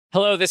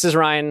Hello, this is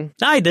Ryan.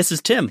 Hi, this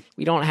is Tim.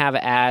 We don't have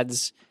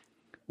ads.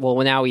 Well,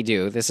 now we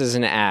do. This is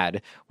an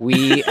ad.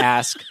 We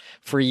ask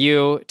for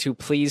you to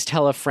please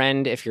tell a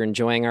friend if you're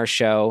enjoying our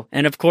show.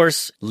 And of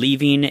course,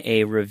 leaving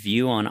a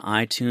review on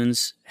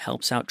iTunes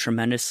helps out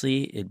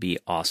tremendously. It'd be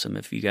awesome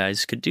if you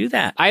guys could do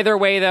that. Either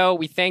way, though,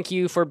 we thank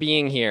you for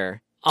being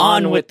here.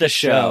 On with the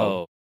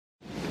show.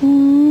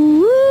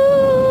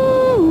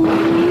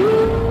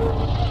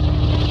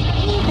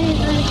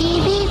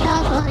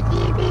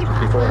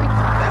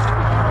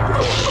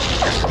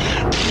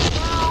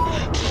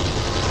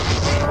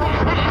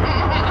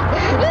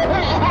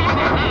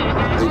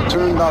 They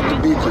turned out to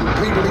be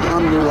completely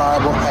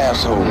unreliable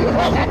assholes.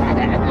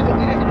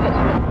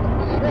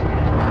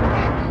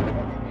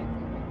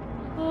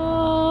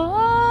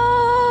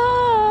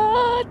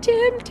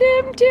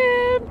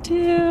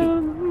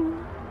 Tim.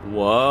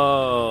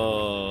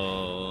 Whoa.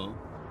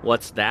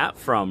 What's that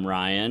from,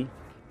 Ryan?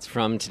 It's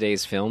from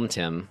today's film,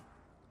 Tim.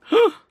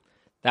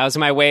 That was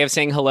my way of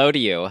saying hello to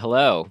you.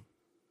 Hello.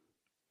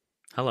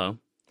 Hello.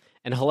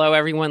 And hello,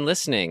 everyone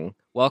listening.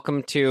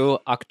 Welcome to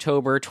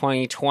October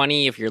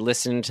 2020. If you're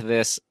listening to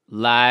this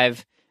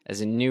live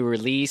as a new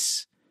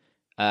release,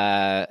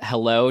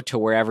 hello to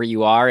wherever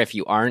you are. If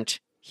you aren't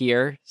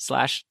here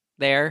 /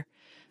 there.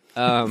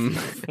 But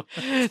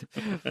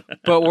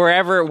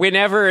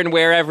whenever and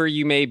wherever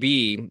you may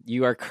be,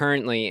 you are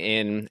currently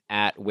in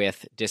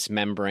with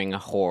Dismembering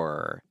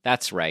Horror.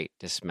 That's right,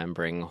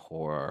 Dismembering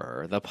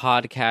Horror, the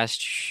podcast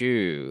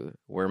show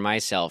where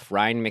myself,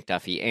 Ryan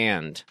McDuffie,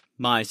 and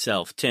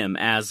myself, Tim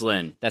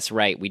Aslin. That's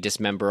right, we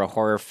dismember a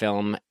horror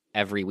film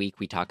every week.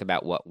 We talk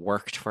about what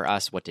worked for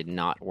us, what did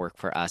not work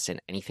for us,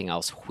 and anything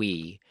else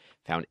we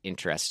found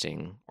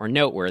interesting or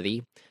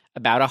noteworthy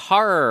about a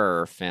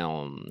horror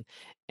film.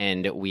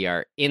 And we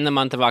are in the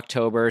month of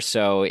October,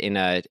 so in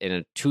a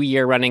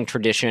 2-year running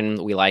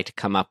tradition, we like to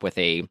come up with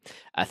a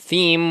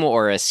theme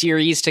or a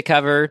series to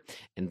cover.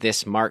 And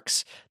this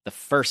marks the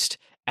first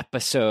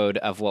episode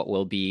of what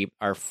will be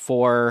our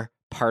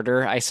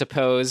 4-parter, I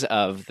suppose,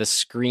 of the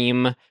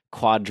Scream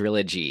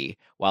quadrilogy,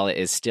 while it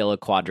is still a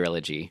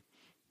quadrilogy.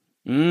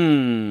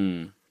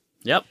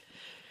 Yep.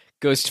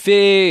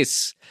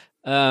 Ghostface.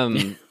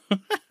 And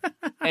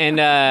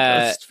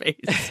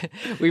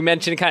we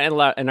mentioned kind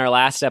of in our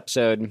last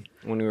episode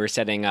when we were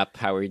setting up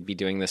how we'd be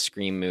doing the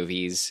Scream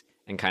movies,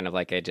 and kind of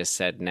like I just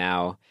said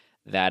now,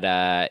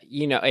 that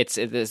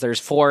there's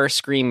 4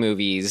 Scream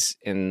movies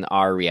in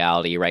our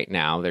reality right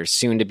now. There's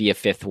soon to be a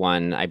 5th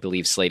one, I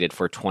believe, slated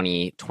for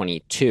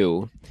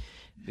 2022.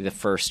 The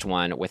first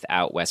one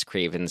without Wes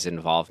Craven's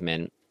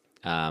involvement.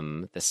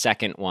 The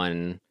second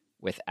one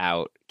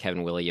without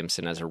Kevin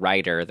Williamson as a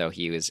writer, though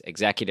he was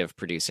executive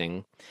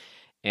producing.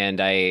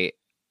 And I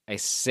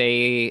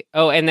say,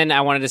 and then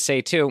I wanted to say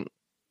too,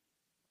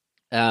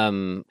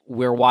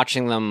 we're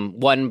watching them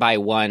one by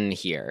one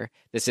here.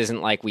 This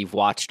isn't like we've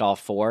watched all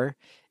 4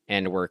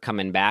 and we're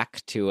coming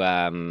back to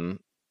come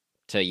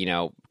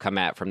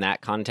at from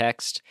that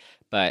context.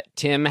 But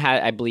Tim,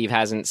 I believe,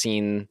 hasn't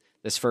seen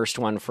this first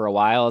one for a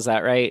while. Is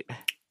that right?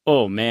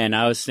 Oh man,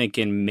 I was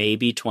thinking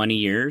maybe 20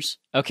 years.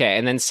 Okay,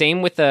 and then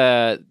same with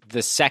the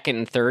second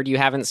and third you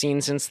haven't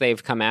seen since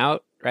they've come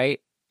out,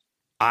 right?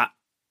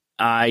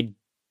 I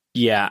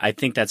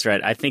think that's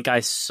right. I think I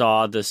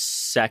saw the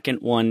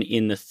second one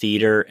in the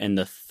theater and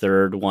the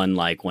third one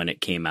like when it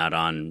came out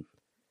on,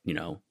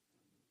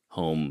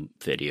 home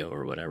video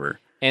or whatever.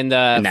 And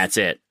that's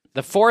it.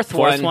 The fourth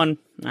one,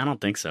 I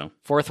don't think so.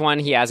 Fourth one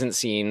he hasn't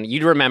seen.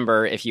 You'd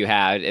remember if you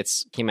had.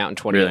 It's came out in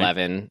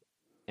 2011. Really?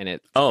 And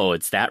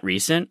it's that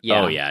recent?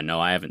 Yeah. Oh yeah,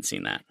 no, I haven't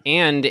seen that.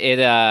 And it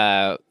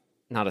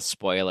not a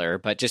spoiler,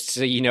 but just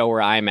so you know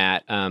where I'm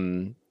at,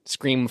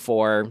 Scream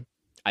 4,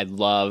 I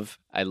love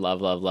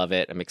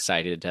it. I'm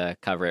excited to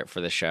cover it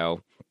for the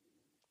show.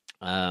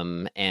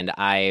 And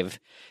I've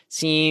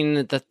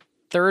seen the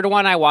third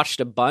one. I watched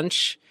a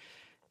bunch,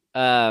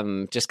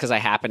 just because I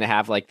happen to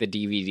have like the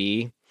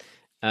DVD.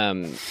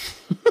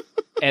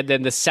 And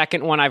then the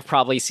second one I've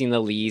probably seen the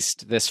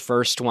least. This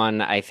first one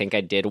I think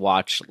I did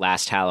watch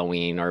last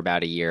Halloween or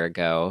about a year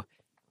ago.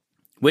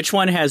 Which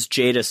one has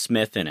Jada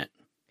Smith in it?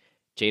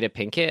 Jada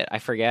Pinkett? I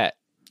forget.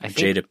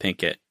 Jada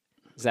Pinkett.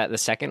 Is that the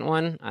second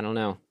one? I don't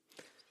know.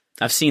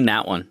 I've seen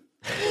that one.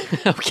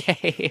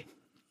 Okay.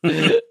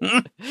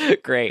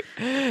 Great.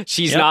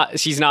 She's not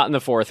in the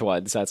fourth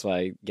one, so that's why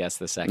I guess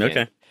the second.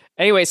 Okay.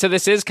 Anyway, so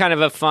this is kind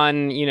of a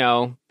fun,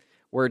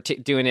 we're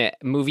doing it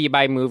movie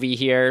by movie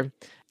here.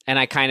 And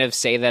I kind of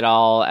say that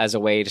all as a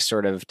way to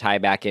sort of tie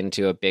back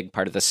into a big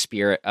part of the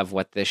spirit of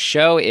what this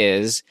show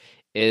is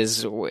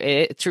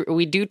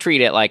we do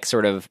treat it like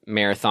sort of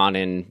marathon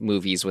in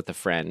movies with a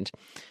friend,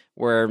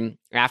 where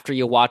after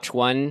you watch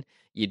one,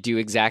 you do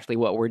exactly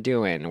what we're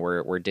doing.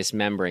 We're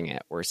dismembering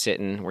it. We're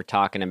sitting, we're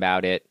talking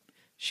about it,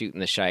 shooting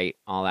the shite,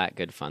 all that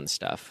good fun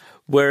stuff.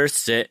 We're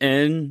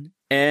sitting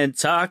and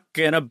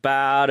talking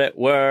about it.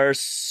 We're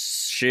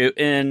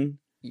shooting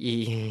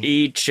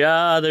each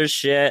other's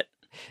shit.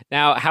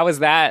 Now, how is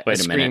that a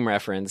Scream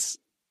reference?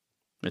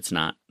 It's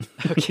not.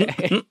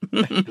 Okay.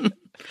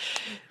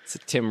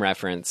 It's a Tim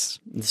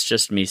reference. It's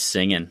just me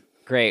singing.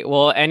 Great.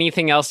 Well,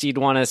 anything else you'd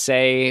want to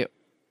say?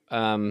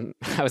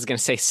 I was going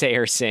to say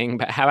or sing,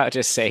 but how about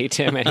just say,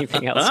 Tim,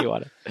 anything else you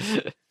want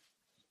to?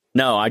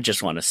 No, I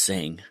just want to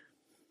sing.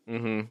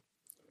 Mm-hmm.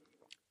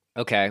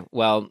 Okay.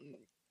 Well,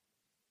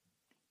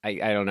 I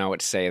don't know what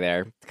to say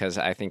there because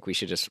I think we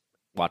should just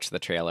watch the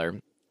trailer.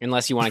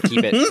 Unless you want to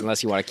keep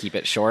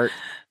it short.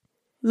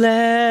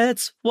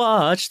 Let's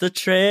watch the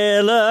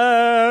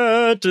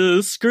trailer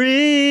to Scream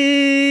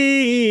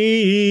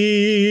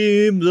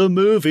the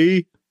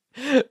movie.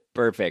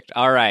 Perfect.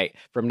 All right.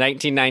 From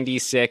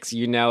 1996,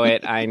 you know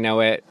it. I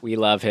know it. We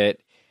love it.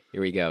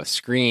 Here we go.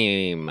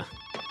 Scream.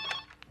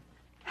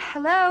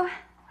 Hello?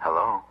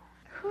 Hello?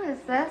 Who is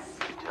this?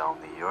 You tell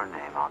me your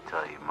name, I'll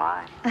tell you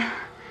mine.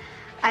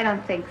 I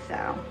don't think so.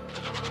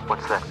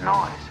 What's that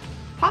noise?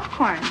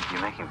 Popcorn.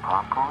 You making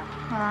popcorn?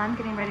 Well, I'm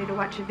getting ready to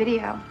watch a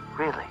video.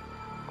 Really?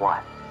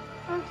 What?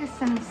 Oh, just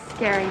some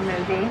scary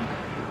movie.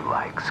 You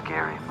like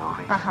scary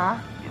movies? Uh-huh.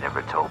 You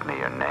never told me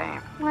your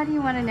name. Why do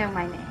you want to know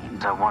my name?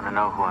 I want to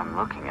know who I'm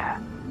looking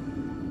at.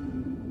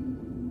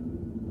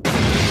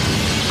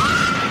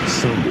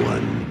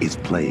 Someone is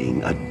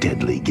playing a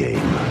deadly game.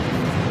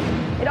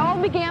 It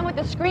all began with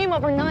a scream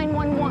over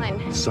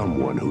 911.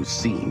 Someone who's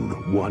seen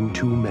one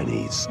too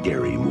many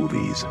scary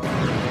movies.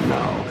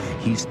 Now,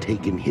 he's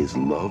taken his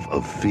love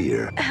of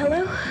fear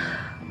Hello?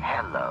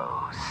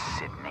 Hello,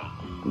 Sydney.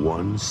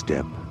 one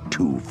step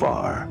too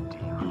far. Do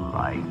you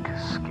like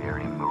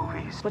scary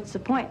movies? What's the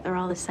point? They're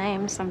all the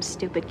same. Some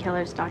stupid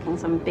killer stalking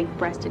some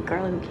big-breasted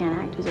girl who can't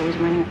act, who's always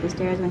running up the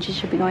stairs when she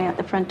should be going out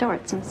the front door.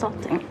 It's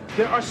insulting.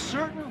 There are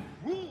certain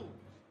rules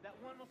that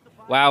one must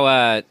abide by.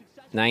 Wow,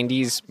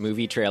 90s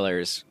movie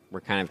trailers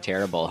were kind of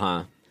terrible,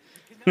 huh?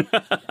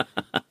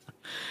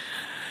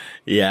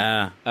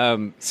 Yeah.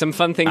 Some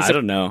fun things. I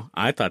don't know.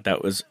 I thought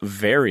that was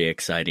very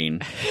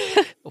exciting.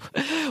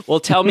 Well,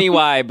 tell me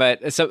why,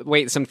 but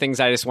some things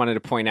I just wanted to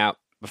point out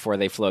before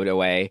they float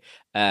away.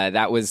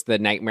 That was the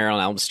Nightmare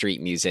on Elm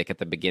Street music at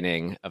the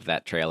beginning of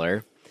that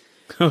trailer.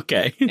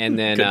 Okay. And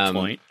then Good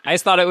point. I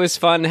just thought it was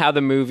fun how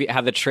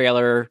the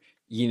trailer,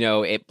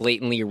 it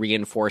blatantly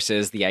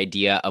reinforces the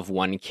idea of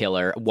one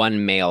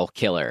male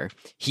killer.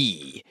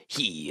 He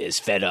is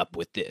fed up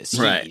with this.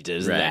 Right, He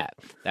does right. that.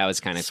 That was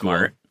kind of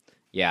Smart. cool.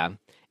 Yeah.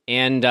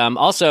 And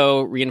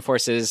also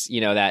reinforces,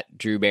 that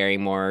Drew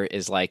Barrymore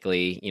is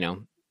likely,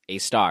 a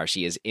star.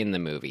 She is in the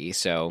movie.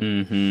 So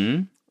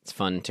it's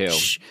fun too.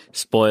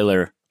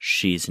 Spoiler,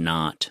 she's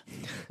not.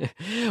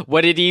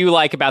 What did you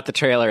like about the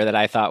trailer that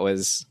I thought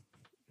was,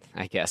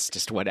 I guess,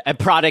 just a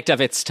product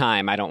of its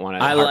time? I don't want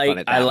to.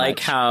 I like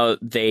how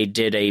they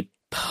did a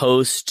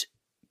post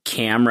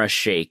camera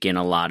shake in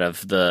a lot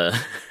of the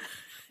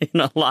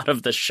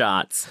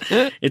shots.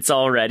 It's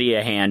already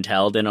a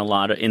handheld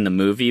in the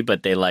movie,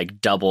 but they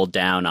double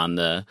down on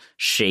the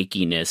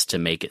shakiness to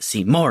make it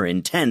seem more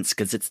intense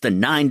because it's the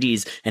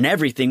 90s and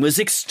everything was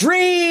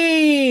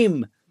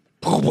extreme.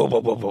 Boom, boom,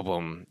 boom, boom, boom,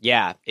 boom.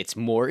 Yeah, it's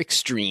more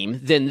extreme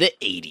than the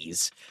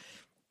 80s.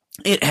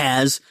 It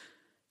has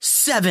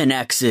 7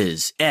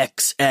 X's.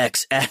 X,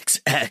 X, X,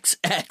 X,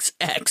 X,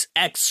 X,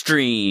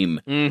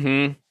 extreme.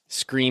 Mm-hmm.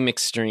 Scream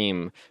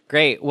extreme.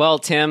 Great. Well,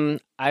 Tim,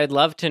 I'd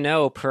love to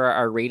know, per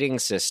our rating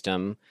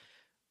system,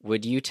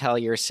 would you tell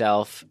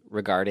yourself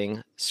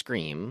regarding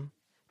Scream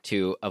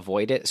to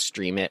avoid it,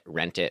 stream it,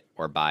 rent it,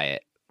 or buy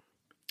it?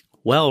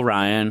 Well,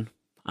 Ryan,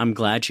 I'm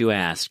glad you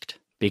asked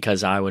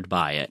because I would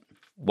buy it.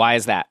 Why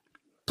is that?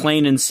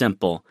 Plain and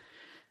simple.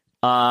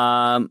 You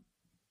know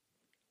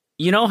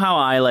how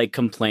I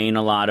complain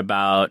a lot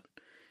about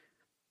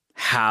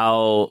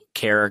how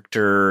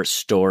character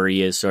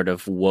story is sort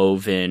of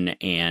woven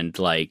and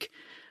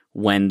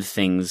when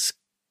things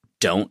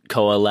don't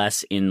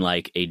coalesce in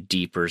a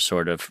deeper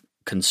sort of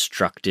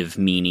constructive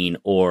meaning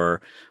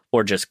or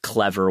just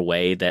clever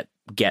way that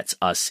gets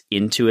us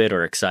into it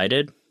or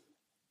excited.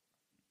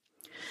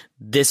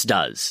 This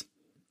does.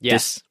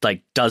 Yes. This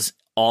does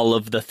all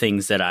of the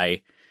things that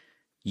I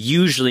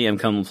usually am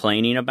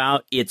complaining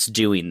about. It's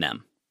doing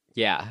them.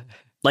 Yeah.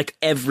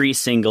 Every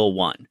single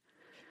one.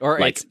 Or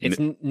it's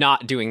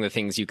not doing the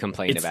things you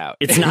complain about.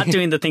 It's not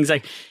doing the things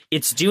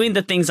it's doing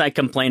the things I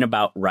complain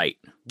about right.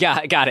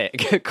 Yeah, got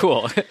it.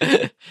 Cool.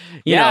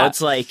 You know,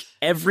 it's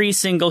every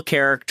single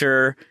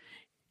character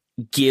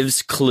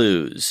gives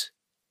clues.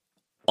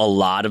 A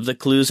lot of the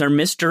clues are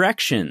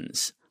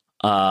misdirections.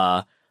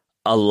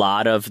 A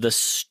lot of the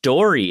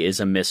story is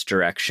a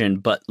misdirection,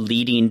 but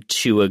leading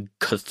to a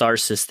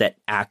catharsis that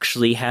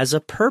actually has a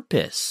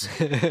purpose.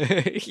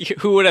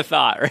 Who would have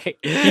thought, right?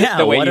 Yeah,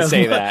 the way you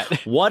say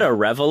that. What a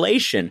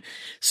revelation.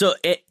 So,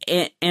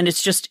 and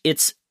it's just,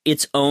 its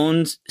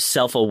own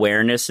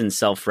self-awareness and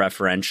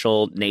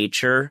self-referential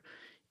nature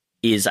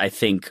is, I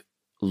think,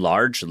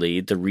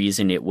 largely the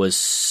reason it was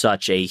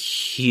such a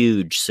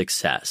huge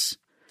success.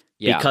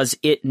 Yeah. Because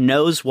it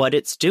knows what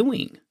it's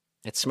doing.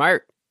 It's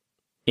smart.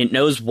 It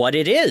knows what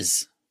it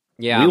is.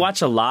 Yeah. We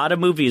watch a lot of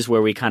movies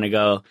where we kind of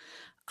go,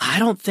 I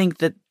don't think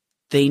that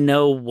they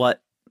know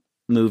what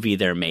movie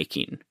they're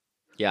making.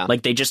 Yeah.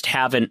 They just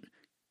haven't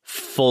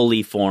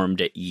fully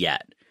formed it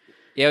yet.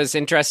 Yeah, it was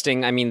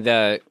interesting. I mean,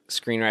 the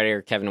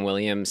screenwriter Kevin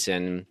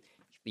Williamson,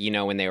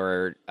 when they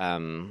were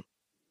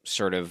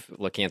sort of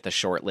looking at the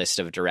short list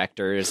of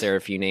directors, there are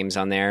a few names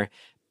on there.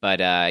 But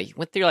he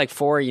went through like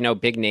 4,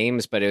 big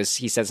names, but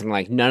he said something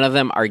like, none of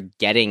them are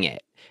getting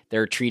it.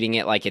 They're treating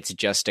it like it's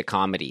just a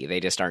comedy. They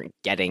just aren't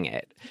getting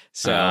it.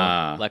 So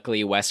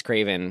luckily Wes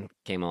Craven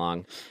came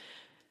along.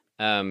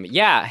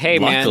 Hey,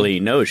 man. Luckily,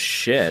 no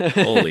shit.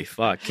 Holy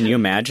fuck. Can you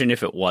imagine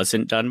if it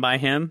wasn't done by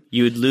him?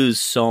 You would lose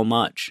so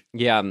much.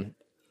 Yeah.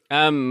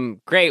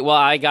 Great. Well,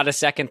 I got to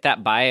second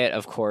that by it,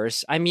 of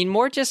course. I mean,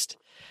 more just...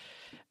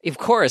 Of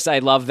course, I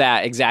love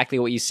that. Exactly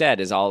what you said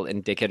is all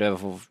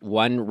indicative of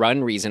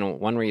one reason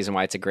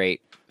why it's a great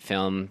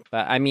film.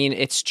 But I mean,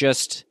 it's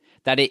just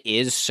that it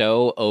is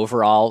so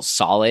overall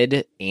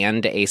solid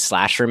and a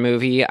slasher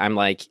movie. I'm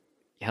like,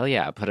 hell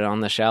yeah, put it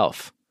on the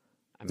shelf.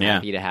 I'm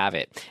happy to have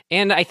it.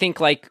 And I think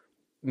to put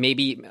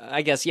maybe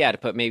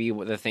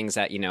the things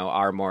that,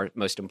 are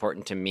most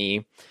important to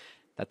me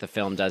that the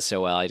film does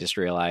so well, I just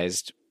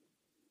realized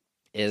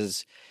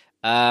is,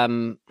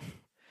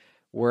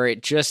 where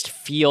it just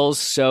feels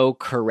so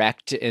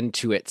correct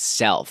into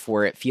itself,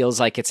 where it feels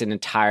like it's an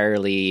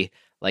entirely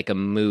like a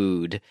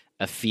mood,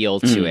 a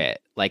feel to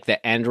it. Like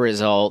the end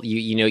result,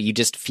 you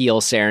just feel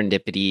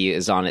serendipity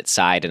is on its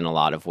side in a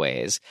lot of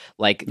ways.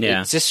 Like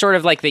it's just sort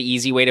of like the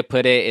easy way to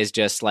put it is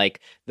just like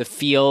the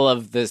feel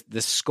of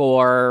the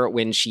score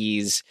when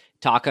she's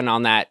talking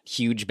on that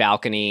huge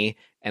balcony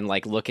and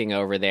like looking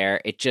over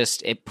there.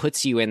 It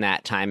puts you in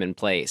that time and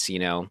place,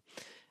 in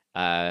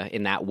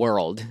that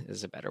world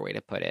is a better way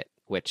to put it,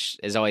 which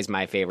is always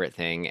my favorite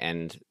thing.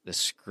 And the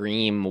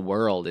Scream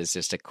world is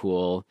just a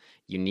cool,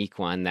 unique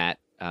one that,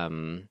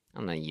 I'm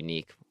not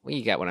unique. Well,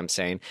 you get what I'm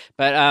saying.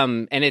 But,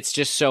 and it's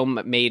just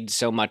made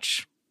so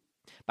much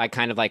by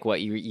kind of like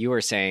what you were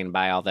saying,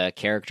 by all the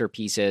character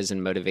pieces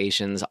and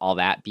motivations, all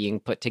that being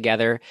put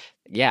together.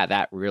 Yeah,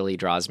 that really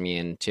draws me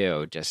in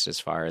too, just as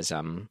far as,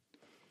 on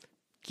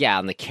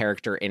the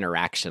character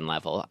interaction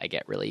level, I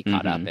get really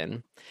caught up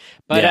in.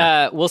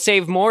 But we'll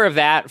save more of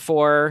that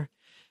for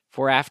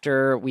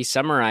after we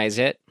summarize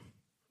it.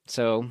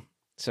 So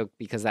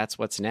because that's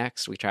what's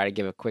next, we try to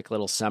give a quick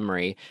little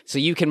summary so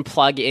you can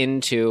plug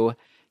into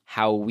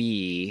how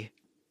we,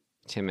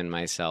 Tim and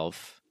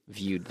myself,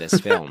 viewed this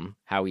film,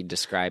 how we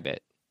describe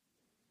it.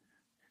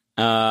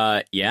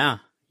 Yeah.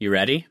 You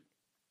ready?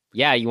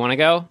 Yeah, you want to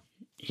go?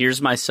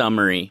 Here's my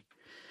summary.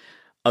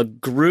 A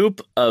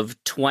group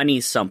of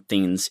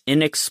 20-somethings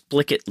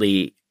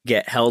inexplicably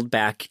get held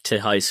back to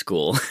high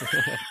school.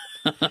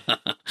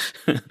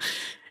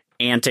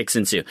 Antics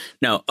ensue.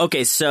 No,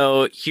 okay,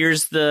 so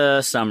here's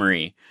the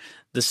summary.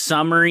 The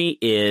summary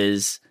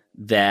is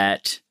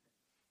that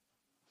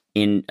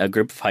in a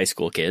group of high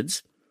school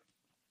kids,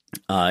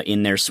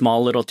 in their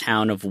small little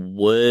town of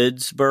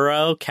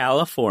Woodsboro,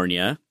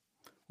 California,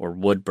 or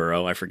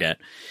Woodboro, I forget,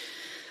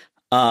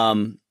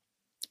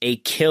 a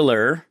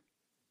killer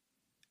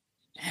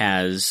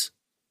has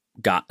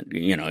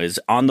is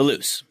on the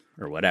loose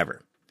or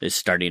whatever, is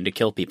starting to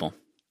kill people.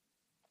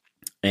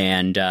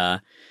 And,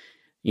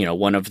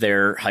 one of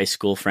their high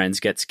school friends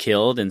gets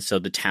killed. And so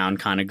the town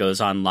kind of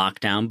goes on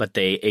lockdown, but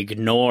they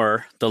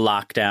ignore the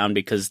lockdown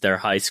because they're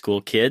high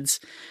school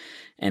kids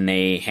and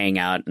they hang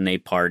out and they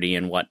party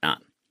and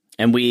whatnot.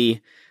 And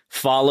we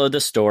follow the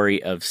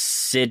story of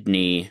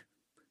Sydney,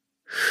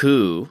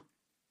 who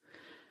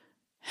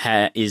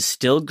is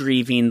still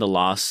grieving the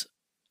loss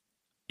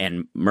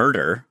and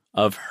murder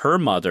of her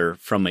mother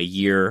from a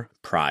year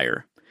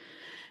prior.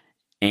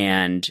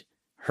 And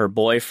her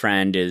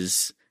boyfriend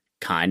is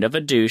kind of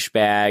a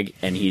douchebag,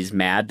 and he's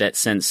mad that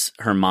since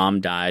her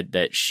mom died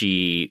that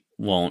she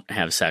won't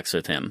have sex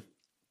with him,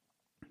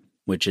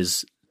 which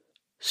is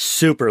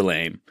super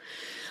lame.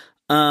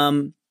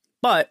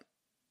 But,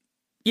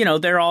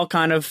 they're all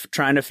kind of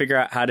trying to figure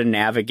out how to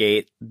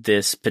navigate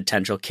this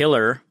potential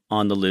killer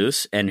on the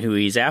loose and who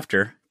he's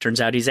after.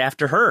 Turns out he's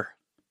after her.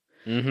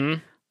 Mm-hmm.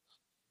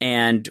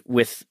 And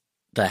with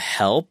the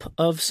help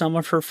of some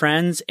of her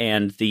friends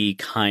and the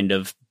kind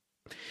of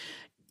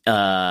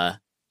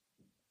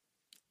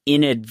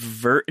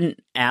inadvertent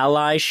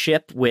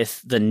allyship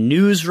with the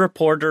news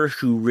reporter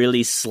who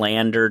really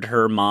slandered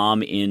her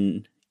mom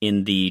in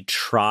the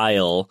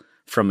trial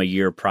from a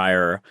year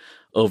prior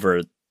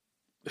over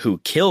who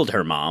killed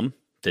her mom,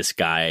 this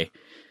guy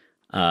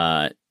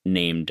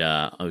named,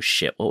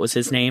 what was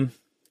his name?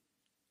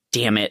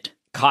 Damn it.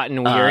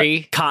 Cotton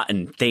Weary?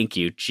 Cotton, thank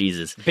you,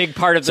 Jesus. Big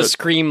part of the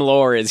Scream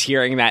lore is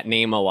hearing that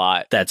name a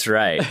lot. That's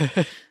right.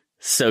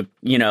 So,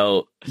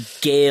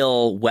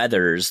 Gail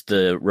Weathers,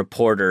 the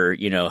reporter,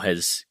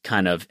 has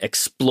kind of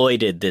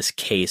exploited this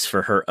case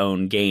for her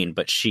own gain,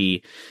 but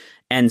she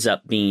ends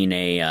up being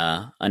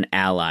an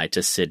ally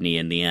to Sydney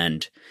in the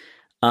end.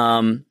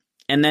 And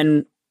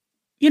then,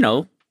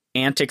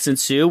 antics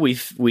ensue.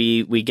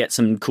 We get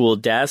some cool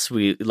deaths.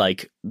 We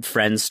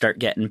friends start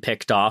getting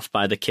picked off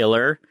by the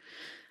killer.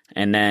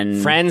 And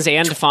then friends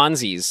and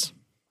Fonzies.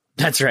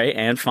 That's right,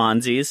 and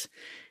Fonzies.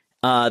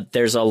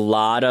 There's a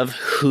lot of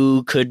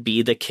who could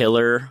be the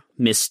killer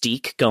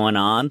mystique going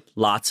on.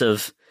 Lots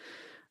of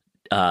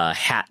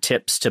hat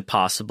tips to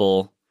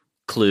possible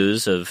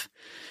clues of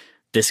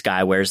this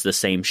guy wears the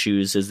same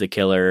shoes as the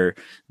killer.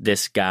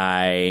 This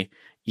guy,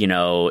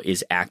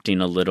 is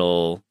acting a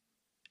little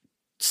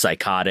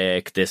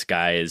psychotic. This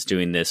guy is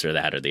doing this or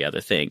that or the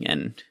other thing.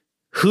 And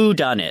who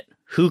done it?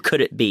 Who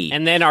could it be?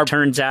 And then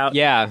turns out,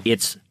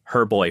 it's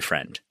her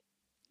boyfriend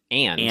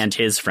and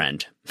his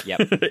friend.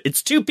 Yep.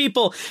 It's two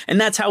people, and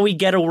that's how we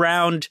get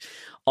around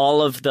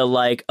all of the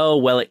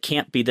it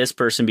can't be this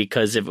person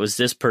because if it was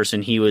this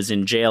person, he was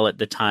in jail at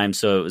the time,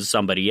 so it was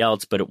somebody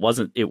else, but it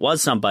wasn't. It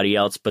was somebody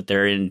else, but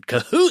they're in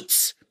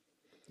cahoots.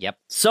 Yep.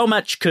 So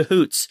much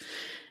cahoots.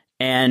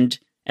 And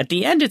at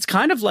the end, it's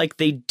kind of like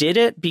they did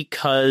it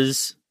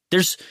because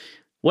there's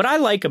what I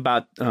like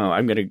about,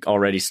 I'm going to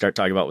already start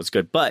talking about what's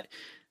good, but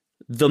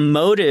the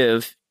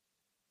motive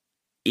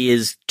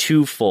is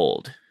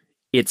twofold.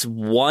 It's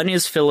one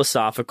is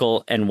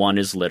philosophical and one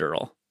is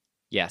literal.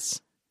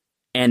 Yes.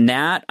 And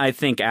that, I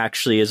think,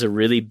 actually is a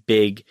really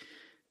big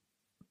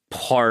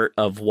part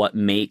of what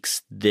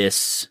makes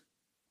this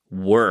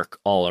work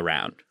all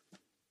around.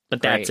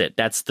 But that's it.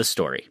 That's the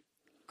story.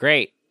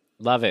 Great.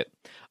 Love it.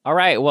 All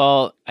right.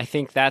 Well, I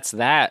think that's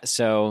that.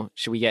 So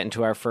should we get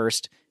into our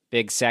first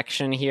big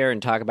section here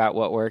and talk about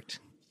what worked?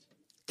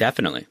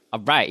 Definitely. All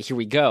right. Here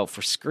we go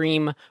for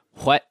Scream.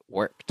 What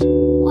worked?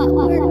 What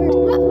worked?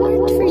 What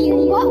worked for you?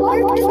 What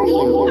worked for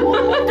you?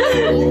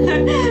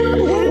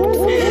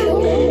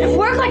 It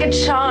worked like a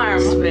charm,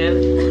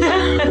 Smith.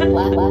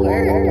 What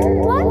worked?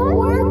 What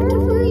worked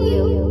for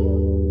you?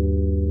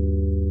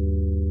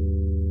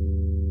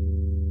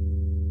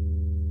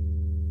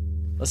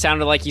 It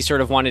sounded like you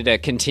sort of wanted to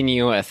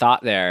continue a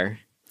thought there.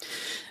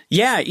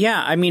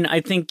 Yeah. I mean,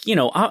 I think,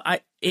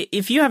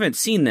 if you haven't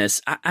seen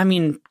this, I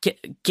mean,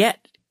 get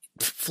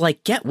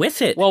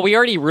with it. Well, we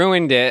already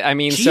ruined it. I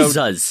mean,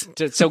 Jesus.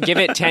 So give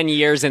it 10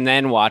 years and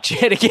then watch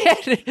it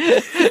again.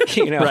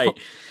 Right.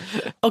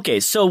 Okay,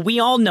 so we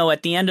all know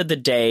at the end of the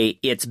day,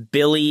 it's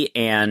Billy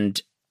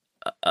and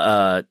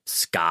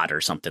Scott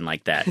or something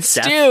like that.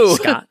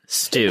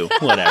 Stu,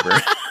 whatever.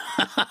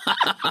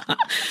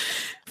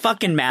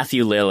 Fucking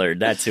Matthew Lillard,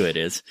 that's who it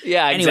is.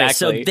 Yeah, anyway,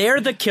 exactly. So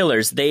they're the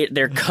killers.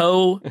 They're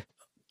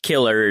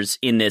co-killers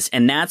in this,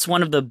 and that's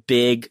one of the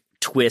big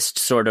twist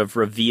sort of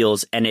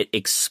reveals, and it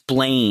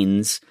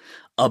explains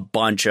a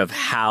bunch of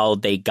how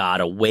they got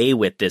away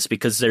with this,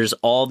 because there's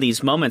all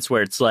these moments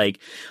where it's like,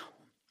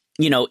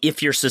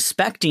 if you're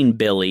suspecting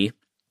Billy,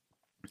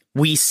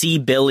 we see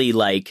Billy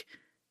like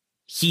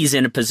he's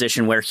in a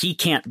position where he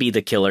can't be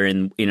the killer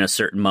in a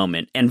certain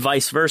moment, and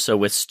vice versa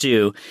with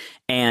Stu.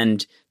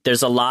 And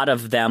there's a lot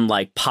of them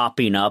like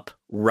popping up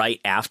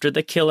right after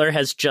the killer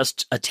has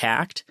just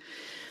attacked.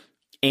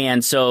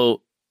 And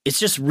so it's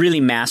just really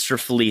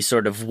masterfully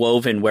sort of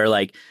woven where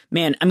like,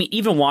 man, I mean,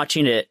 even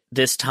watching it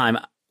this time,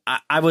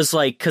 I was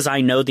like, because I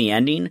know the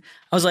ending,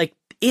 I was like,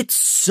 it's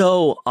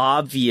so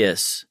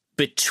obvious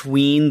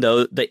between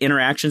the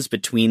interactions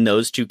between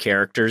those two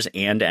characters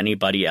and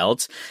anybody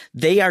else.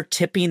 They are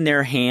tipping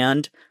their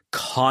hand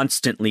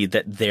constantly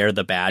that they're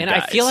the bad guys.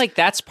 And I feel like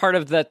that's part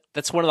of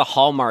that's one of the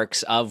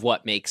hallmarks of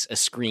what makes a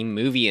Scream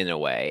movie in a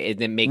way.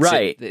 It makes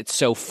it's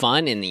so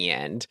fun in the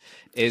end,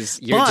 is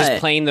you're just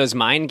playing those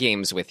mind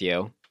games with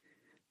you.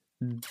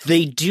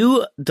 They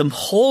do, the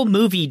whole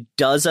movie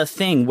does a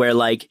thing where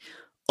like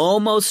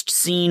almost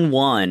scene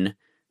one,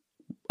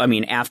 I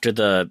mean, after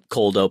the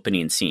cold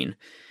opening scene,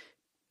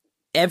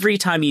 every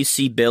time you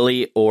see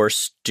Billy or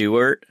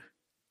Stu,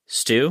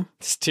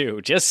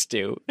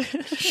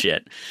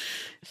 shit.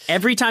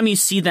 Every time you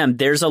see them,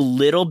 there's a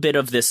little bit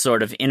of this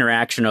sort of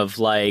interaction of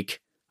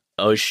like,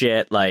 oh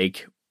shit,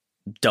 like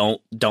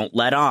don't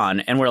let on.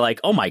 And we're like,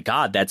 oh my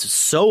God, that's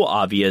so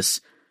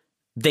obvious.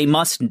 They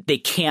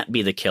can't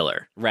be the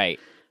killer. Right.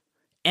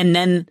 And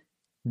then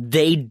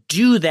they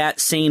do that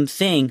same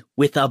thing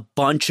with a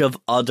bunch of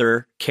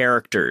other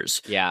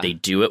characters. Yeah. They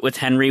do it with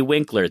Henry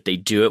Winkler. They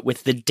do it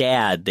with the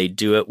dad. They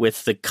do it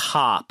with the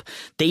cop.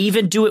 They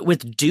even do it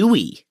with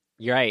Dewey.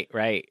 Right.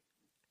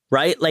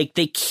 Right? Like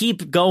they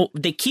keep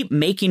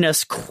making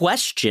us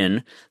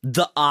question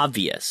the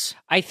obvious.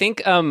 I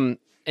think an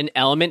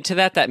element to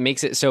that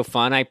makes it so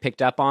fun I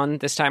picked up on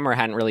this time, or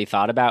hadn't really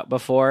thought about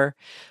before,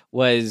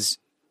 was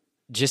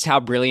just how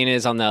brilliant it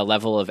is on the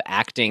level of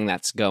acting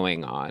that's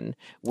going on,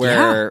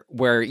 where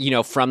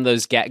from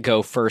those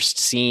get-go first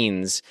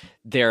scenes,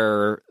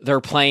 they're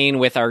playing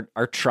with our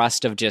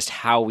trust of just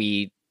how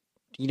we,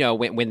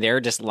 when they're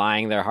just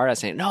lying their heart out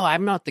saying, no,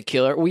 I'm not the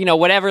killer,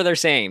 whatever they're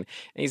saying.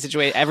 In these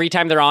situations, every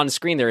time they're on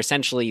screen, they're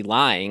essentially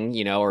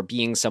lying, or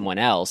being someone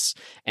else.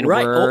 And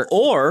right.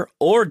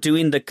 Or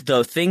doing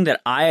the thing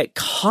that I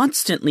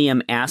constantly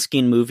am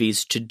asking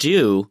movies to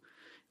do,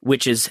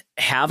 which is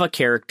have a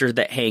character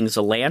that hangs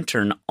a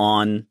lantern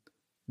on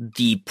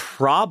the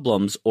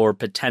problems or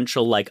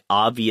potential like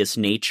obvious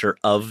nature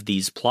of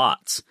these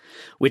plots,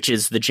 which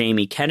is the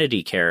Jamie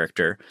Kennedy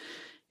character,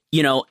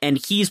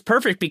 and he's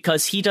perfect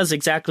because he does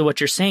exactly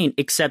what you're saying,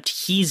 except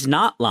he's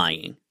not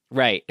lying.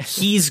 Right.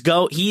 He's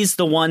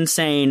the one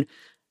saying,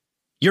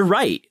 you're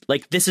right.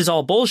 Like, this is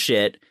all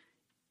bullshit.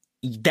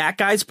 that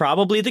guy's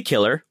probably the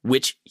killer,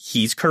 which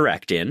he's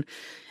correct in.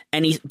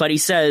 But he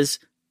says,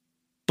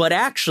 but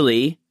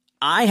actually,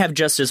 I have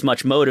just as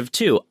much motive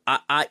too.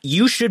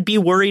 You should be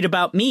worried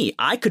about me.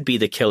 I could be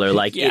the killer.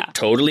 Like, It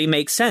totally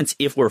makes sense.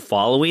 If we're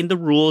following the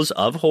rules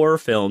of horror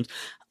films,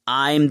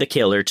 I'm the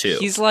killer too.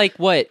 He's like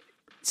what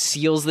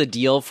seals the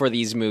deal for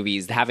these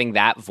movies, having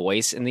that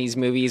voice in these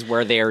movies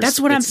where that's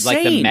what I'm saying.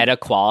 Like the meta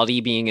quality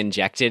being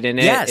injected in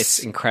it. Yes. It's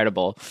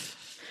incredible.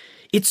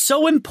 It's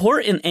so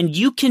important, and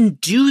you can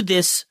do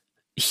this.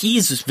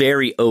 He's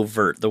very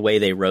overt. The way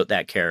they wrote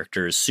that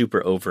character is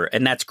super overt,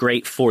 and that's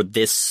great for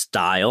this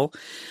style.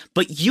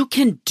 But you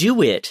can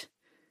do it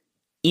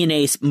in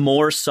a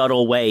more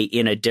subtle way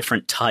in a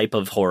different type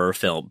of horror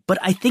film. But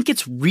I think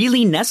it's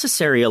really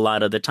necessary a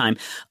lot of the time,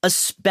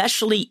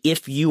 especially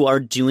if you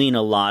are doing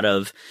a lot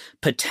of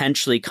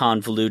potentially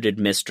convoluted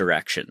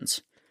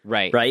misdirections.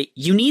 Right.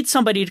 You need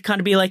somebody to kind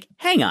of be like,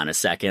 hang on a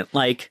second.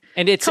 Like,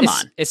 and it's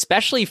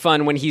especially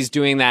fun when he's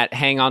doing that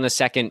hang on a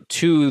second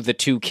to the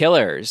two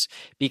killers.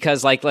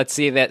 Because, like, let's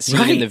see that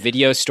scene in the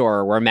video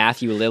store where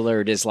Matthew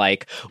Lillard is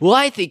like, well,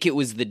 I think it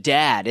was the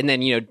dad. And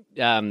then,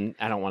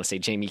 I don't want to say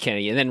Jamie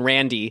Kennedy. And then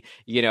Randy,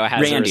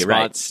 has a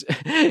response.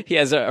 Right. He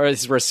has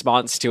his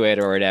response to it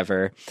or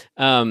whatever.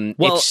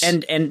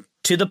 And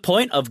to the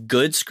point of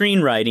good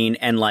screenwriting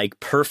and like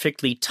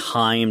perfectly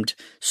timed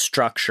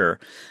structure,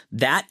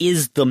 that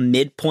is the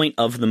midpoint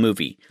of the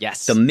movie.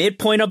 Yes. The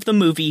midpoint of the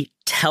movie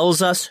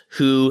tells us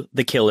who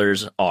the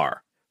killers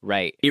are.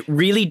 Right. It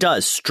really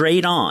does,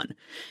 straight on.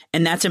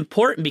 And that's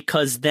important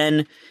because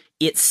then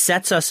it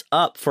sets us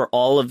up for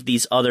all of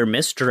these other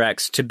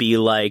misdirects to be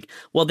like,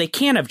 well, they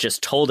can't have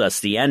just told us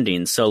the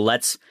ending, so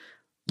let's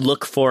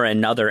look for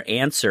another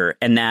answer.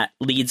 And that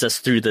leads us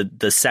through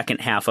the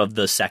second half of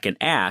the second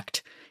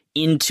act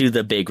into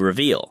the big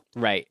reveal.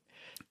 Right.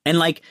 And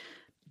like,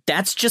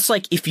 that's just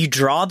like, if you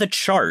draw the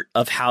chart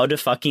of how to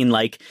fucking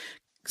like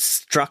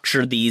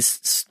structure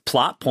these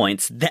plot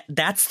points,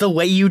 that's the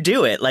way you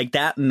do it. Like,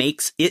 that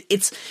makes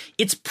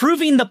it's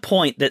proving the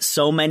point that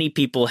so many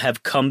people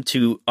have come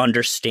to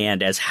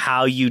understand as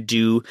how you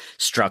do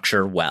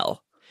structure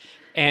well.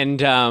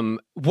 And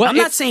I'm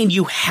not saying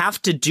you have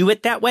to do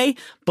it that way,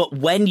 but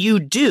when you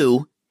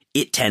do,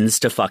 it tends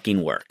to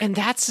fucking work. And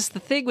that's just the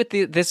thing with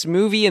this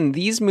movie and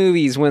these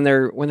movies when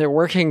they're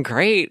working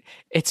great.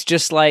 It's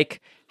just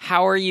like,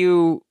 how are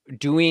you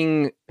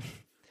doing?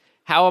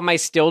 How am I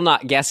still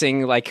not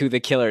guessing like who the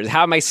killer is?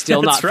 How am I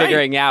still not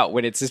figuring out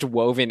when it's just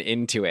woven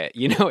into it?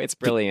 It's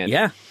brilliant.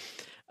 Yeah.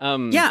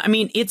 I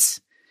mean, it's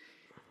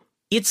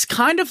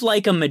kind of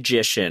like a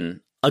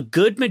magician. A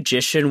good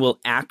magician will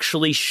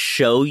actually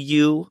show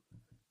you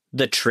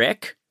the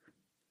trick.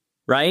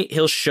 Right?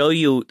 He'll show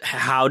you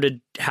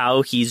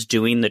how he's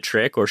doing the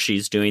trick or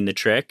she's doing the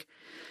trick.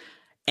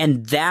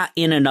 And that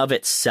in and of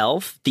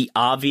itself, the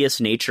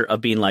obvious nature of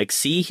being like,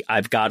 see,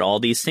 I've got all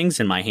these things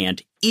in my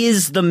hand,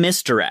 is the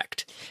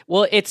misdirect.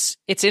 Well, it's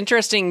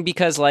interesting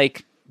because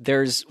like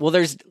there's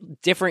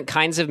different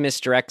kinds of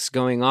misdirects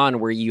going on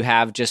where you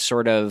have just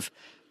sort of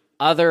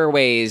other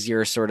ways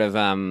you're sort of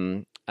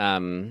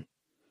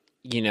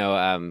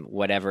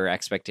whatever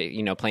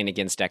expectation, playing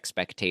against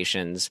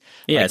expectations.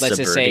 Yeah, like, let's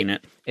just say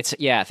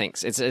it.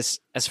 Thanks. It's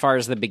as far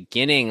as the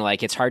beginning,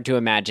 like it's hard to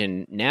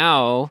imagine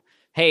now.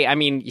 Hey, I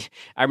mean,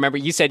 I remember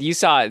you said you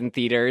saw it in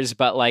theaters,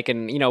 but like,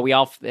 and we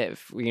all,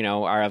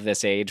 are of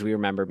this age. We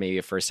remember maybe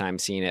the first time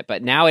seeing it,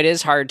 but now it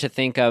is hard to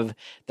think of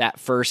that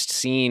first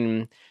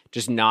scene,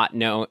 just not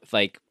know,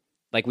 like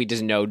we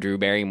just know Drew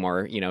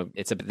Barrymore.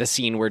 It's the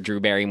scene where Drew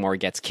Barrymore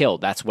gets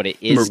killed. That's what it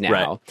is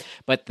now. Right.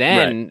 But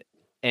then. Right.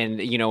 And,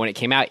 when it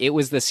came out, it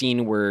was the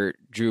scene where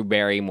Drew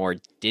Barrymore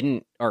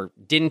didn't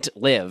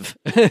live,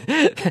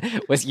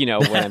 was,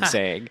 what I'm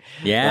saying.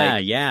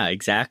 Yeah,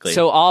 exactly.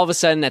 So all of a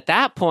sudden at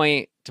that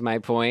point, to my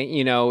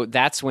point,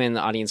 that's when the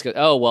audience goes,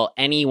 oh, well,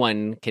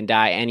 anyone can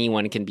die.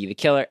 Anyone can be the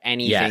killer.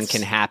 Anything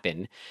can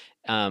happen.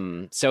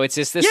 So it's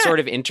just this sort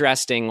of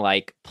interesting,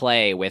 like,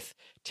 play with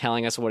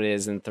telling us what it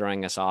is and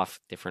throwing us off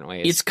different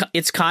ways.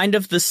 It's kind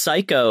of the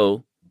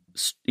Psycho,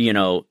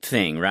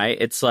 thing, right?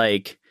 It's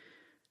like,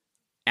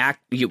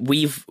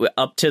 we've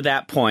up to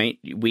that point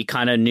we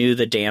kind of knew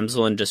the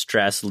damsel in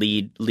distress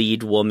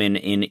lead woman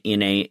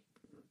in a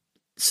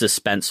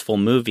suspenseful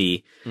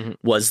movie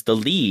was the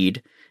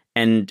lead,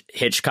 and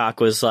Hitchcock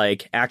was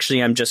like,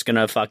 actually, I'm just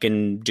gonna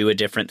fucking do a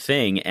different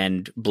thing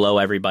and blow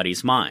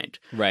everybody's mind.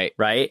 Right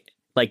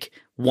Like,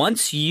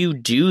 once you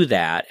do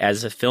that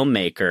as a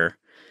filmmaker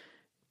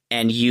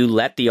and you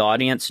let the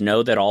audience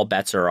know that all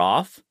bets are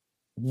off,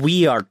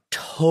 we are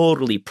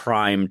totally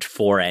primed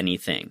for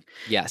anything.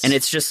 Yes. And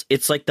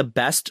it's like the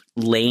best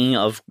laying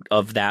of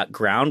that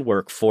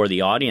groundwork for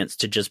the audience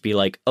to just be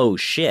like, oh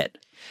shit.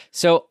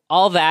 So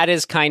all that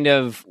is kind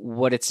of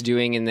what it's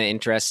doing in the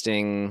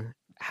interesting,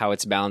 how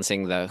it's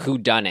balancing the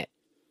whodunit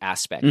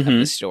aspect of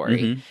the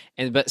story.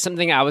 But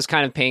something I was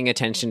kind of paying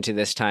attention to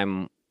this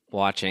time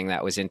watching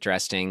that was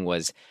interesting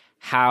was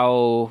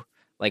how,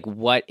 like,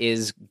 what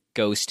is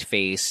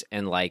Ghostface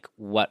and like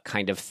what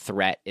kind of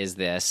threat is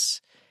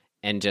this?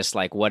 And just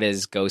like, what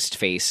is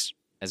Ghostface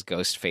as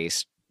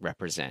Ghostface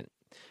represent.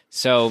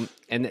 So,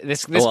 and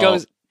this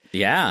goes.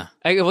 Yeah,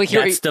 well,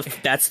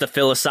 that's the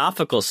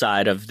philosophical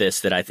side of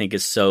this that I think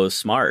is so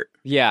smart.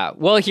 Yeah.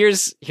 Well,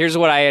 here's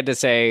what I had to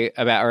say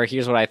about, or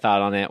here's what I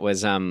thought on it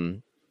was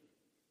kind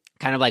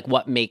of like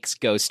what makes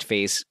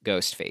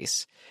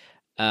Ghostface,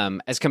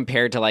 as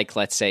compared to, like,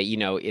 let's say, you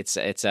know, it's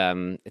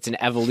an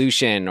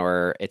evolution,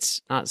 or it's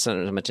not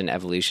so much an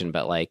evolution,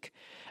 but like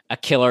a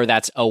killer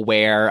that's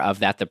aware of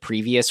that the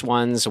previous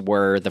ones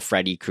were the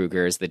Freddy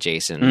Kruegers, the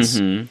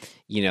Jasons,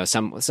 you know,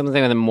 something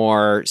with a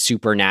more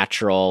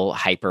supernatural,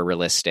 hyper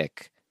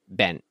realistic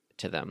bent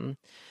to them.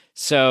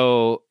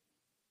 So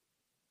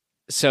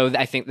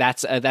I think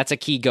that's a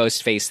key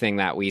Ghostface thing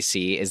that we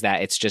see, is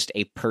that it's just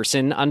a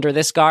person under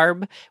this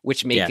garb,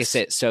 which makes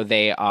it so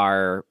they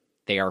are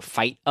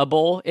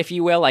fightable, if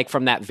you will. Like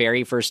from that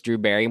very first Drew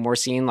Barrymore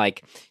scene,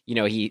 like, you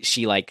know,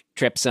 she like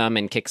trips him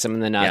and kicks him in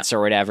the nuts or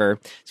whatever.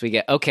 So we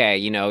get, okay,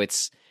 you know,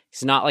 it's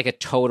not like a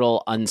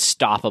total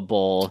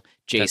unstoppable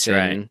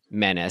Jason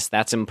menace.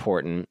 That's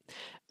important.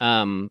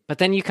 But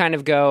then you kind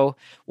of go,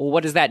 well,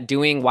 what is that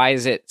doing? Why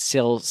is it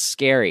still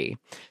scary?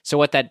 So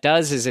what that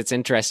does is, it's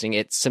interesting.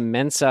 It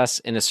cements us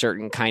in a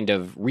certain kind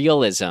of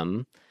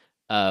realism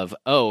of,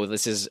 oh,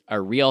 this is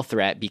a real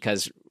threat,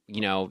 because,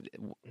 you know,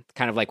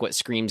 kind of like what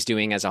Scream's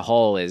doing as a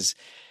whole is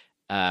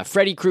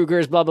Freddy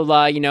Krueger's, blah, blah,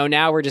 blah. You know,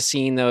 now we're just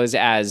seeing those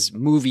as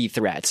movie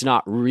threats,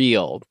 not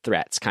real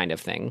threats, kind of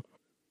thing.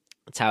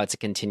 That's how it's a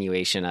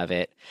continuation of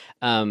it.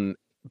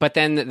 But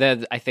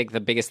then I think the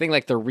biggest thing,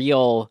 like the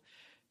real,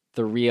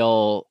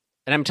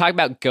 and I'm talking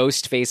about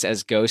Ghostface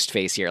as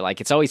Ghostface here.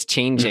 Like, it's always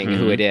changing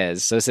who it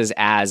is. So this is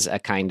as a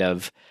kind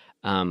of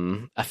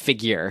a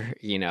figure,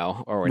 you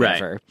know, or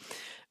whatever.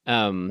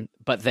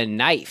 But the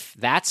knife,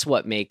 that's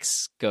what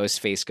makes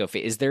Ghostface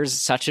Ghostface, is there's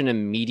such an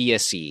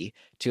immediacy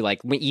to,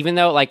 like, even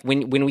though, like,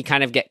 when we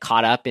kind of get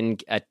caught up in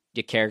a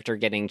character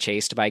getting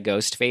chased by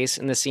Ghostface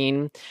in the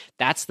scene,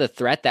 that's the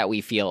threat that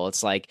we feel.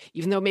 It's like,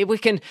 even though maybe we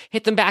can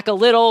hit them back a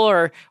little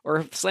or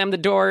slam the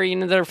door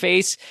into their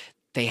face,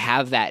 they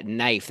have that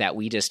knife that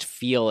we just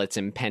feel its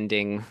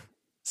impending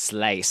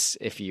slice,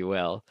 if you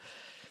will.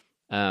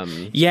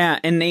 Yeah,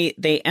 and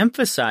they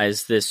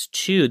emphasize this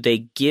too.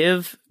 They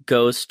give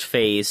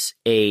Ghostface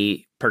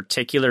a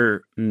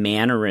particular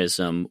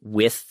mannerism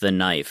with the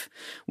knife,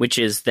 which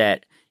is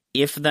that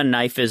if the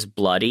knife is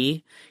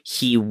bloody,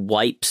 he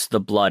wipes the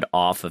blood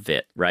off of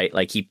it, right?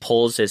 Like, he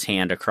pulls his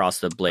hand across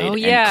the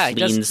blade and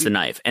cleans the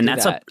knife. And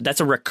that's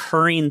a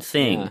recurring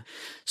thing. Yeah.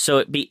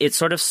 So it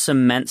sort of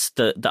cements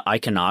the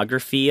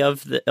iconography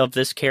of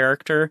this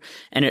character,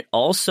 and it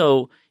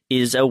also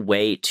is a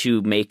way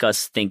to make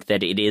us think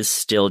that it is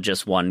still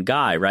just one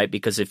guy, right?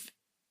 Because if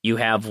you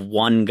have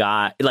one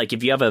guy, like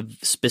if you have a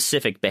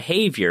specific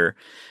behavior,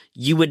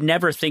 you would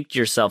never think to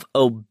yourself,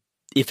 oh,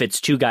 if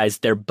it's two guys,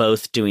 they're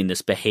both doing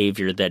this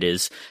behavior that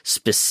is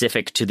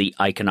specific to the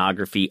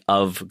iconography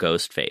of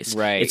Ghostface.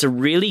 Right. It's a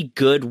really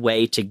good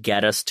way to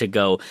get us to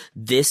go,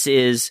 this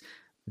is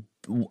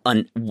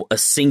a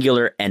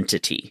singular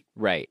entity.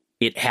 Right.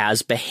 It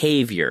has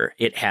behavior.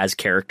 It has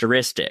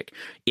characteristic.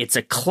 It's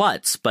a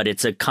klutz, but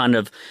it's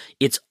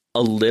it's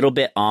a little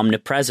bit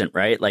omnipresent,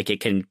 right? Like, it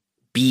can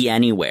be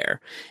anywhere.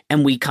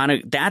 And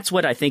that's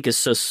what I think is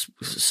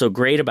so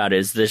great about it,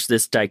 is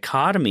this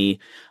dichotomy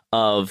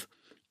of,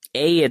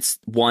 it's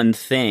one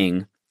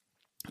thing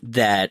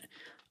that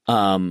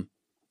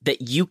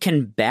you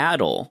can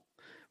battle,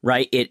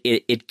 right?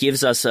 It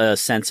gives us a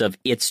sense of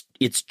it's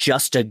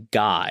just a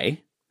guy,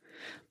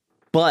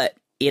 but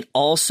it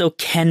also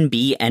can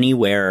be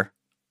anywhere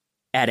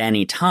at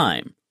any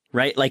time,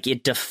 right? Like,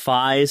 it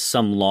defies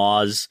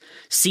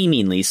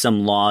seemingly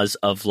some laws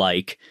of,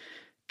 like,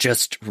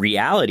 just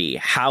reality.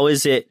 How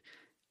is it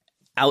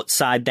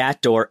outside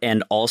that door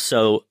and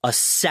also a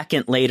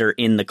second later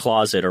in the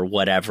closet or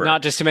whatever?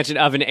 Not just to mention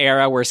of an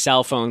era where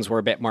cell phones were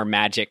a bit more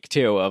magic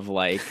too, of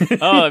like,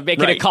 oh,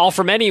 making a call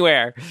from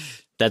anywhere.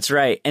 That's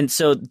right. And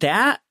so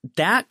that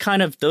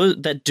kind of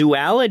that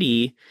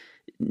duality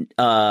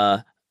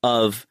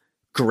of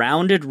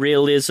grounded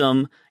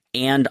realism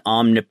and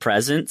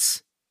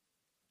omnipresence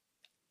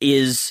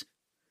is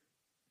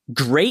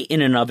great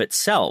in and of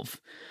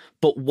itself.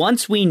 But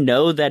once we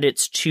know that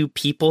it's two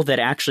people that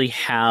actually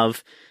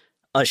have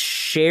a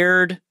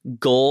shared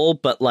goal,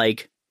 but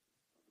like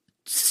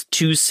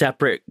two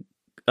separate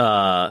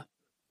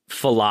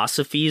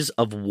philosophies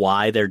of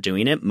why they're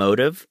doing it,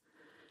 motive,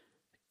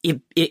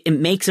 it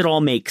makes it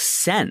all make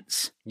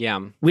sense. Yeah.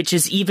 Which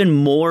is even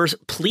more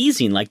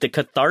pleasing, like the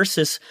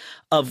catharsis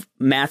of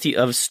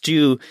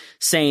Stu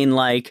saying,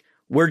 like,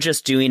 we're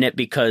just doing it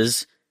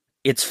because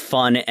it's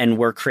fun and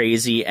we're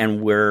crazy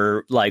and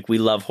we're like, we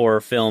love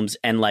horror films,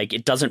 and like,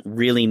 it doesn't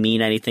really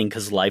mean anything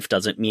because life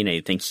doesn't mean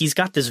anything. He's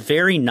got this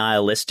very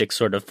nihilistic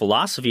sort of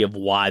philosophy of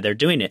why they're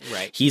doing it.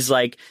 Right. He's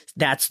like,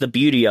 that's the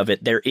beauty of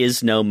it. There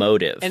is no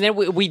motive. And then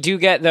we do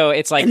get, though,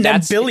 it's like, and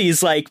then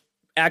Billy's like,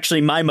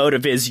 actually, my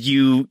motive is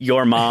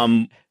your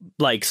mom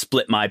like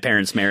split my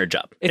parents' marriage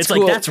up. It's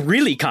cool. Like that's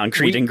really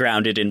concrete and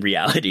grounded in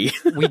reality.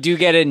 We do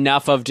get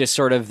enough of just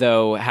sort of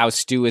though how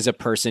Stu is a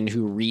person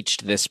who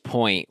reached this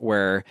point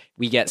where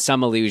we get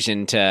some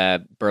allusion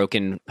to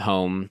broken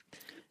home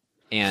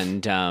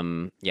and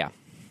yeah.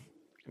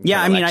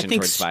 I mean, I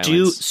think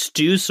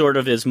Stu sort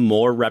of is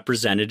more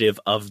representative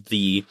of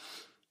the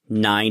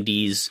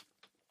 90s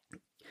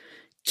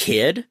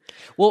kid.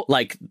 Well,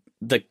 like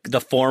the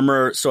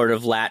former sort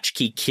of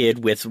latchkey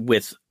kid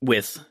with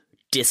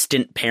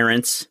distant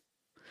parents,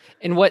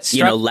 and what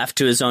left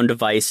to his own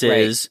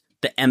devices,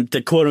 right.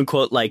 the quote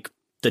unquote like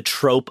the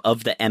trope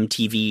of the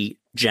MTV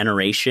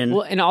generation.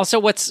 Well, and also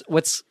what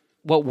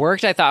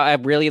worked, I thought I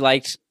really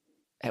liked.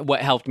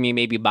 What helped me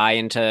maybe buy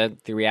into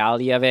the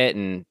reality of it,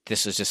 and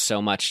this was just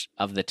so much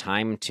of the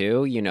time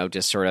too.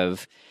 Just sort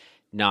of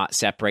not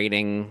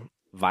separating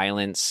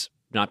violence,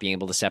 not being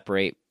able to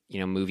separate.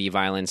 Movie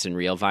violence and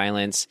real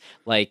violence.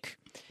 Like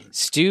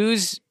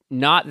Stu's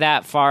not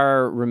that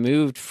far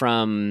removed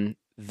from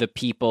the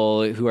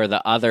people who are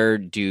the other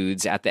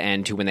dudes at the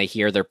end who, when they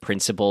hear their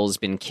principal's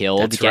been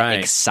killed, get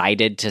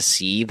excited to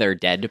see their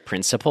dead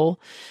principal.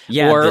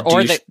 Yeah,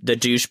 the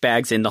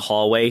douchebags in the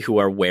hallway who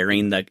are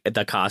wearing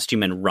the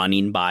costume and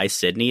running by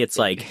Sydney. It's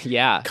like,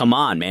 yeah, come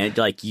on, man.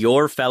 Like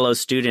your fellow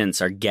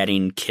students are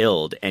getting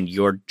killed and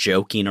you're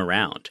joking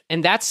around.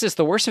 And that's just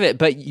the worst of it.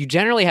 But you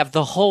generally have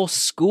the whole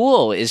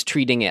school is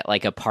treating it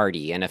like a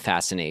party and a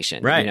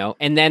fascination, right?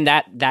 And then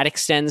that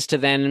extends to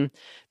then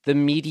the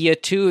media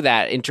too,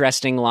 that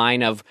interesting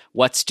line of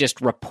what's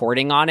just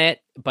reporting on it,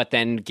 but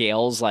then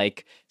Gale's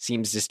like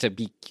seems just to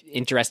be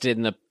interested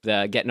in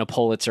the getting a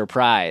Pulitzer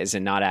Prize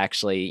and not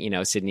actually,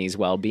 Sydney's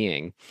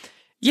well-being.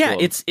 Yeah,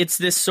 cool. It's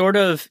this sort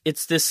of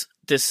this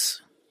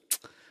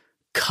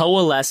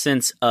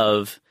coalescence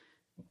of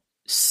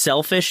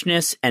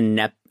selfishness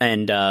and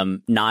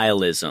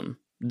nihilism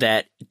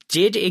that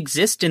did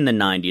exist in the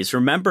 90s.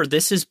 Remember,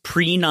 this is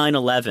pre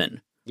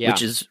 9/11,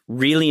 which is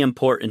really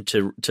important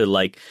to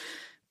like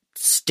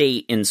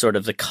state in sort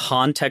of the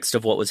context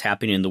of what was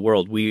happening in the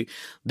world. The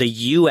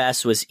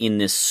US was in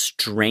this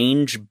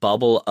strange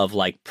bubble of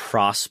like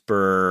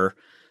prospering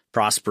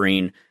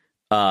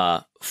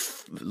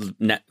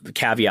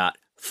caveat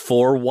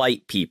for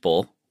white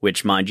people,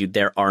 which, mind you,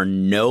 there are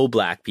no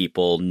black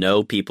people,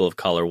 no people of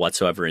color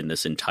whatsoever in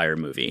this entire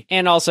movie.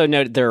 And also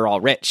note they're all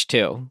rich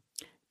too.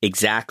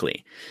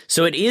 Exactly.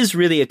 So it is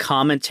really a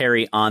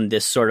commentary on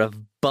this sort of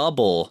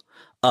bubble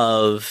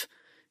of,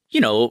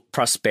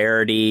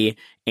 prosperity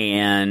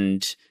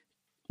and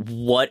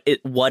what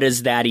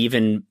is that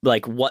even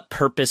like? What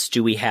purpose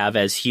do we have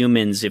as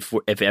humans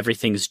if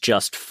everything's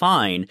just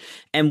fine?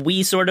 And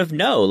we sort of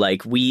know,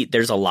 like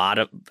there's a lot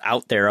of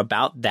out there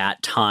about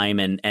that time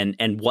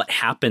and what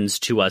happens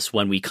to us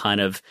when we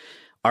kind of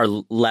are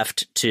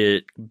left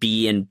to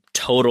be in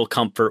total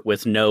comfort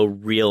with no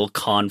real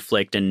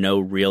conflict and no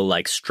real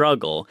like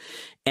struggle.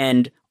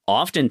 And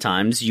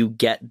oftentimes you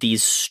get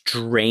these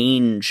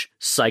strange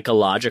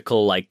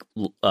psychological like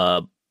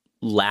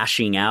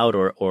lashing out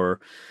or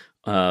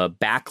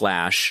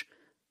backlash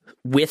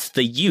with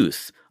the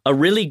youth. A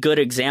really good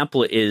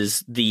example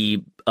is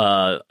the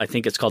I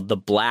think it's called the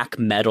Black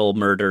Metal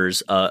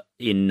murders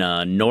in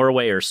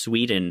Norway or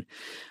Sweden,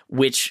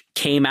 which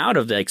came out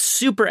of like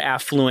super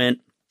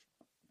affluent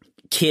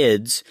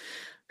kids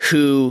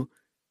who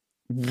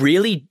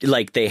really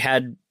like they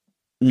had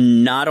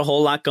not a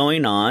whole lot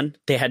going on.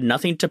 They had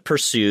nothing to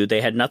pursue. They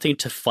had nothing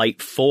to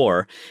fight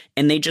for.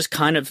 And they just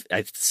kind of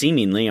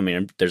seemingly, I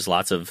mean, there's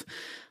lots of,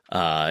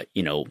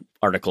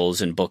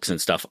 articles and books and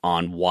stuff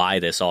on why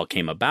this all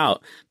came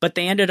about, but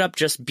they ended up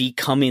just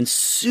becoming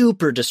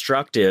super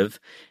destructive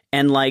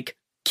and like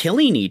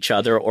killing each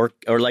other or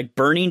like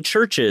burning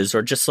churches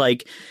or just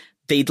like,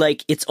 they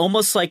like, it's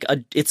almost like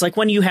it's like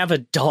when you have a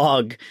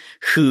dog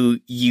who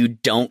you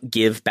don't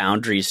give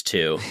boundaries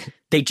to.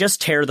 They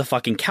just tear the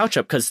fucking couch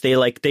up because they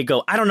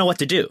go, I don't know what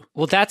to do.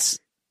 Well,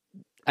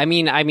 I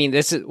mean,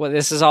 this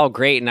is all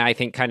great. And I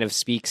think kind of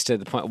speaks to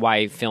the point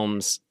why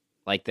films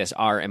like this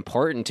are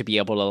important to be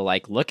able to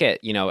like look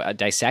at,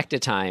 dissect a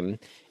time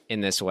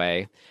in this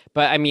way.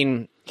 But I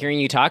mean, hearing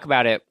you talk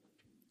about it,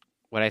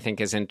 what I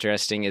think is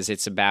interesting is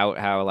it's about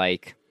how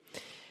like,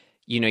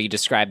 you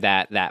describe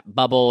that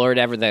bubble or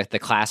whatever, the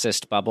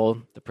classist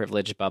bubble, the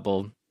privileged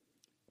bubble.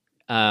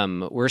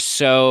 We're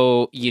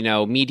so,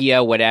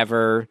 media,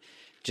 whatever,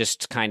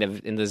 just kind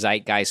of in the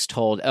zeitgeist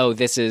told, oh,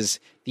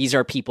 these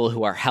are people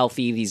who are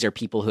healthy. These are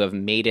people who have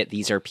made it.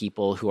 These are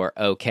people who are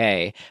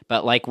okay.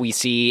 But like we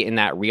see in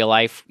that real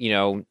life,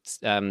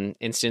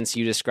 instance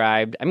you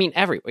described, I mean,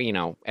 every,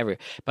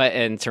 but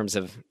in terms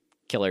of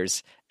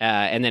killers,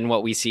 and then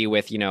what we see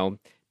with,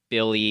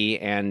 Billy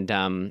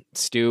and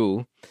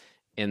Stu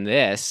in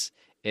this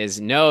is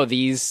no,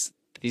 these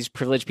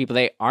privileged people,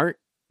 they aren't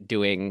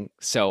doing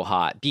so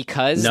hot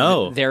because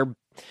they're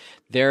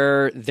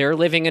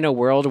living in a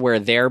world where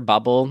their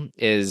bubble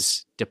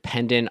is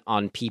dependent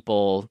on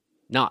people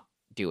not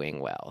doing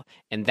well.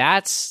 And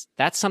that's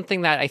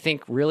something that I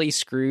think really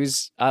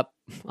screws up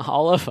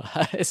all of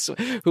us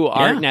who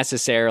aren't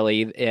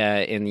necessarily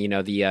in, you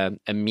know, the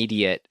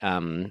immediate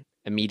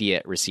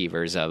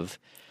receivers of,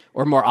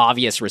 or more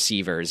obvious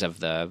receivers of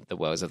the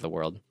woes of the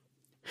world.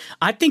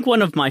 I think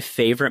one of my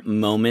favorite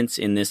moments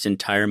in this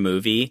entire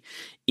movie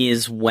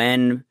is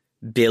when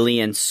Billy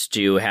and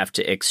Stu have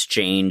to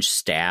exchange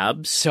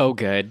stabs. So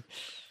good.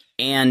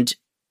 And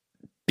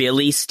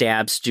Billy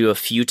stabs Stu a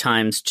few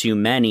times too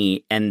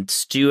many, and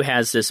Stu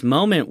has this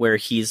moment where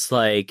he's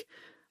like,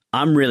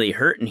 I'm really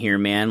hurting here,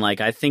 man.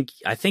 Like, I think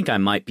I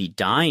might be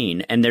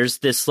dying. And there's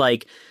this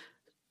like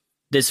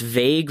this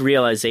vague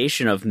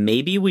realization of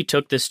maybe we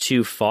took this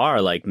too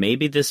far. Like,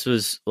 maybe this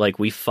was like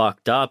we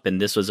fucked up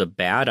and this was a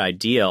bad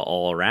idea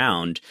all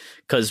around,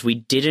 because we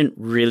didn't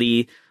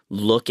really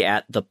look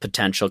at the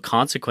potential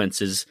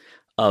consequences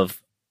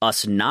of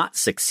us not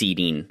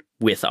succeeding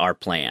with our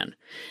plan.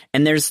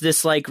 And there's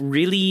this like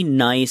really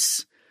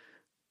nice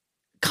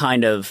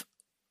kind of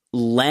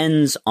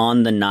lens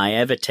on the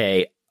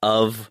naivete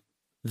of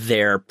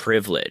their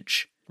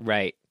privilege.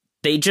 Right.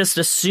 They just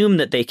assume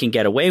that they can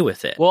get away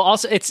with it. Well,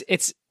 also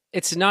it's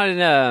not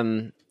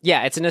an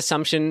it's an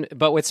assumption,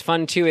 but what's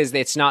fun too is that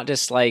it's not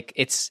just like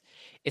it's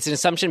an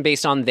assumption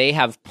based on they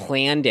have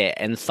planned it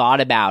and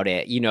thought about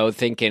it, you know,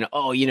 thinking,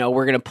 oh, you know,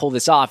 we're going to pull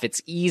this off.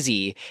 It's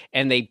easy.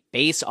 And they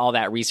base all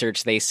that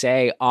research, they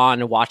say,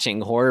 on watching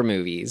horror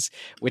movies,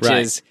 which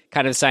is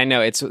kind of a side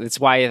note. It's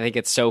why I think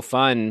it's so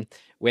fun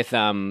with,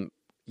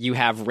 you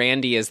have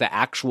Randy as the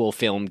actual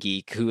film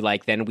geek who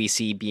like then we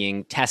see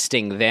being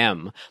testing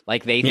them.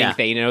 Like they think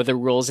they know the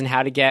rules and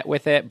how to get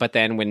with it. But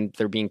then when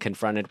they're being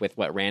confronted with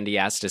what Randy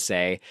has to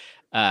say,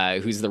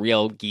 who's the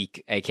real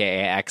geek, aka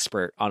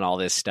expert on all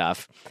this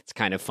stuff, it's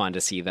kind of fun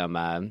to see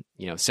them,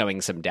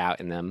 sowing some doubt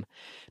in them.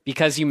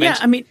 Because you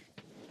mentioned, I mean,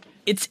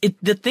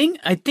 the thing.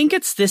 I think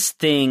it's this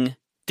thing.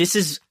 This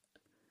is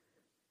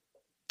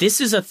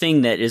a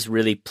thing that is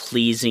really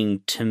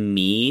pleasing to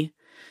me.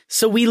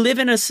 So we live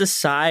in a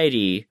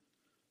society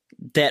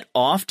that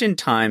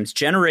oftentimes,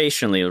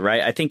 generationally,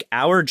 right? I think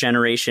our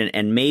generation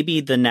and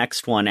maybe the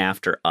next one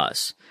after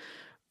us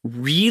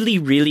really,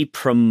 really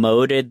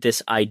promoted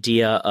this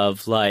idea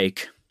of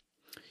like,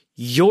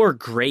 you're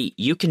great.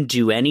 You can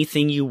do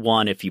anything you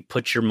want if you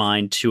put your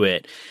mind to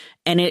it.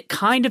 And it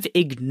kind of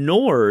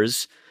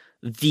ignores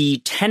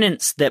the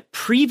tenets that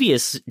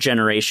previous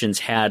generations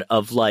had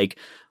of like,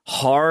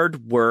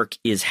 hard work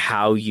is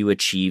how you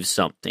achieve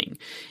something.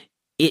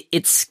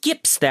 It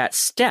skips that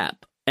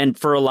step. And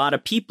for a lot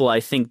of people, I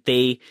think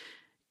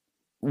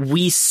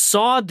we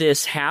saw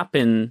this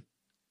happen,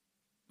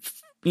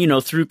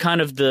 through kind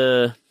of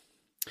the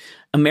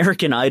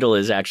American Idol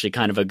is actually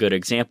kind of a good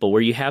example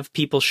where you have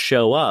people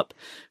show up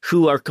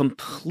who are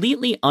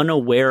completely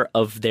unaware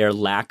of their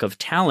lack of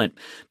talent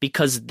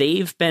because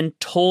they've been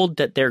told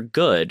that they're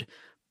good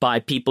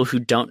by people who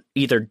don't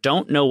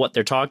know what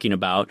they're talking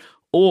about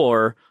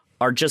or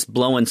are just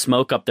blowing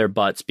smoke up their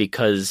butts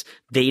because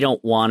they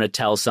don't want to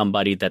tell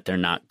somebody that they're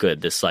not good.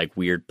 This like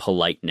weird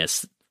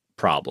politeness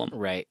problem.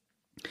 Right.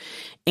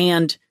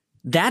 And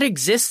that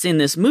exists in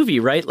this movie,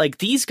 right? Like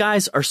these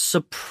guys are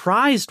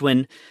surprised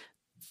when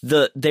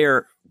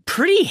their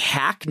pretty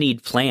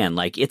hackneyed plan,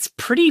 like it's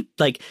pretty,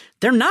 like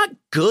they're not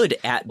good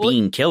at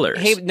being killers.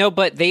 Hey, no,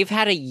 but they've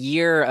had a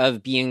year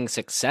of being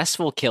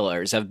successful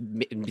killers, of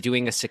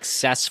doing a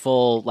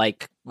successful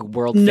like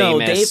world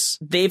famous.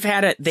 They've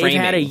had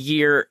a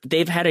year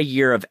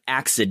of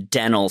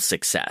accidental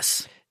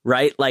success,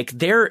 right? Like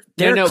they're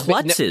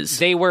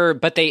klutzes.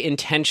 But they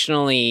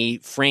intentionally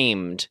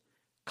framed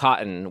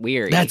Cotton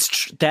weary. That's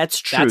true.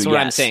 That's what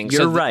I'm saying.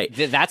 You're right.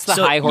 That's the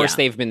high horse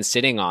they've been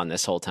sitting on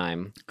this whole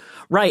time.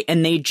 Right.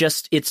 And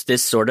it's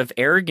this sort of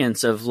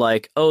arrogance of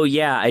like, oh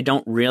yeah, I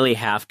don't really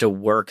have to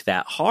work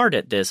that hard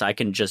at this. I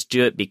can just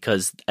do it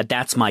because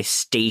that's my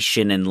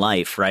station in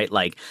life, right?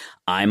 Like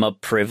I'm a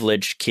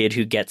privileged kid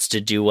who gets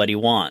to do what he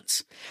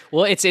wants.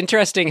 Well, it's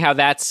interesting how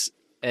that's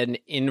an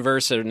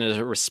inverse and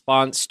a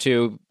response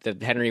to the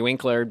Henry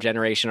Winkler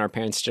generation, our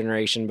parents'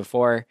 generation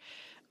before,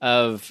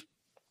 of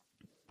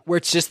where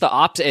it's just the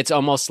opposite. It's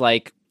almost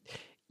like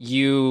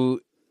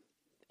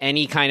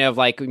any kind of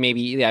like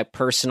maybe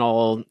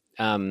personal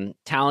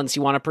talents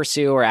you want to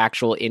pursue or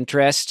actual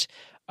interest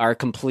are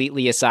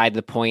completely aside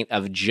the point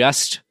of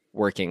just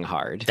working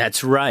hard.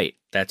 That's right.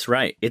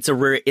 It's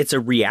a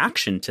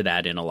reaction to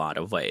that in a lot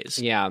of ways.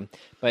 Yeah.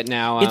 But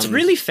now it's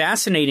really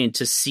fascinating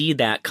to see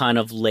that kind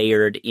of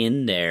layered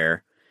in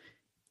there.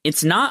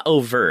 It's not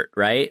overt,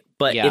 right?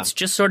 But it's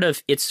just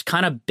it's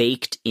kind of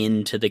baked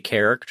into the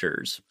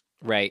characters.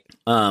 Right.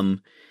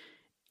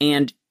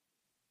 And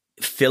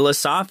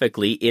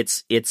philosophically,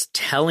 it's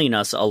telling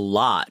us a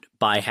lot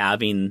by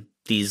having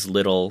these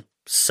little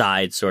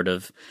side sort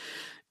of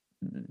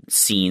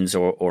scenes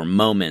or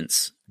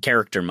moments,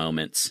 character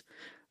moments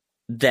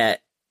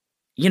that,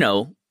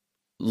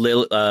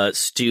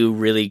 Stu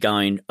really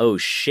going, oh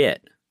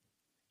shit.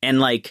 And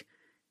like,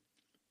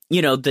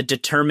 the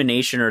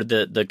determination or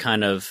the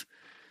kind of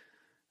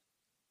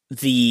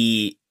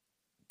the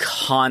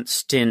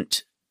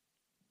constant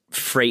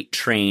freight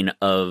train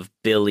of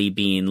Billy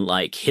being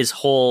like, his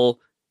whole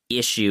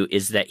issue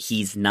is that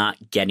he's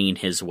not getting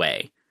his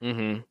way.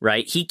 Mm-hmm.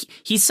 Right?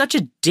 He's such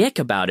a dick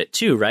about it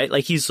too, right?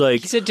 Like he's a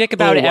dick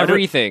about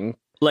everything.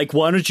 Like,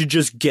 why don't you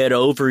just get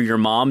over your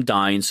mom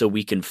dying so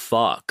we can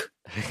fuck?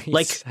 He's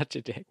like, such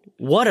a dick.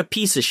 What a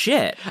piece of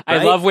shit. Right?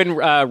 I love when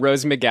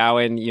Rose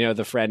McGowan,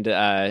 the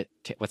friend,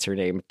 what's her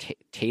name?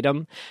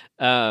 Tatum?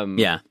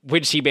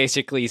 When she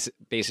basically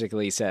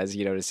says,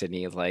 to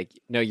Sydney, like,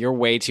 no, you're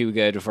way too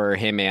good for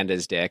him and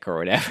his dick or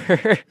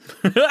whatever.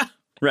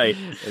 Right.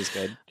 It was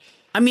good.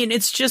 I mean,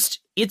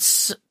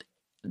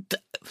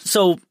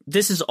 so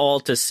this is all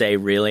to say,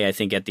 really, I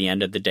think at the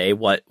end of the day,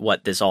 what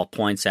this all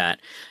points at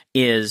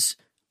is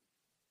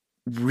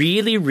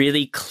really,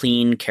 really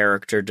clean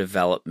character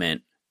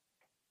development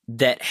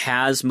that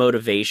has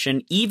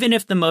motivation, even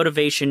if the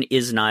motivation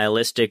is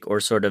nihilistic or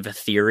sort of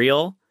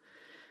ethereal.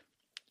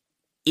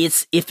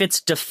 If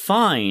it's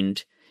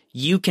defined,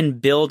 you can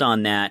build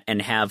on that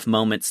and have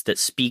moments that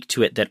speak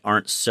to it that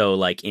aren't so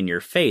like in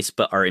your face,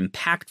 but are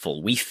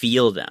impactful. We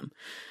feel them.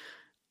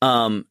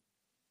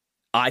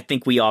 I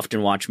think we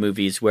often watch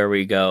movies where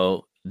we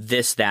go,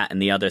 this, that,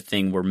 and the other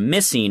thing we're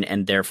missing,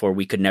 and therefore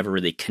we could never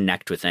really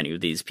connect with any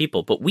of these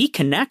people. But we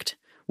connect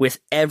with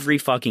every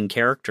fucking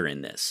character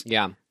in this.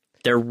 Yeah.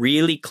 They're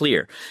really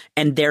clear.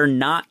 And they're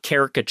not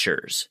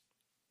caricatures.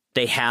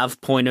 They have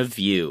point of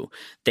view.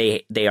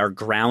 They are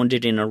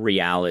grounded in a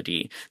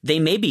reality. They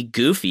may be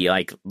goofy,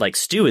 like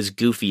Stu is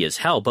goofy as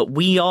hell, but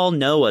we all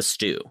know a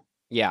Stu.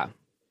 Yeah.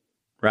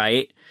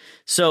 Right?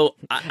 So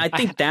I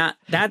think that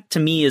to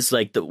me is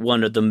like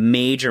one of the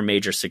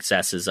major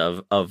successes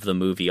of the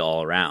movie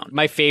all around.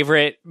 My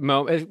favorite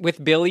moment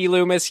with Billy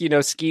Loomis,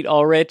 Skeet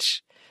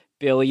Ulrich,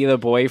 Billy the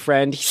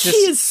boyfriend. He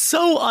is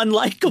so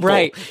unlikable.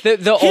 Right.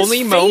 The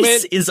only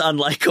moment is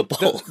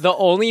unlikable. The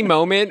only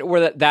moment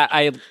where that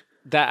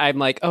I'm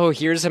like, oh,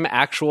 here's some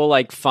actual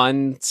like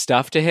fun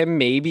stuff to him.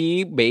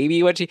 Maybe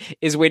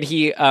is when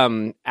he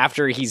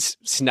after he's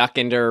snuck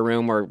into a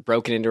room or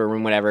broken into a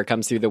room, whatever,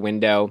 comes through the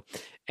window.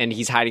 And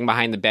he's hiding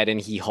behind the bed,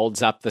 and he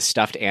holds up the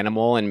stuffed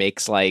animal and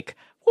makes like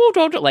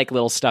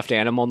little stuffed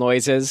animal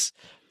noises.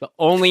 The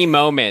only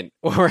moment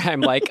where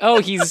I'm like,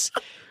 oh, he's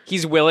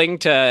willing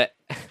to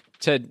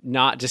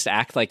not just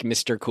act like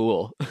Mr.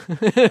 Cool.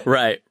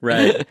 Right.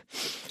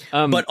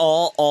 But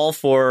all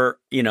for,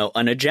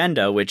 an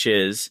agenda, which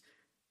is,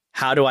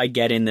 how do I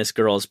get in this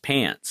girl's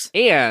pants?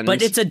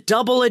 But it's a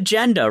double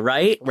agenda,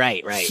 right?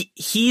 Right.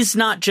 He's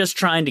not just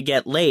trying to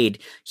get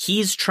laid.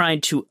 He's trying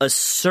to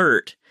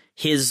assert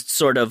his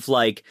sort of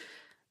like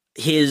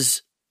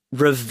his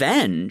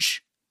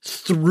revenge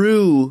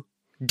through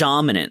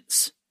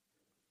dominance.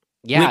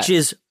 Yeah. Which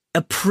is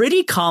a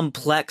pretty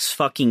complex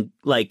fucking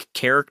like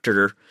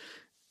character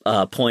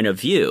point of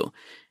view.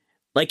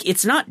 Like,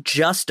 it's not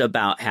just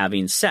about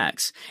having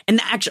sex. And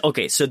actually,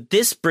 okay, so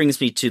this brings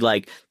me to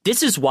like,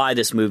 this is why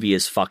this movie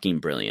is fucking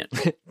brilliant.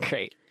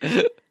 Great.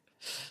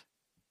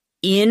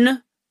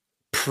 In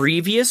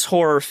previous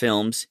horror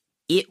films,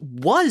 it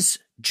was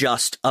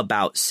just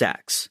about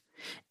sex.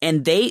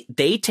 And they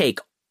take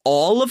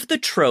all of the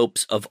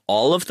tropes of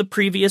all of the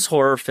previous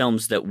horror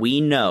films that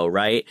we know,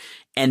 right?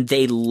 And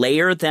they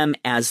layer them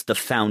as the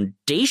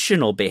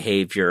foundational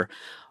behavior,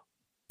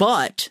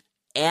 but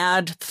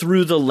add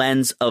through the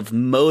lens of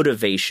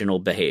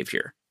motivational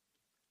behavior,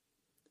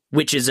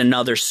 which is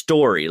another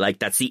story. Like,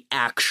 that's the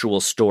actual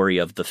story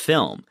of the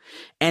film.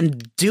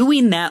 And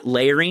doing that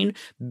layering,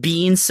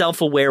 being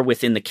self-aware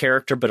within the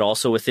character, but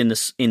also within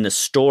the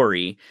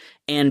story,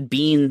 and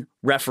being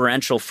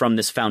referential from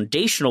this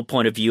foundational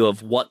point of view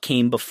of what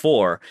came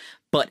before,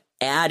 but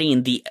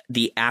adding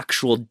the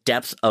actual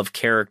depth of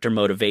character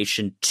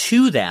motivation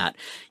to that,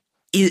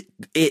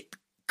 it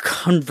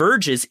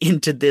converges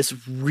into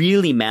this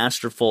really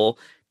masterful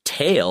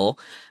tale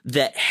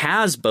that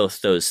has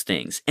both those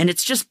things. And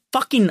it's just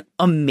fucking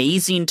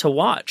amazing to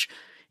watch.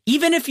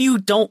 Even if you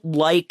don't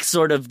like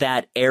sort of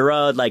that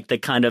era, like the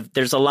kind of,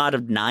 there's a lot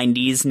of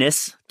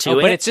 90s-ness to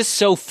it. But it's just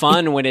so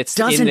fun when it's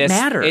doesn't in this.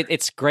 Matter.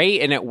 It's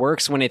great, and it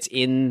works when it's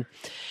in,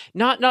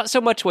 not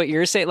so much what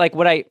you're saying, like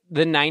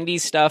the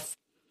 90s stuff.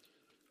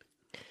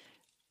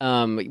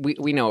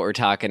 We know what we're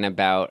talking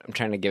about. I'm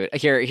trying to give it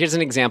here's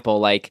an example.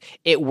 Like,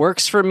 it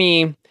works for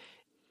me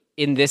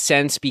in this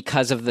sense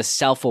because of the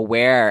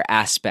self-aware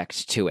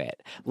aspect to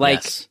it.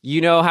 Like, yes. You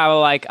know how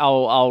like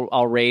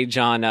I'll rage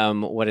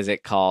on what is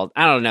it called?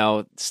 I don't know.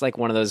 It's like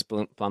one of those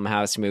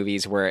Blumhouse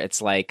movies where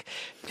it's like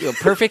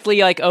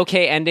perfectly like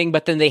okay ending,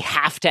 but then they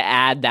have to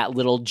add that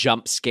little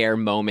jump scare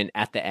moment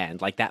at the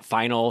end, like that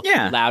final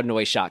loud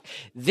noise shock.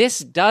 This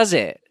does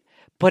it.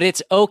 But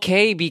it's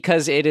okay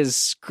because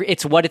it's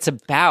what it's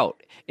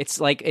about. It's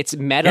like, it's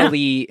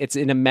metally, it's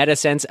in a meta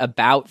sense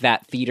about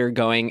that theater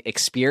going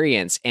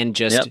experience and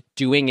just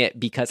doing it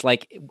because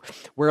like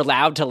we're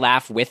allowed to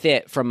laugh with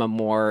it from a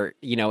more,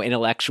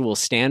 intellectual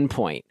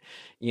standpoint.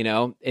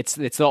 It's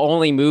the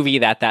only movie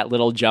that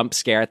little jump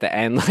scare at the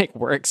end like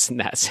works in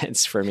that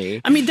sense for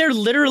me. I mean, they're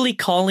literally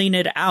calling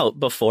it out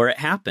before it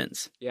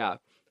happens. Yeah.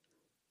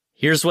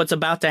 Here's what's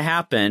about to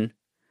happen.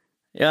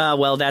 Yeah,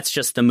 well, that's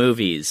just the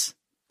movies.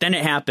 Then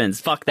it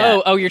happens. Fuck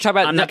that. Oh, you're talking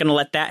about... I'm not going to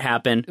let that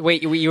happen.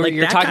 Wait,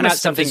 you're talking about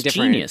something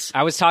different. Genius.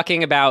 I was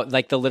talking about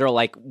like the literal,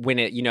 like when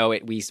it,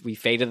 we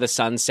fade to the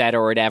sunset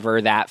or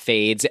whatever, that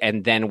fades,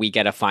 and then we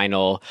get a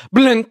final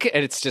blink,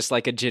 and it's just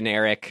like a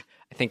generic...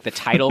 I think the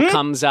title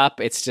comes up.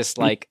 It's just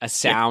like a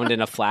sound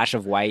and a flash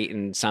of white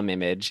and some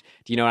image.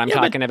 Do you know what I'm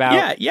talking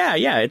about?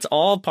 Yeah. It's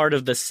all part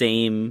of the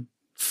same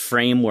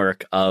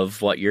framework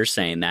of what you're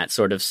saying. That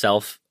sort of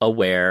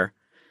self-aware,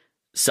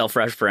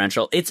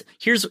 self-referential.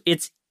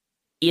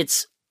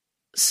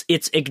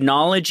 It's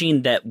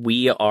acknowledging that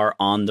we are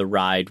on the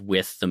ride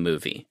with the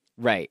movie.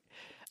 Right.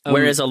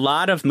 Whereas a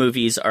lot of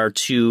movies are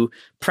too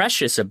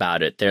precious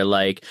about it. They're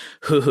like,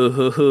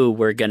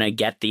 we're going to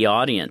get the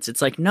audience.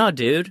 It's like, no,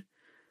 dude.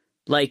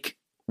 Like,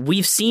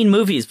 we've seen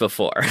movies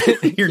before.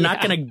 You're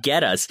not going to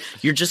get us.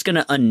 You're just going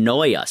to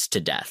annoy us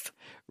to death.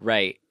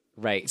 Right.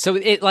 So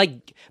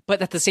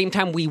but at the same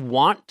time, we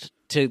want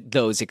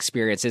those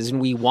experiences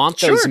and we want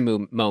those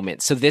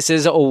moments. So this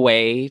is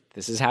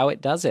how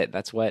it does it.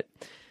 That's what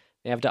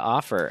they have to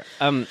offer.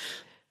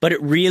 But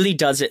it really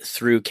does it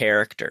through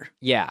character.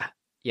 Yeah.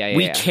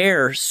 We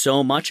care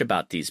so much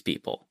about these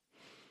people.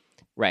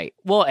 Right.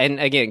 Well, and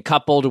again,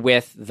 coupled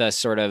with the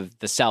sort of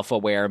the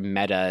self-aware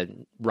meta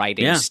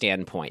writing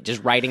standpoint,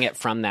 just writing it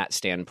from that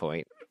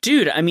standpoint.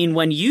 Dude, I mean,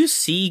 when you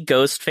see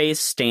Ghostface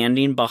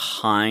standing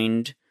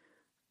behind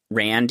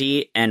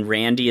Randy and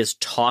Randy is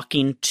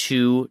talking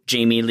to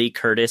Jamie Lee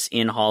Curtis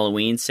in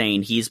Halloween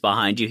saying, he's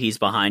behind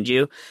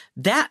you,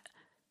 that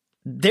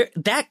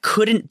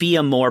couldn't be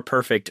a more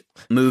perfect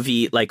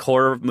movie, like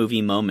horror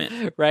movie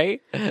moment.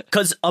 Right?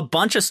 Because a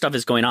bunch of stuff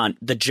is going on.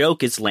 The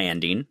joke is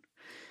landing.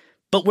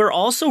 But we're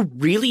also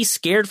really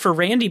scared for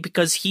Randy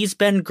because he's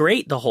been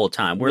great the whole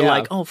time. We're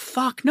like, oh,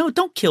 fuck, no,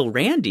 don't kill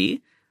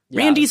Randy. Yeah.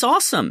 Randy's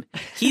awesome.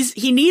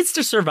 He needs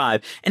to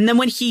survive. And then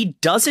when he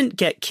doesn't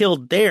get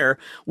killed there,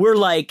 we're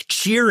like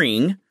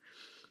cheering.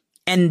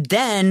 And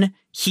then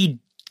he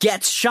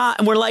gets shot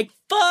and we're like,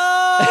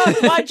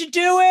 fuck, why'd you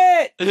do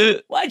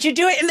it? Why'd you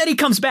do it? And then he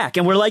comes back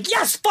and we're like,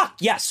 yes, fuck,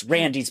 yes,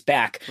 Randy's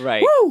back.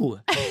 Right. Woo!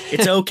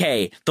 It's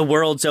okay. The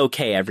world's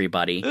okay,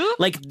 everybody.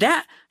 Like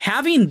that,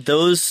 having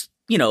those...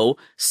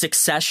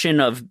 succession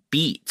of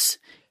beats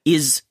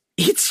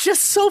it's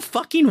just so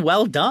fucking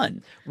well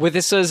done. Well,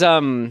 this was, I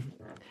want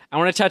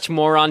to touch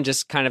more on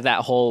just kind of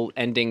that whole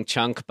ending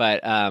chunk,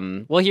 but,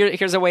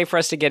 here's a way for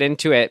us to get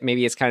into it.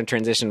 Maybe it's kind of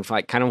transition from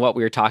like kind of what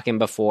we were talking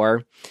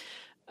before.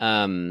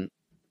 I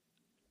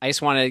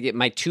just want to get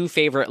my two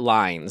favorite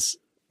lines,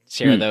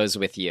 share those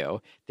with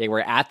you. They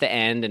were at the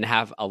end and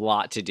have a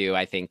lot to do,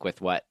 I think,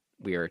 with what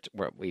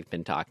we've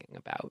been talking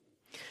about.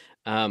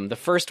 The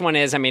first one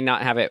is, I may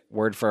not have it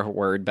word for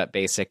word, but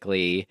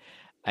basically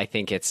I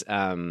think it's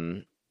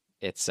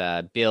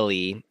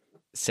Billy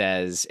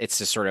says, it's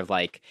just sort of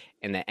like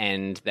in the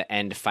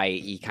end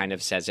fight, he kind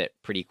of says it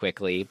pretty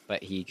quickly,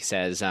 but he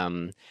says,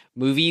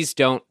 movies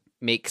don't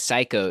make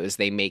psychos,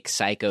 they make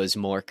psychos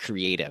more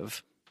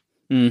creative.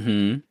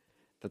 Mm-hmm.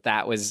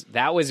 That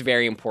was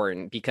very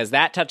important because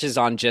that touches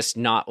on just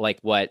not like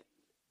what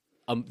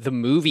the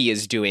movie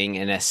is doing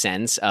in a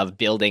sense of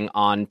building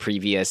on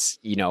previous,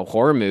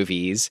 horror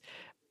movies.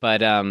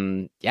 But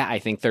I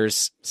think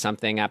there's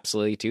something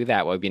absolutely to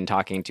that. What we've been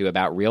talking to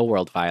about real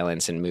world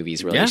violence in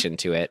movies relation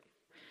to it.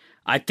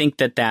 I think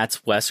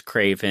that's Wes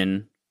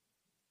Craven.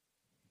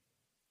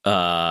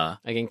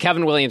 Again,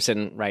 Kevin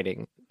Williamson wrote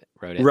it.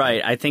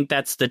 Right. I think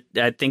that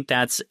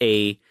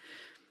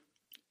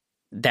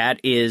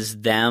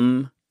is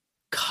them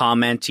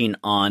commenting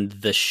on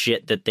the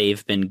shit that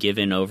they've been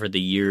given over the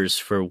years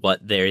for what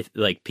they're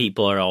like.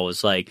 People are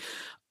always like,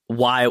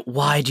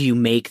 why do you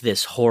make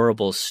this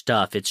horrible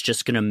stuff? It's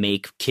just going to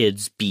make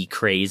kids be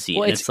crazy.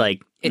 Well, and it's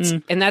like,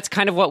 and that's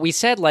kind of what we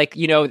said. Like,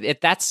 if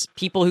that's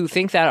people who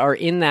think that are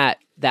in that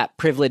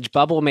privileged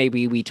bubble,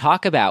 maybe we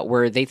talk about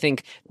where they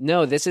think,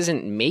 no, this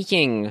isn't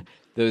making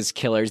those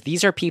killers.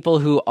 These are people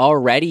who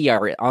already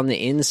are on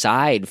the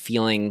inside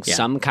feeling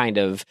some kind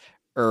of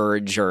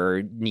urge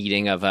or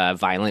needing of a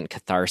violent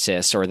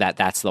catharsis, or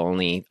that's the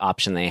only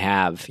option they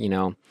have,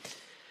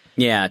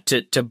 Yeah,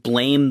 to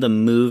blame the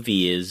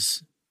movie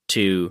is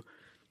to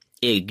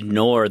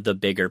ignore the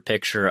bigger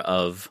picture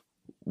of,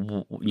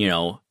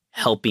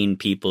 helping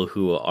people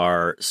who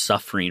are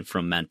suffering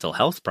from mental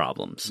health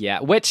problems. Yeah,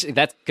 which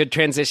that's good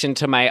transition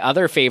to my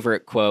other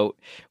favorite quote,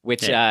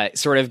 which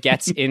sort of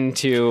gets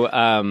into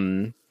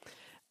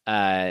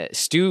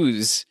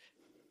Stu's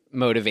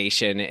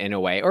motivation in a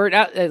way, or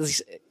at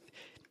least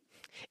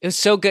it was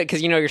so good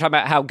because you're talking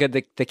about how good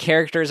the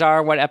characters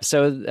are, what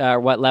episode,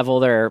 what level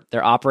they're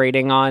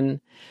operating on.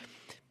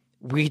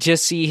 We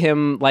just see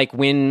him like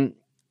when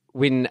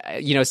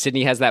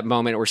Sydney has that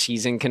moment where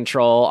she's in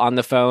control on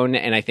the phone,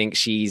 and I think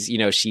she's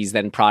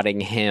then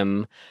prodding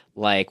him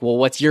like, well,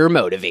 what's your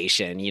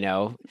motivation,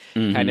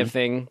 kind of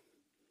thing.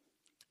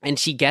 And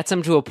she gets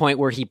him to a point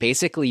where he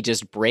basically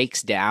just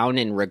breaks down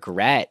in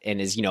regret and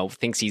is,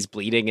 thinks he's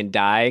bleeding and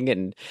dying.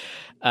 And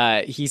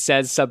he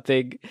says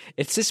something.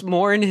 It's just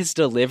more in his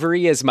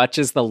delivery as much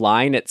as the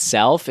line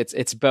itself.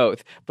 It's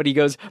both. But he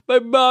goes, "My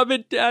mom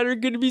and dad are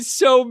going to be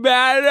so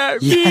mad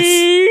at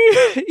me."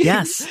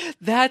 Yes.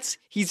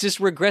 He's just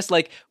regressed.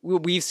 Like,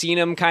 we've seen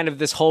him kind of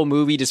this whole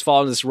movie just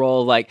fall in this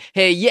role of like,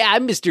 hey, yeah,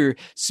 I'm Mr.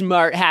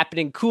 Smart,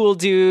 happening, cool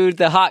dude,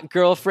 the hot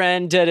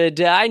girlfriend,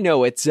 da-da-da, I know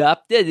what's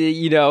up.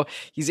 You know,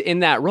 he's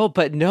in that role.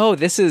 But no,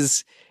 this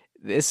is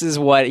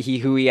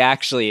who he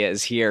actually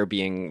is here,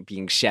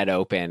 being shed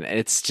open. And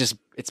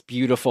it's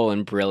beautiful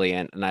and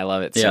brilliant, and I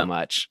love it so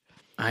much.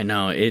 I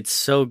know, it's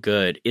so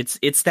good.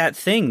 It's that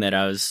thing that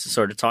I was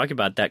sort of talking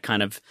about, that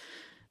kind of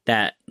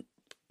that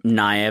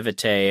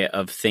naivete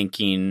of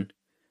thinking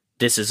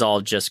this is all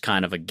just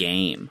kind of a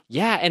game.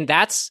 Yeah, and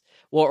that's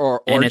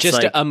or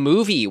just like, a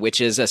movie, which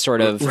is a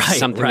sort of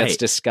something that's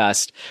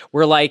discussed.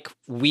 We're like,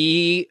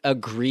 we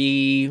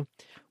agree.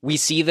 We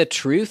see the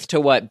truth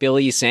to what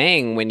Billy's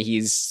saying when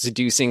he's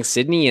seducing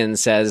Sydney and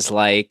says,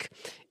 like,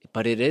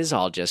 but it is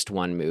all just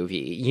one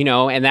movie, you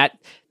know, and that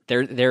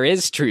there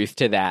is truth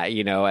to that,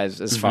 you know,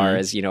 as far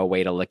as, you know, a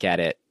way to look at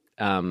it.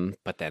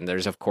 But then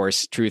there's, of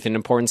course, truth and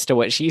importance to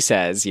what she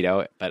says, you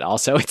know, but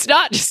also it's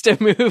not just a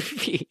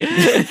movie.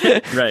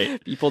 Right.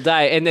 People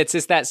die. And it's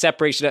just that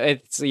separation.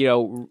 It's, you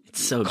know,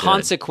 it's so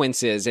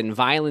consequences and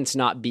violence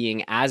not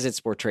being as it's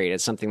portrayed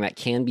as something that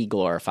can be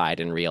glorified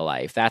in real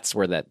life. That's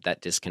where that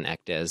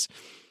disconnect is.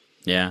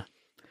 Yeah.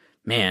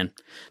 Man,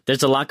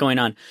 there's a lot going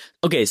on.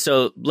 Okay,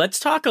 so let's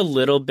talk a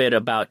little bit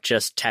about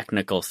just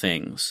technical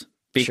things,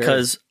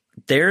 because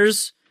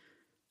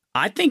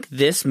I think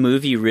this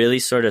movie really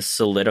sort of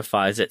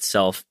solidifies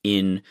itself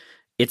in,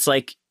 it's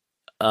like,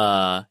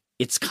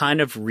 it's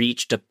kind of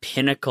reached a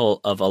pinnacle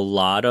of a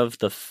lot of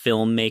the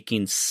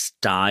filmmaking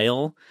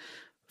style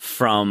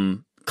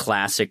from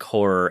classic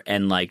horror,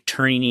 and like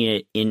turning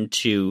it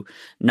into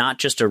not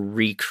just a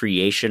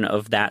recreation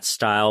of that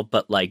style,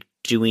 but like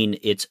doing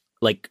its,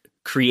 like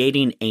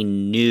creating a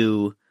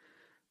new,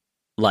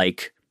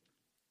 like,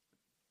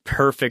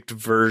 perfect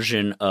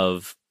version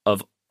of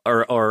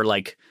or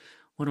like,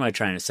 what am I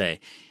trying to say?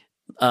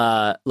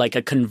 Like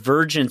a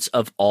convergence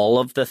of all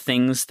of the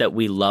things that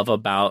we love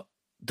about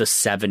the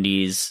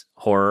 70s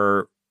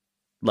horror,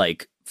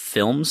 like,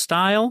 film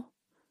style,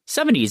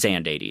 70s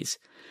and 80s.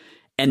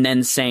 And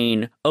then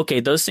saying, okay,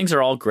 those things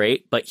are all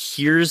great, but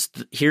here's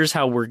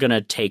how we're going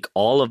to take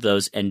all of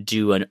those and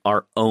do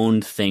our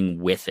own thing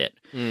with it.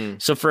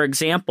 So, for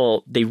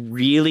example, they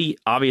really,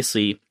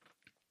 obviously,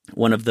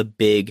 one of the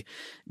big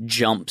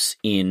jumps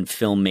in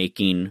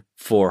filmmaking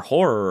for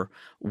horror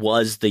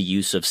was the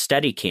use of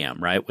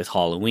Steadicam, right, with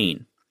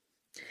Halloween.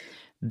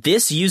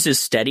 This uses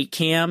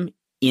Steadicam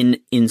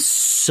in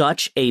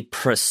such a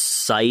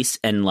precise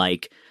and,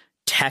 like,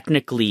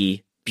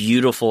 technically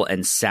beautiful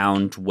and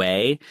sound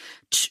way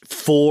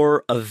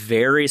for a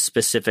very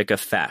specific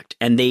effect.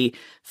 And they,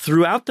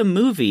 throughout the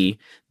movie,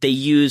 they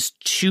use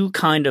two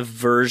kind of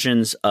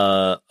versions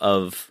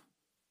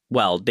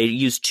they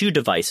use two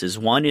devices.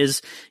 One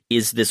is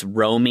this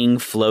roaming,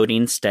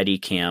 floating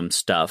Steadicam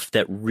stuff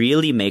that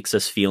really makes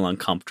us feel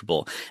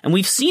uncomfortable. And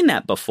we've seen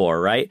that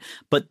before, right?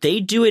 But they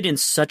do it in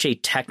such a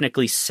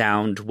technically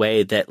sound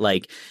way that,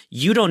 like,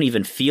 you don't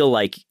even feel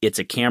like it's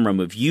a camera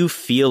move. You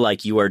feel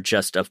like you are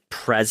just a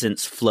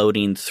presence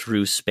floating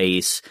through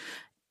space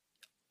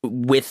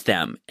with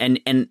them. And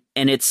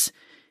it's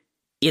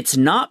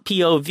not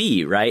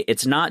POV, right?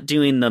 It's not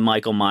doing the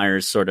Michael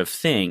Myers sort of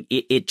thing.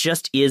 It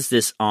just is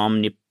this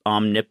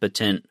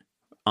omnipresent,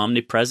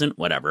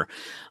 whatever,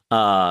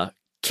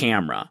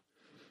 camera,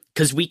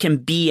 because we can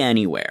be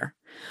anywhere.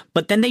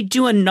 But then they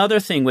do another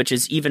thing, which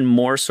is even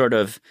more sort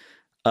of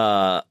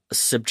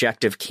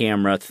subjective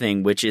camera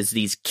thing, which is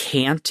these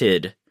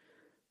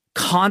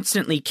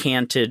constantly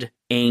canted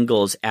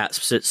angles at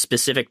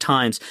specific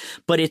times,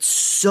 but it's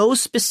so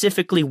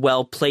specifically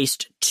well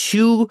placed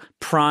to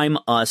prime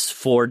us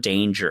for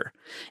danger.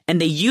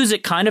 And they use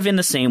it kind of in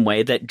the same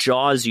way that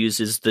Jaws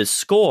uses the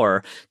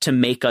score to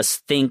make us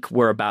think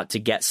we're about to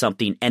get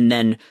something, and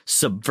then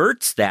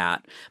subverts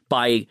that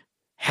by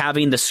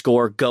having the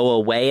score go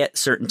away at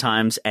certain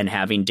times and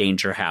having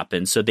danger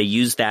happen. So they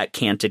use that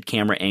canted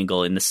camera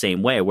angle in the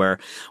same way, where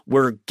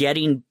we're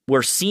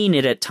seeing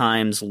it at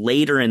times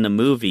later in the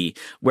movie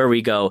where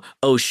we go,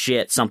 oh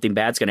shit, something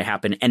bad's going to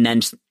happen. And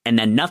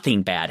then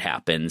nothing bad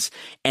happens.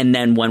 And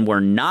then when we're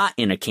not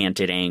in a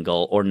canted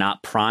angle or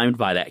not primed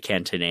by that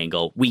canted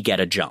angle, we get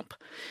a jump.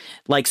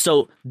 Like,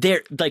 so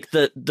there, like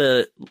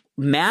the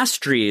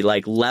mastery,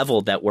 like,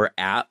 level that we're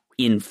at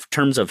in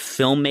terms of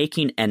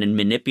filmmaking and in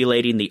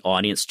manipulating the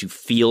audience to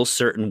feel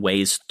certain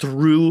ways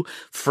through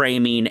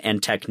framing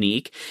and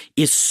technique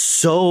is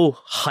so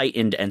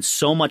heightened and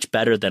so much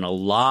better than a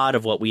lot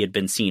of what we had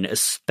been seeing,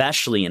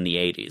 especially in the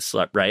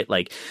 80s, right?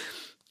 Like,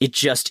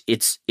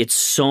 it's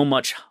so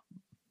much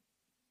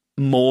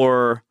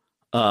more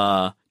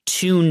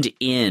tuned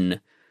in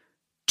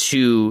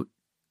to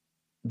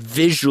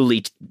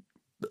visually,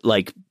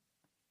 like,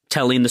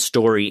 telling the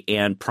story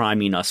and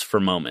priming us for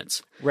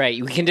moments.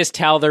 Right. We can just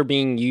tell they're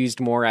being used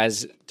more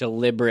as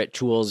deliberate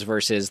tools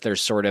versus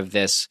there's sort of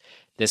this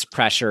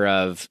pressure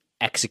of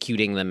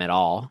executing them at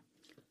all.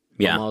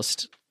 Yeah.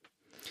 Almost.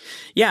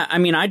 Yeah, I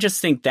mean, I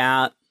just think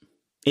that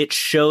it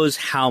shows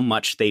how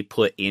much they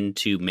put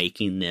into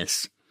making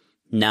this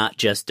not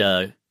just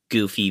a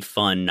goofy,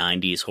 fun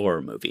 90s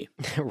horror movie.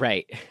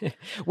 Right.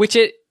 Which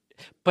it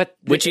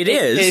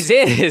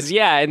is.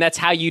 Yeah, and that's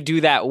how you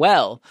do that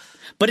well.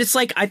 But it's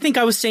like, I think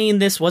I was saying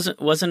this,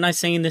 wasn't I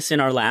saying this in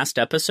our last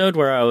episode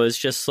where I was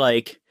just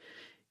like,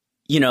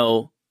 you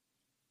know,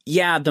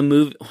 yeah, the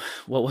movie,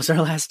 what was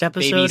our last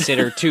episode?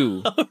 Babysitter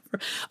 2.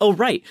 Oh,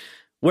 right.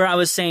 Where I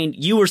was saying,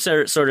 you were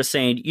sort of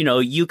saying, you know,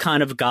 you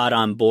kind of got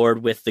on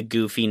board with the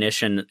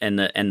goofiness and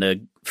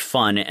the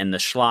fun and the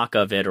schlock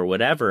of it or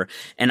whatever.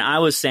 And I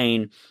was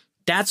saying,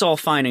 that's all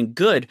fine and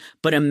good,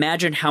 but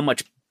imagine how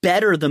much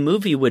better the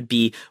movie would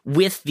be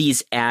with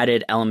these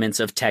added elements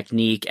of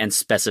technique and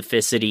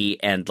specificity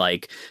and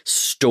like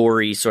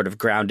story sort of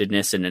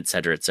groundedness and et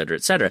cetera, et cetera,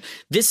 et cetera.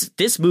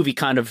 This movie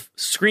kind of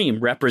Scream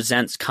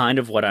represents kind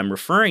of what I'm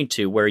referring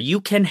to, where you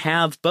can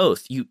have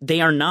both.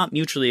 They are not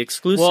mutually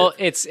exclusive. Well,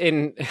 it's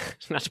in,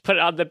 not to put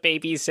it on the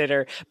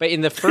babysitter, but in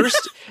the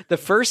first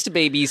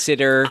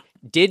Babysitter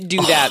did do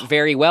that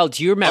very well.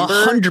 Do you remember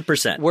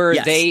 100%? Where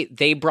yes.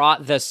 they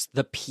brought the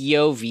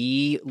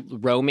POV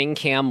roaming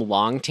cam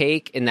long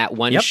take in that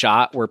one Yep.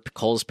 shot where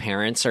Cole's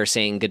parents are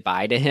saying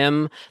goodbye to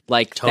him.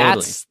 Like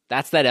Totally.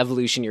 that's that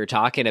evolution you're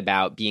talking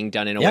about being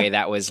done in a way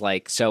that was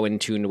like so in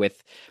tune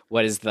with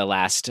what is the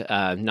last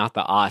not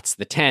the aughts,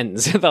 the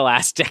tens, the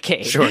last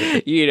decade. Sure.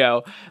 You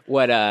know,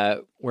 what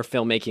where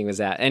filmmaking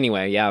was at.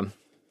 Anyway, yeah.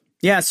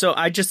 Yeah, so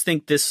I just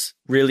think this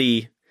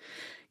really,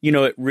 you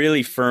know, it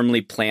really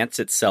firmly plants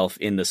itself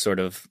in the sort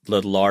of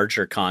the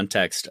larger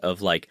context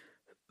of like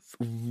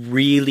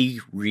really,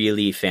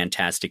 really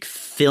fantastic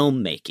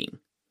filmmaking.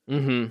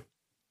 Mm-hmm.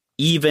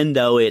 Even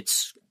though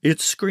it's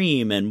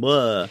Scream and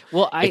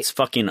it's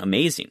fucking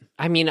amazing.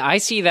 I mean, I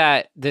see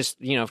that this,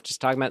 you know,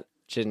 just talking about,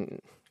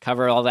 shouldn't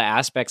cover all the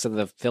aspects of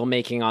the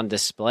filmmaking on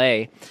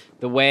display.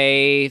 The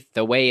way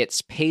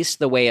it's paced,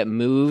 the way it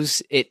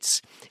moves,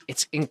 it's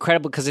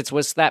incredible because it's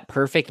what's that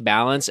perfect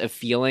balance of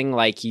feeling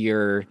like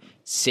you're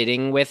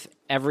sitting with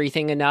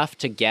everything enough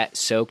to get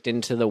soaked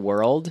into the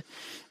world.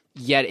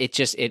 Yet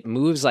it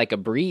moves like a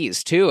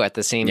breeze too at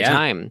the same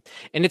time.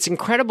 And it's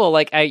incredible.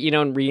 Like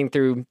in reading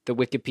through the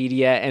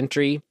Wikipedia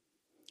entry,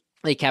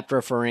 they kept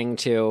referring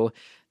to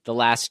the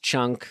last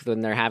chunk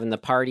when they're having the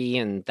party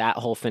and that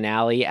whole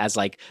finale as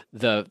like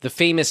the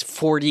famous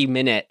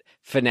 40-minute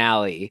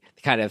finale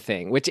kind of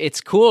thing, which it's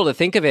cool to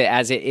think of it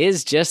as it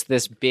is just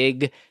this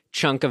big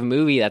chunk of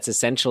movie that's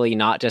essentially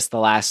not just the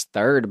last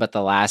third, but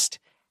the last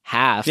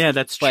half. Yeah,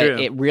 that's but true.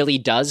 It really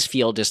does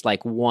feel just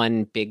like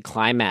one big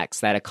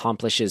climax that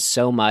accomplishes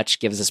so much,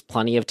 gives us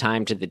plenty of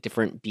time to the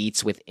different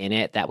beats within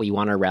it that we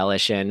want to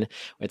relish in.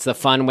 It's the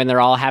fun when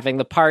they're all having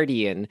the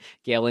party and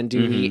Gale and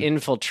Dewey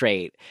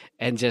infiltrate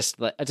and just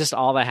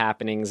all the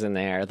happenings in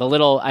there.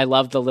 I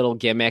love the little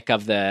gimmick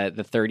of the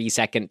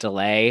 30-second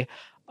delay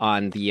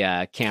on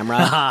the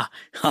camera.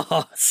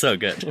 Oh, so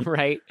good.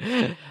 Right?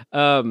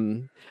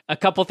 A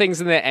couple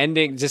things in the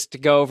ending, just to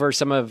go over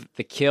some of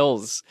the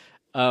kills.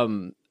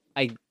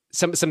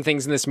 Some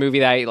things in this movie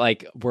that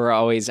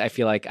I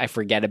feel like I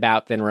forget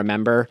about then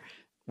remember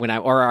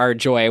or are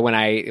joy when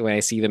I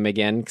see them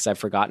again because I've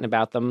forgotten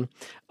about them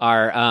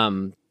are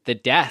the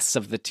deaths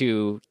of the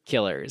two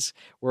killers,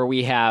 where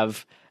we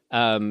have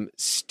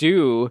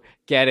Stu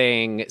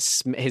getting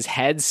his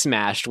head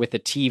smashed with a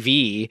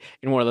TV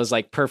in one of those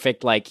like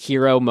perfect like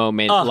hero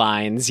moment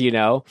lines, you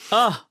know.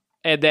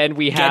 And then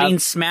we have getting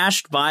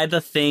smashed by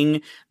the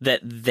thing that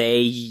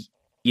they,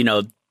 you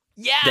know,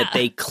 that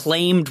they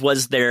claimed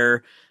was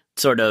their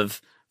sort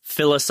of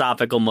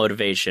philosophical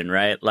motivation,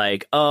 right?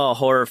 Like,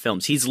 horror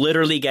films. He's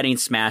literally getting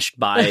smashed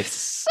by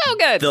so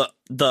good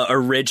the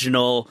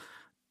original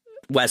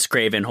Wes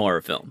Craven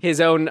horror film.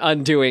 His own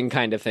undoing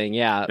kind of thing,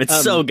 yeah.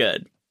 It's so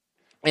good.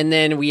 And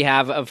then we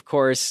have, of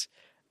course,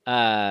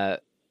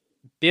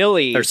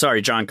 Billy. Or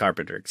sorry, John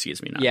Carpenter,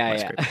 excuse me. Not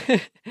Wes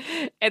Craven.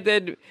 And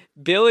then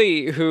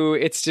Billy, who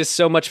it's just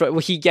so much fun.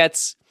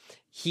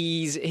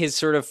 His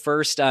sort of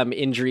first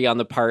injury on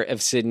the part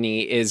of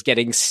Sidney is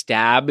getting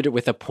stabbed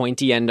with a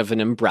pointy end of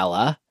an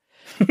umbrella,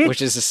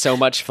 which is so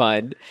much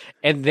fun.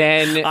 And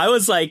then I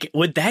was like,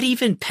 would that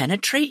even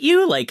penetrate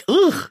you? Like,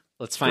 ugh.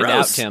 Let's find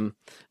out, Tim.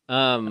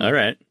 All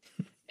right.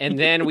 And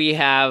then we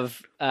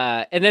have,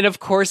 and then of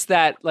course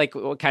that like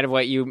kind of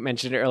what you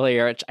mentioned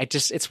earlier.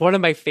 It's one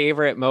of my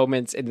favorite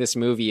moments in this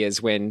movie is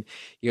when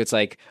it's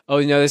like, oh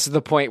no, this is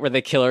the point where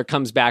the killer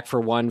comes back for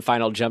one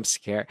final jump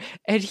scare,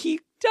 and he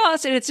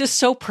does, and it's just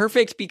so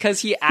perfect because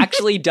he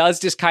actually does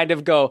just kind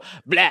of go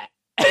blah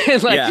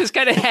and just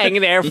kind of hang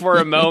there for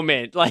a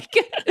moment. Like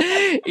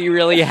he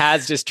really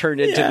has just turned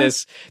into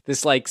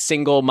this like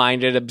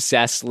single-minded,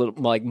 obsessed little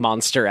like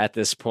monster at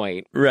this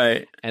point,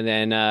 right? And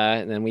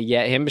then we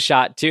get him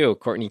shot too.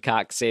 Courtney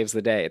Cox saves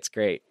the day. It's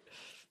great.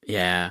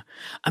 Yeah,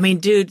 I mean,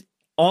 dude.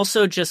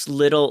 Also, just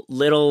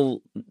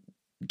little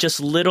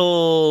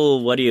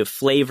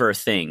flavor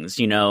things,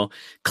 you know,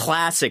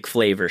 classic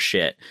flavor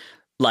shit.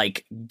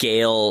 like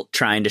Gale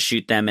trying to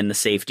shoot them and the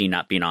safety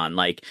not being on,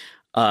 like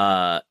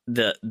the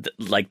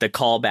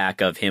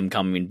callback of him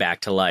coming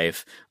back to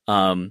life.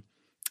 The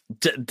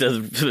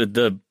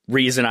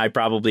reason I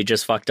probably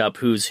just fucked up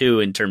Who's Who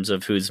in terms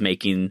of who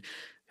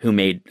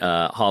made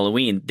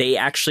Halloween.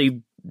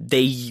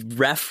 They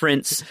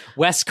reference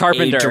Wes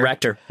Carpenter,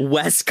 director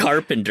Wes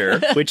Carpenter,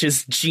 which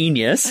is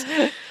genius.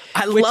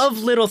 I love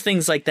little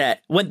things like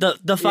that. When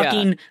the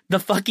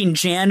fucking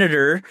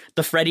janitor,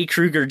 the Freddy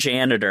Krueger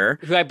janitor,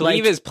 who I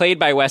believe is played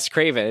by Wes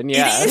Craven.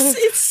 Yeah,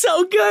 it's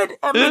so good.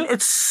 I mean,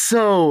 it's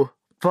so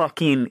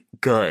fucking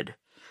good.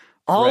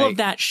 All of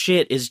that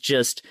shit is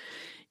just.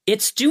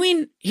 It's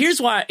doing.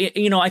 Here's why.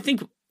 I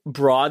think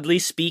broadly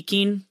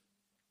speaking,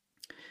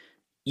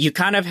 you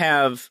kind of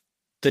have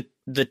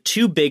the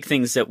two big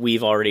things that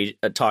we've already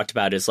talked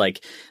about is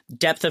like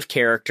depth of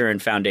character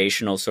and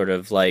foundational sort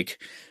of like,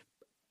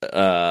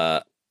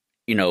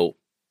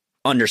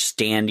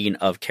 understanding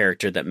of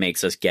character that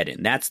makes us get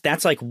in.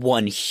 That's like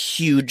one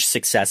huge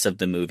success of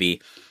the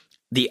movie.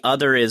 The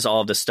other is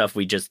all the stuff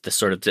the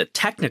sort of the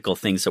technical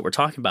things that we're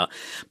talking about.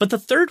 But the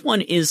third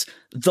one is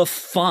the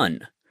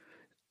fun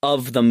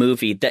of the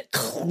movie, that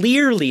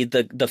clearly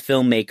the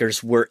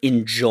filmmakers were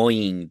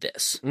enjoying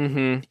this.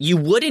 Mm-hmm. You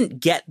wouldn't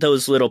get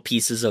those little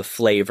pieces of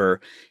flavor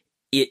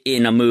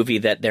in a movie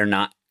that they're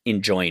not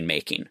enjoying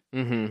making.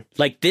 Mm-hmm.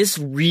 Like, this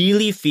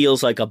really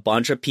feels like a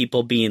bunch of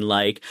people being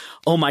like,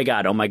 oh my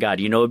God,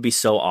 you know, it'd be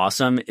so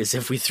awesome is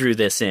if we threw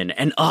this in.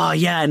 And oh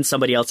yeah. And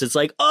somebody else is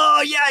like,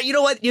 oh yeah, you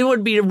know what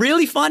would be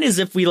really fun is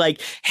if we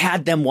like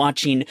had them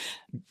watching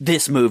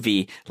this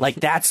movie. Like,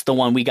 that's the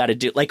one we got to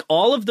do. Like,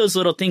 all of those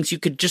little things, you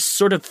could just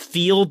sort of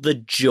feel the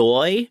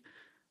joy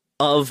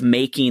of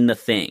making the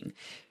thing.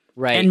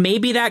 Right. And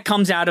maybe that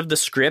comes out of the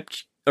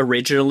script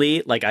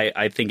originally. Like,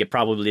 I think it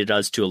probably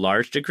does to a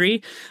large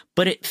degree,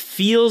 but it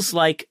feels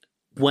like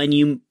when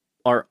you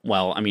are,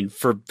 well, I mean,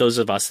 for those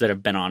of us that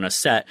have been on a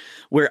set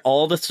where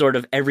all the sort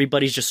of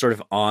everybody's just sort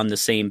of on the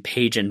same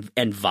page and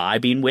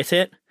vibing with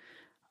it,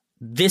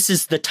 this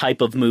is the type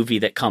of movie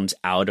that comes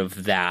out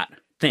of that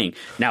thing.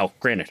 Now,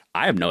 granted,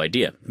 I have no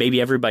idea.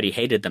 Maybe everybody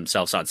hated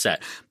themselves on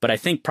set, but I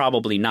think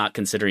probably not,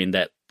 considering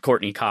that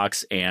Courtney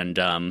Cox and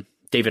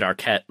David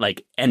Arquette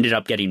like ended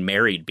up getting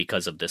married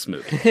because of this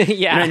movie. Yeah,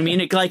 you know what I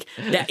mean?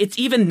 It's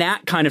even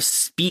that kind of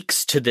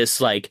speaks to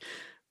this like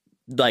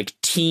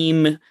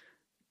team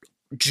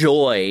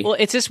joy. Well,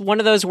 it's just one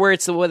of those where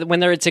it's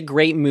a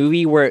great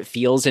movie where it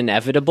feels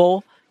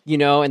inevitable. You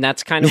know, and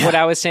that's kind of what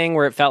I was saying,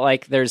 where it felt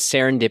like there's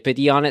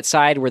serendipity on its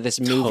side, where this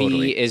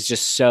movie is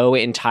just so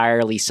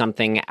entirely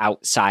something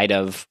outside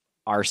of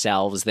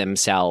ourselves,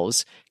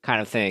 themselves kind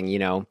of thing, you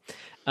know?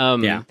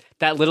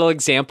 That little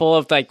example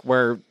of like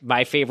where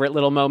my favorite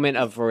little moment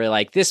of where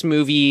like this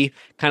movie,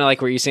 kind of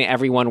like where you're saying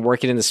everyone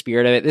working in the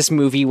spirit of it, this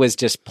movie was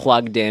just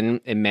plugged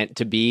in and meant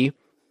to be.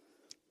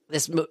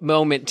 This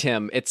moment,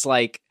 Tim, it's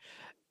like,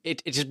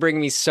 it just brings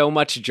me so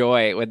much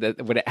joy when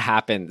it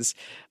happens.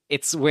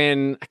 It's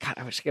when, God,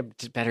 I wish I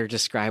could better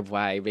describe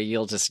why, but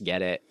you'll just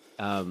get it.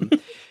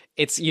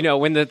 It's, you know,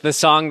 when the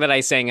song that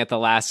I sang at the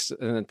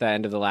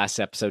end of the last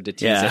episode to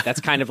tease it,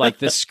 that's kind of like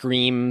the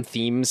Scream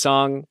theme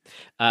song,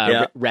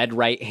 Red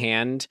Right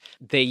Hand.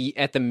 They,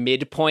 at the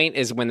midpoint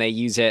is when they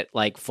use it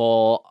like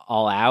full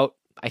all out.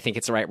 I think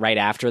it's right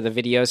after the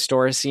video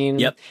store scene.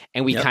 Yep.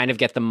 And we kind of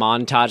get the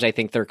montage. I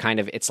think they're kind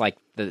of, it's like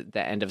the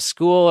end of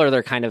school, or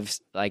they're kind of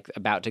like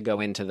about to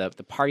go into the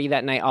party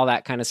that night. All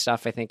that kind of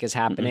stuff I think is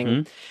happening.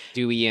 Mm-hmm.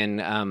 Dewey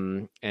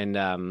and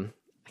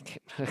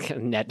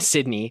Ned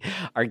Sidney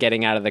are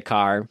getting out of the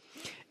car.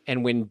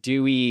 And when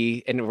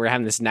Dewey, and we're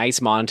having this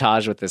nice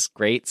montage with this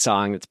great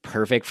song that's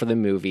perfect for the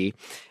movie.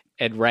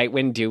 And right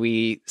when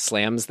Dewey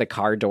slams the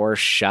car door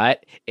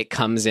shut, it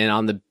comes in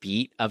on the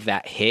beat of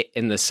that hit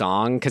in the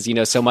song. Cause you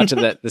know, so much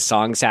of the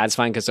song's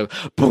satisfying because so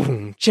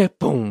boom, chip,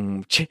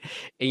 boom, chip,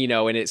 and, you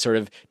know, and it sort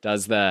of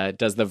does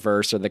the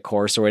verse or the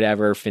chorus or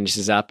whatever,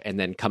 finishes up and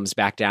then comes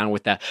back down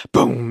with that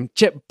boom,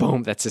 chip,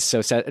 boom. That's just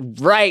so sad.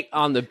 Right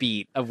on the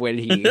beat of when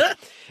he,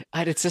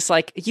 and it's just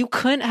like, you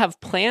couldn't have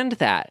planned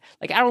that.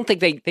 Like, I don't think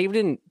they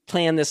didn't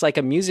plan this like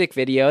a music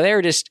video. They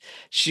were just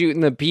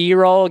shooting the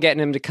B-roll,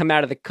 getting him to come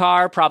out of the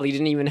car, probably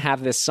didn't even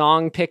have this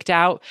song picked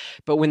out.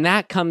 But when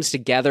that comes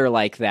together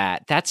like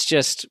that, that's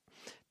just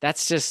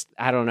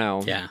I don't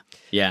know.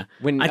 Yeah.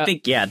 When I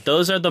think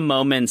those are the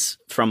moments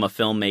from a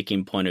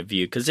filmmaking point of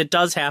view, because it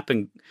does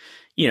happen.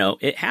 You know,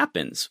 it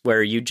happens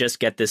where you just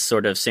get this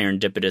sort of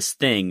serendipitous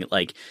thing.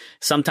 Like,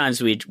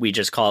 sometimes we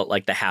just call it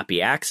like the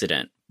happy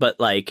accident, but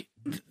like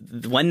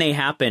when they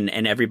happen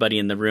and everybody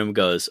in the room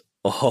goes,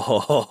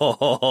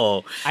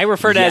 oh, I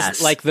refer to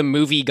as like the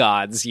movie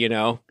gods, you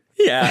know?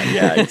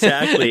 Yeah,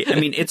 exactly. I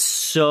mean, it's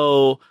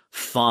so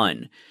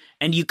fun.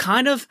 And you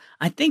kind of,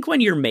 I think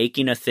when you're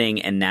making a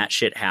thing and that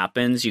shit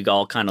happens, you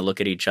all kind of look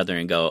at each other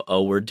and go,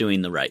 oh, we're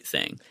doing the right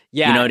thing.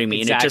 Yeah, you know what I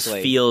mean? Exactly. It just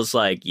feels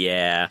like,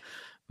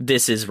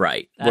 this is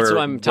right. That's what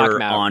I'm talking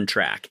about. We're on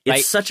track.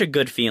 It's such a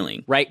good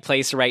feeling. Right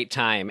place, right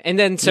time. And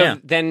then,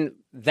 then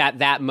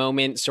that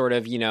moment sort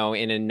of,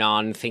 in a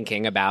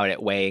non-thinking about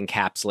it way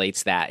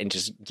encapsulates that and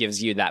just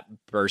gives you that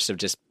burst of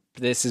just,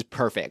 this is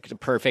perfect, a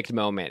perfect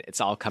moment. It's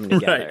all come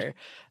together.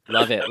 Right.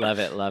 Love it, love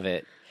it, love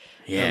it.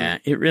 Yeah,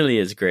 it really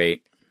is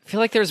great. I feel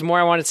like there's more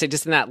I want to say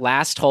just in that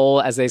last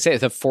whole, as they say,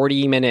 the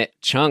 40-minute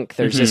chunk.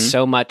 There's just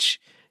so much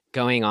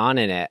going on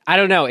in it. I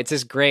don't know. It's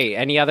just great.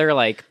 Any other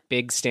like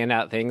big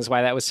standout things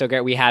why that was so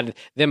great? We had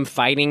them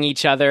fighting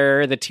each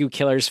other, the two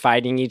killers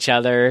fighting each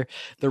other.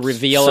 The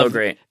reveal of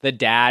great. The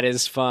dad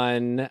is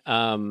fun.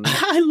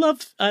 I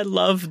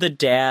love the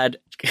dad.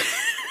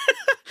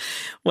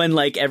 When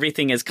like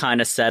everything is kind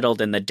of settled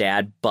and the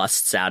dad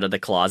busts out of the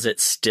closet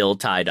still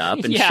tied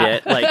up and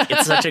shit. Like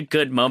it's such a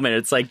good moment.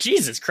 It's like,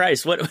 Jesus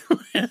Christ, what?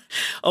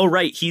 Oh,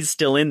 right. He's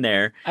still in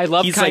there. I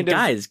love he's like,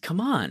 guys, come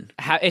on.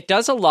 It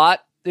does a lot.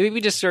 Maybe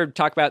just sort of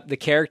talk about the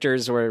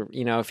characters or,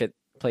 if it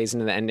plays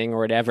into the ending or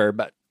whatever,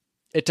 but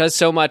it does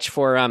so much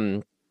for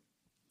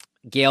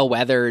Gale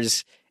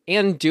Weathers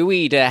and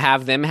Dewey to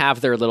have them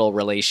have their little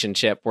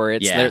relationship where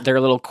it's their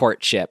little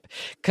courtship.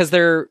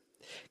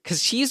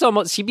 Because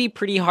she'd be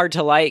pretty hard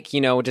to like,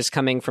 just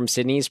coming from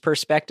Sydney's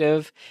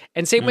perspective.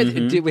 And same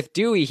with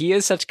Dewey, he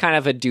is such kind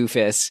of a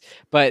doofus,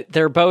 but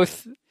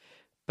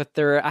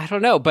I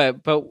don't know,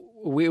 but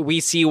we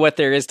see what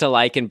there is to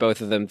like in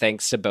both of them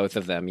thanks to both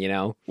of them,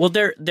 Well,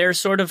 they're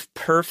sort of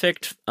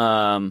perfect,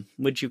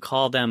 would you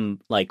call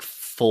them like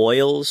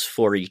foils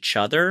for each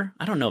other?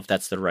 I don't know if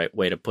that's the right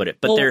way to put it,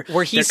 but they're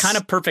kind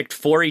of perfect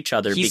for each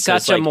other. He's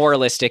such a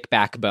moralistic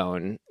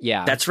backbone.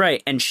 Yeah. That's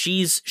right. And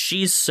she's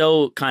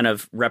so kind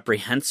of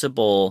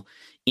reprehensible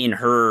in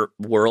her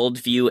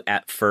worldview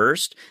at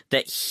first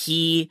that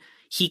he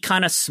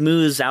kind of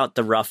smooths out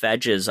the rough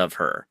edges of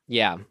her.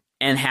 Yeah.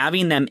 And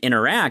having them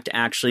interact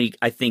actually,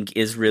 I think,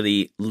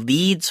 really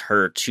leads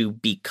her to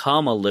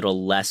become a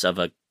little less of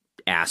a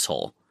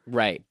asshole.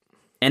 Right.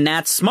 And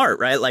that's smart,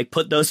 right? Like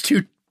put those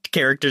two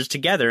characters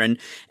together and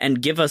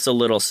give us a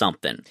little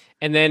something.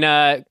 And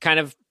then kind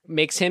of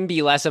makes him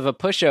be less of a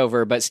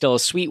pushover, but still a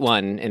sweet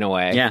one in a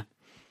way. Yeah.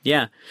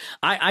 Yeah.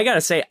 I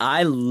gotta say,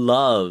 had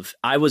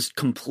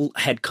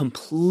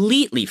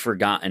completely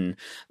forgotten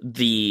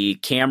the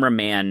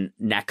cameraman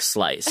neck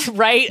slice.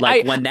 Right.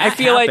 Like when that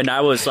happened,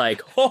 I was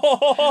like, ho, ho,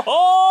 ho, ho,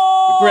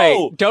 ho!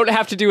 Right. Don't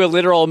have to do a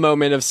literal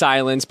moment of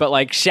silence, but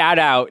like shout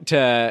out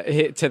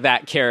to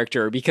that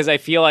character because I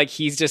feel like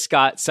he's just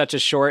got such a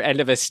short end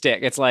of a stick.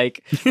 It's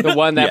like the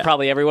one that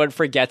probably everyone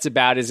forgets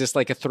about is just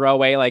like a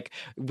throwaway, like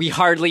we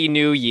hardly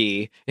knew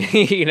ye,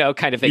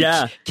 kind of thing.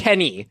 Yeah.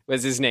 Kenny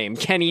was his name.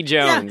 Kenny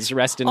Jones. Yeah.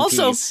 Rest in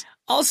peace.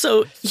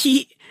 Also,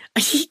 he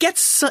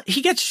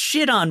gets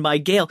shit on by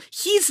Gale.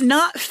 He's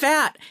not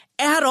fat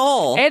at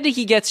all, and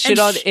he gets shit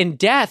on in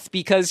death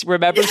because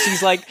remember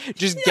she's like,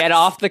 just get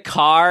off the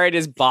car, and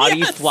his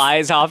body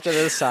flies off to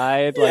the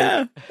side.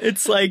 Yeah,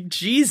 it's like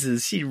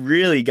Jesus, he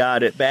really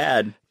got it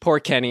bad.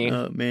 Poor Kenny.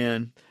 Oh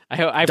man.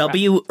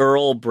 W.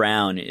 Earl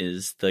Brown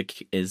is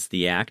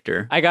the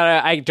actor.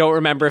 I don't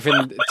remember if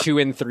in 2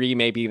 and 3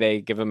 maybe they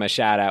give him a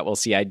shout out. We'll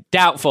see.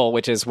 Doubtful,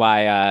 which is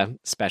why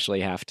especially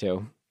have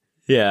to.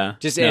 Yeah,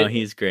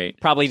 he's great.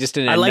 Probably just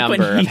in a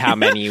number of how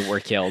many were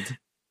killed.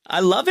 I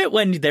love it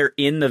when they're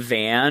in the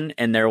van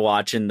and they're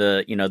watching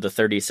the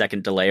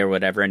 30-second delay or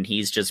whatever, and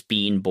he's just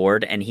being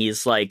bored and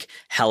he's like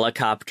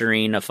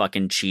helicoptering a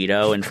fucking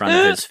Cheeto in front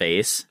of his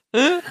face.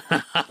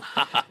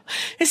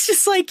 It's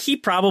just like he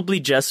probably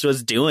just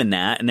was doing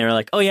that and they were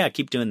like, oh yeah,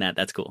 keep doing that,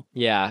 that's cool.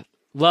 Yeah.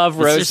 Love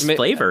Rose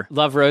flavor.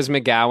 Love Rose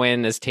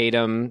McGowan as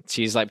Tatum.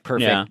 She's like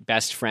perfect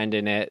best friend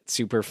in it.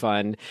 Super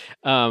fun.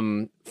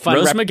 Rose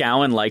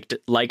McGowan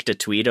liked a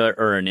tweet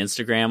or an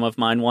Instagram of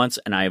mine once,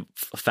 and I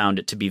found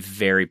it to be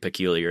very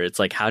peculiar. It's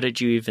like, how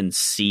did you even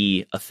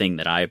see a thing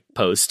that I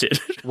posted?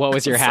 What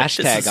was your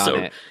hashtag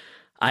on it?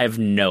 I have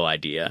no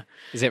idea.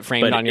 Is it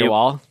framed on your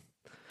wall?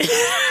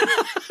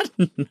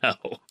 No.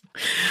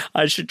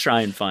 I should try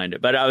and find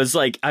it. But I was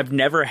like, I've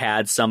never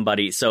had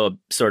somebody so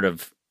sort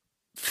of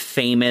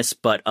famous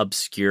but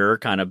obscure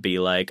kind of be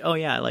like, oh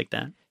yeah, I like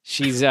that.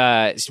 She's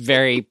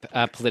very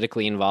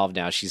politically involved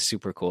now. She's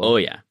super cool. Oh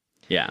yeah.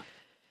 Yeah.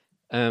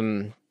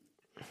 Who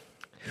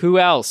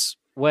else?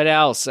 What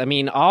else? I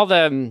mean,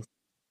 kind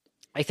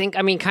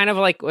of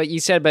like what you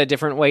said, but a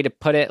different way to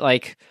put it,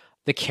 like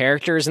the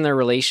characters and their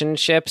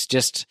relationships,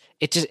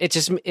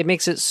 it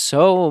makes it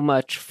so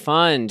much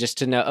fun just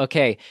to know,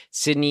 okay,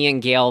 Sydney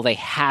and Gale, they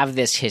have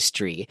this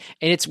history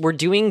and we're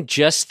doing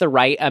just the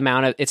right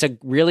amount of, it's a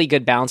really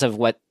good balance of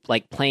what,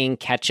 like playing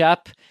catch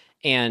up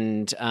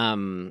and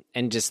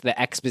just the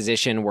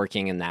exposition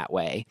working in that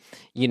way,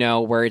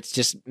 where it's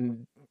just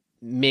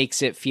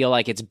makes it feel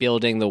like it's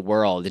building the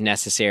world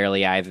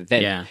necessarily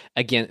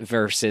again,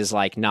 versus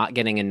like not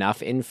getting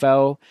enough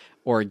info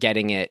or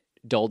getting it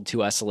doled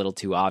to us a little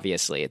too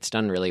obviously. It's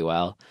done really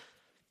well.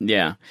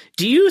 Yeah.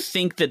 Do you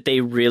think that they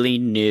really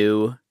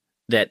knew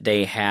that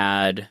they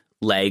had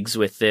legs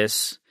with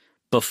this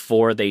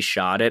before they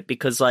shot it?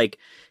 Because like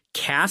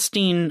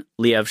casting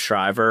Liev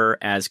Schreiber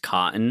as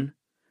Cotton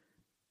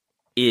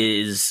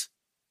is,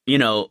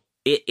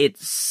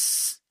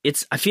 it's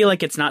I feel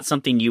like it's not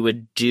something you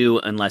would do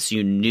unless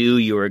you knew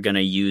you were going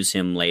to use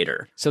him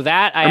later. So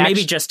that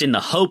maybe just in the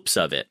hopes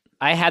of it.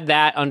 I had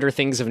that under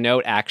things of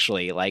note,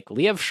 actually. Like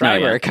Liev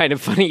Schreiber, kind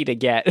of funny to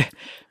get.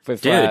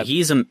 With, dude,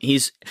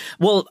 he's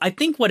well, I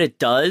think what it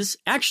does,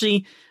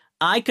 actually,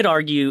 I could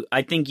argue,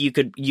 I think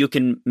you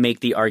can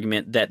make the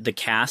argument that the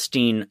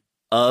casting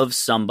of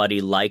somebody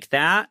like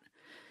that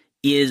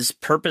is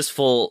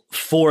purposeful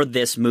for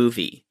this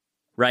movie,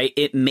 right?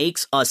 It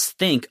makes us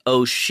think,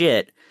 oh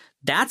shit,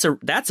 that's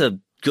a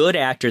good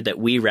actor that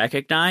we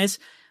recognize.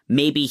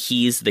 Maybe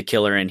he's the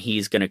killer and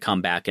he's going to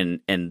come back and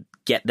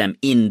get them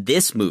in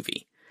this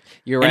movie.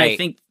 You're right. And I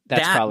think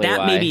that's probably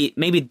why.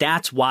 maybe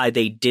that's why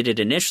they did it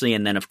initially,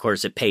 and then of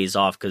course it pays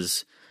off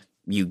because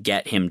you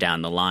get him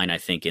down the line, I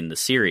think, in the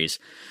series.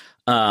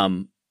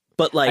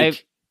 But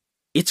like,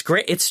 it's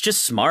great. It's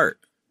just smart.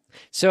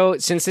 So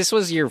since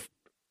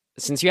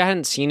since you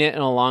hadn't seen it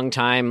in a long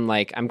time,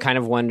 like I'm kind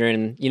of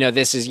wondering,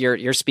 this is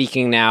you're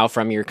speaking now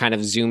from your kind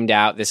of zoomed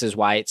out. This is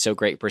why it's so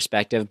great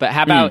perspective. But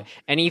how about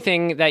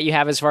anything that you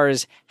have as far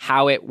as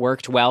how it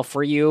worked well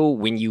for you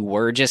when you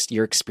were just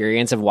your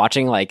experience of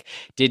watching? Like,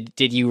 did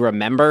you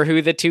remember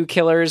who the two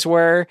killers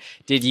were?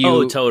 Did you?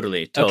 Oh,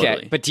 totally.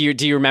 Okay, but do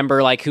you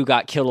remember like who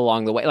got killed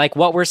along the way? Like,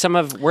 what were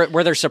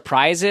were there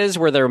surprises?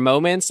 Were there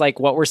moments? Like,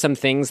 what were some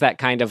things that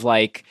kind of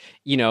like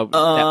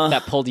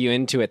that pulled you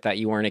into it that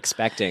you weren't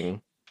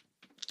expecting?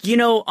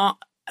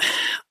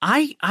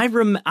 I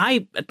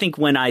think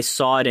when I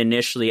saw it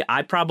initially,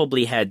 I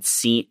probably had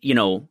seen,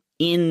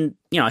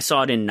 I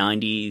saw it in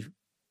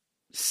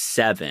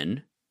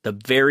 97, the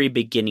very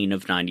beginning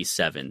of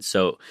 97.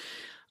 So,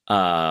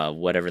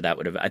 whatever that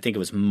would have, I think it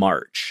was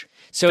March.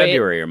 So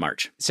February or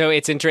March. So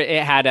it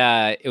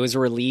was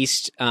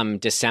released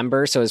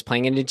December, so it was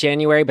playing into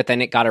January, but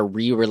then it got a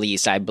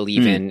re-release, I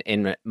believe,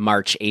 in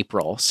March,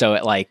 April. So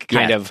it like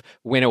kind of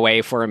went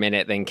away for a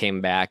minute, then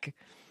came back.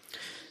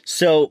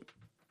 So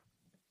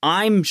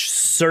I'm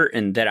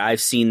certain that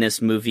I've seen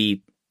this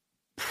movie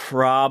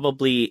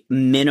probably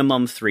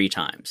minimum 3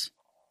 times.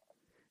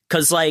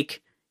 Because,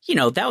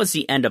 that was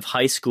the end of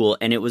high school,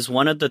 and it was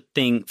one of the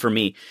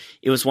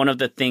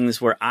things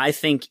where I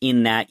think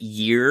in that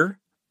year,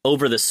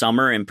 over the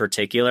summer in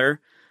particular,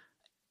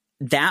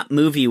 that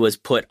movie was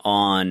put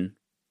on,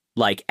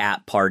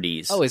 at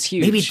parties. Oh, it's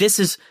huge. Maybe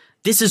this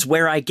is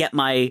where I get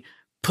my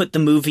put the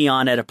movie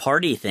on at a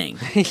party thing.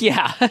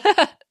 Yeah.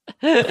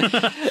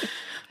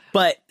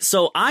 But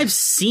so I've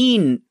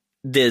seen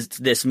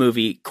this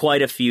movie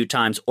quite a few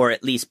times, or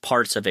at least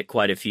parts of it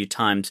quite a few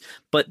times.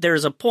 But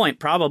there's a point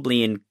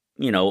probably in,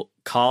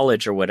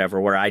 college or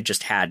whatever where I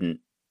just it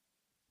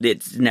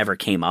never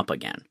came up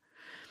again.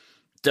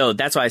 So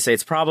that's why I say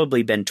it's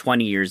probably been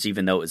 20 years,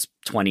 even though it was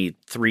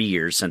 23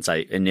 years since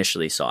I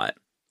initially saw it.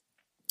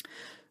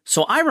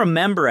 So I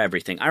remember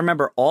everything. I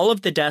remember all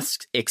of the deaths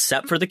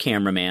except for the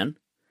cameraman.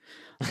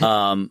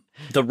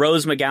 The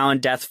Rose McGowan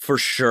death for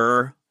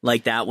sure,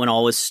 like that one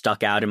always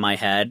stuck out in my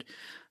head.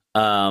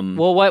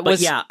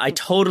 I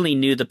totally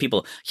knew the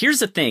people. Here's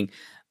the thing.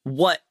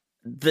 What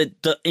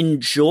the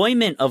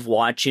enjoyment of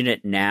watching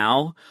it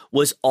now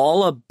was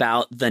all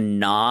about the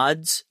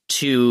nods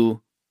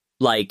to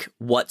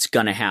what's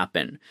gonna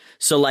happen.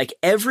 So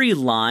every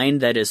line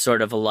that is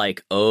sort of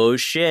oh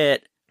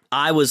shit,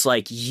 I was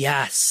like,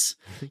 yes.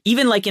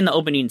 Even in the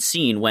opening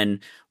scene when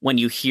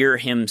you hear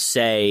him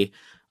say,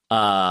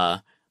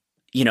 because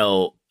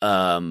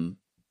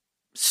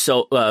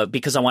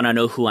I want to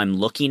know who I'm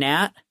looking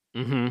at.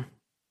 Mm-hmm.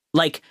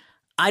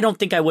 I don't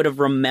think I would have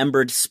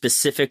remembered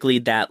specifically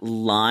that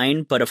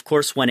line, but of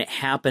course when it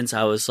happens,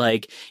 I was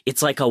like,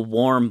 it's like a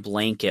warm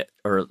blanket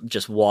or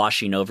just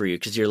washing over you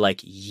because you're like,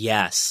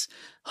 yes,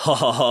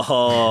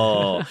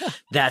 oh,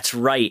 that's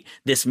right.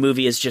 This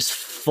movie is just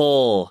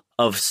full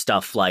of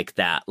stuff like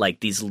that, like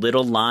these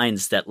little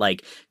lines that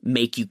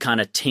make you kind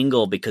of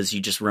tingle because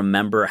you just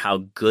remember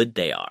how good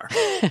they are.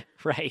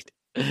 Right.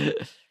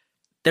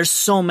 There's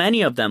so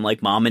many of them,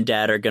 mom and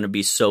dad are going to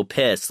be so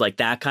pissed,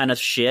 that kind of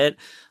shit.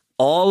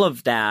 All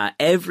of that,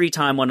 every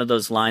time one of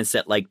those lines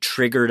that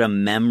triggered a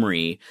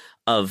memory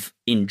of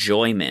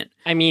enjoyment.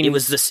 I mean,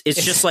 it's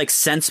just like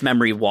sense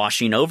memory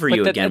washing over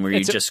you again, where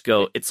you just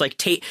go, it's like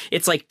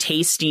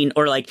tasting,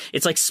 or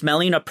it's like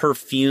smelling a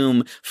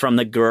perfume from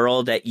the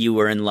girl that you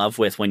were in love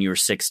with when you were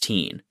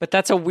 16. But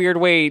that's a weird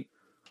way.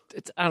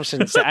 I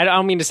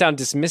don't mean to sound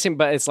dismissing,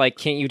 but it's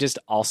can't you just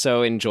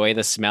also enjoy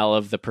the smell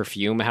of the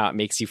perfume, how it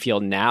makes you feel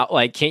now?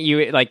 Can't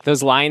you,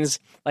 those lines,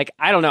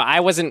 I don't know. I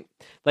wasn't,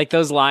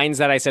 those lines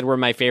that I said were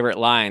my favorite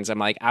lines.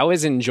 I'm I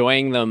was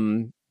enjoying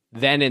them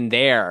then and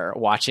there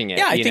watching it.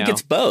 Yeah, I think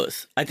it's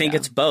both. I think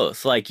it's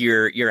both.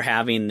 You're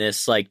having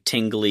this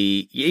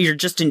tingly,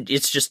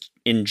 it's just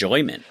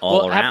enjoyment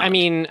all around. I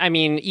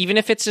mean, even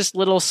if it's just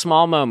little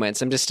small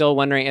moments, I'm just still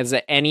wondering, is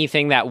there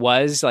anything that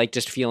was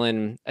just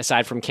feeling,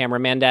 aside from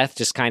cameraman death,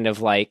 just kind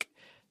of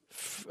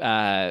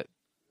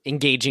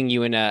engaging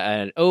you in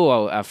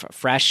a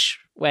fresh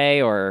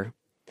way? Or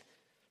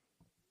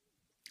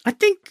I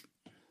think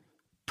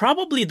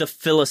probably the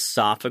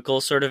philosophical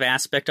sort of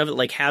aspect of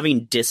it,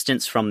 having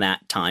distance from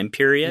that time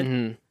period.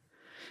 Mm-hmm.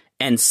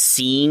 and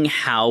seeing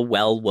how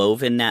well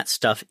woven that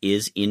stuff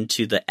is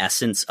into the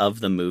essence of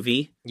the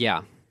movie.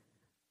 Yeah.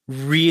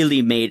 Really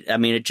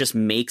it just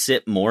makes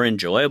it more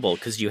enjoyable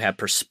because you have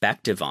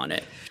perspective on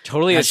it.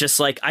 Totally. It's just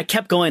like, I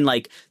kept going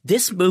like,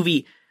 this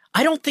movie,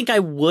 I don't think I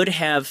would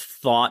have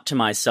thought to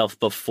myself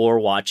before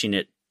watching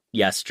it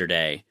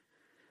yesterday,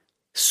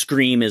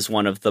 Scream is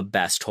one of the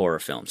best horror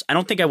films. I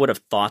don't think I would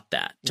have thought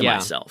that to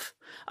myself.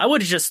 I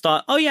would have just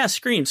thought, oh yeah,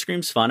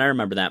 Scream's fun. I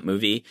remember that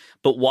movie.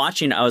 But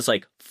watching, I was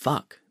like,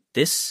 fuck,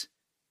 this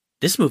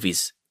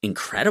movie's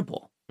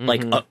incredible.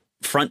 Like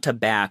front to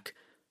back,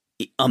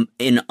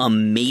 an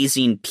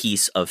amazing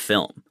piece of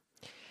film.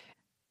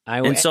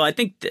 And so I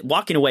think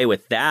walking away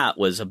with that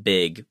was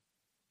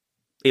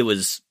it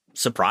was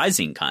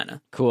surprising kind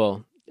of.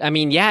 Cool. I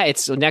mean, yeah,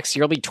 it's next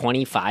year will be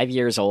 25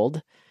 years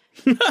old.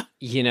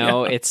 You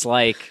know, it's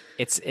like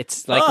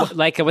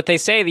like what they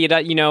say,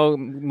 you know,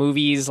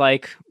 movies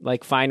like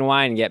fine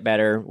wine get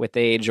better with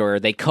age, or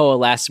they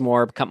coalesce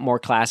more, become more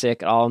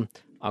classic, all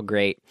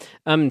great.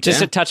 Just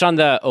to touch on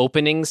the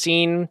opening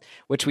scene,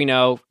 which we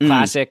know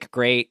classic,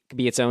 great, could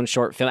be its own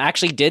short film.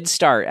 Actually did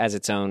start as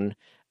its own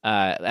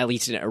at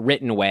least in a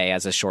written way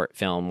as a short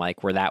film,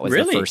 like where that was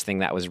the first thing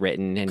that was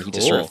written, and he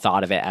just sort of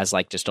thought of it as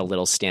like just a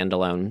little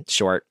standalone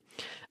short.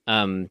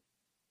 But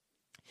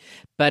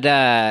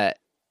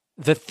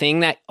the thing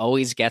that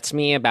always gets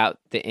me about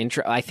the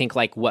intro, I think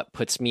like what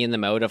puts me in the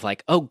mode of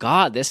like, oh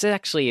God, this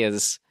actually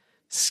is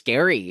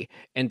scary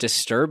and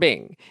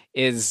disturbing,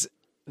 is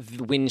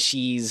when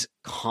she's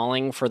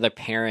calling for the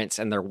parents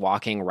and they're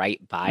walking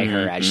right by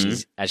her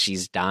as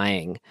she's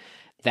dying.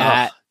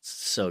 That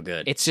so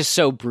good. It's just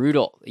so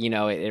brutal. You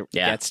know, it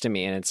gets to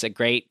me, and it's a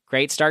great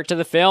start to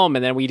the film.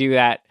 And then we do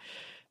that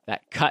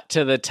cut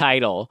to the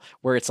title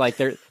where it's like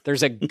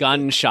there's a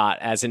gunshot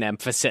as an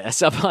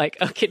emphasis. I'm like,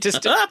 okay,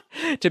 just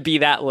to be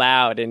that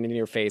loud and in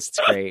your face, it's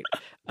great.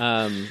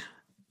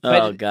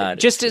 Oh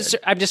God!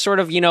 I'm just sort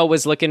of, you know,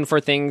 was looking for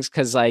things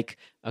because like,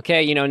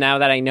 okay, you know, now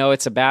that I know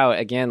it's about,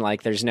 again,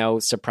 like there's no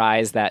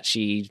surprise that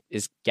she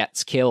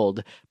gets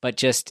killed, but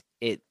just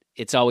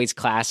it's always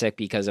classic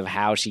because of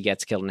how she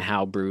gets killed and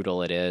how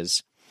brutal it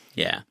is.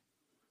 Yeah.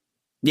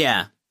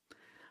 Yeah.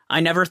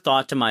 I never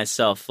thought to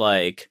myself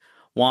like,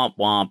 womp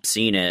womp,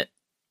 seen it.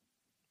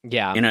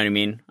 Yeah. You know what I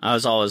mean? I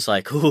was always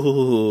like,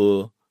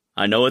 ooh,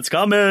 I know it's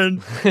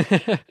coming.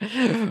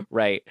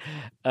 Right.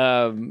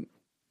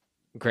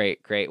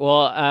 Great.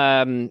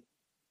 Well,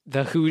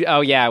 the who,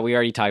 oh yeah, we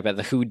already talked about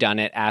the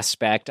whodunit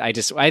aspect. I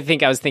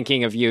think I was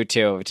thinking of you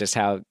too, just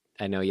how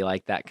I know you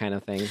like that kind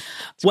of thing.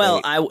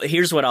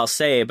 Here's what I'll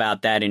say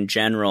about that in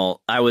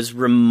general. I was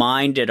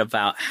reminded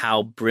about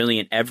how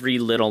brilliant every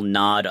little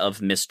nod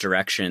of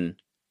misdirection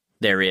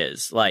there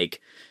is.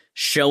 Like,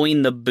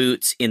 showing the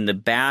boots in the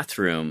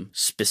bathroom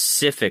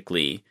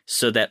specifically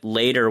so that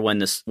later when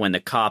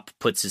the cop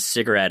puts his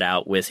cigarette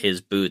out with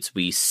his boots,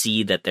 we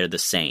see that they're the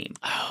same.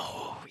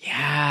 Oh,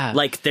 yeah.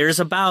 Like there's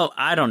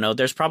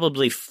there's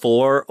probably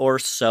 4 or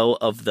so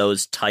of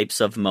those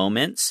types of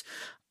moments.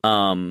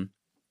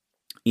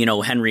 You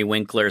know, Henry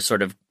Winkler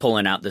sort of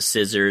pulling out the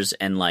scissors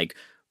and like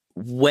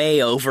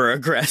way over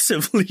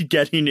aggressively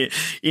getting it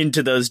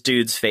into those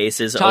dudes'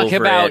 faces. Talk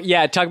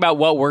about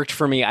what worked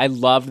for me. I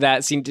love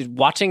that scene.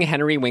 Watching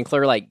Henry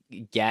Winkler like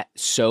get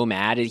so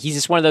mad. He's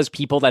just one of those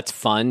people that's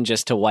fun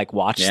just to like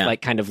watch,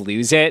 like kind of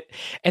lose it.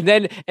 And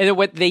then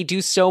what they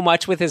do so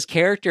much with his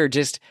character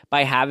just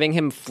by having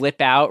him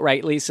flip out,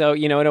 rightly so,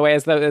 you know, in a way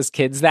as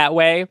kids that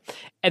way.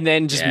 And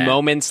then just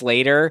moments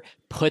later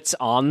puts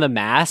on the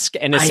mask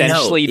and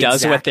essentially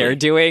does what they're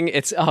doing.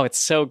 It's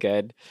so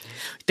good.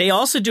 They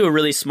also do a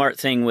really smart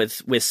thing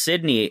with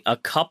Sydney. A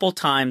couple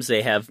times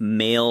they have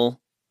male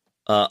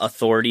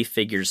authority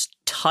figures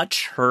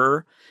touch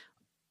her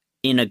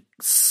in a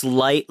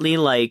slightly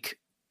like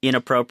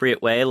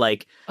inappropriate way.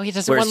 Like, oh, he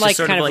doesn't one like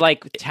kind of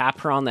like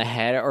tap her on the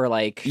head or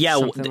like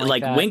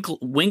like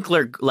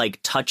Winkler like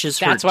touches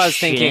her. That's what I was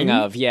thinking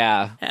of.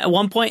 Yeah, at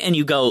one point, and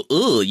you go,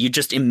 ooh, you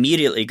just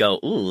immediately go,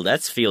 ooh,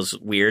 that feels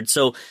weird.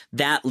 So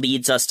that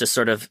leads us to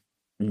sort of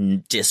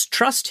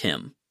distrust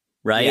him.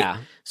 Right? Yeah.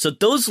 So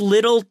those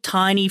little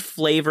tiny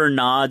flavor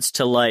nods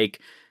to like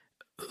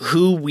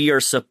who we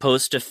are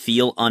supposed to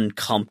feel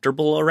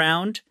uncomfortable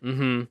around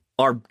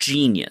are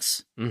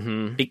genius.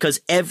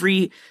 Because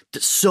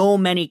so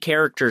many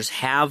characters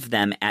have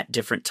them at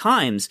different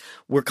times.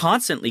 We're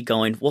constantly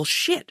going, well,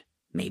 shit,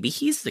 maybe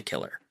he's the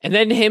killer. And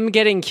then him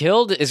getting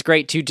killed is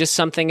great too. Just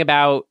something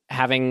about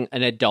having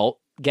an adult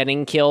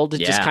getting killed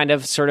just kind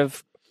of sort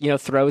of, you know,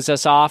 throws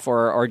us off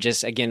or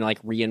just, again, like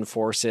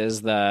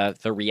reinforces the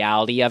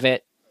reality of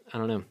it. I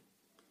don't know.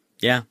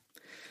 Yeah.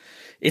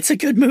 It's a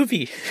good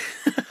movie.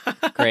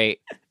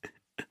 Great.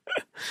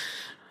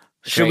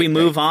 Should we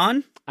move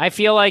on? I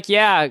feel like,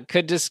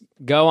 could just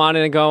go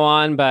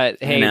on, but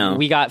hey,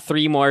 we got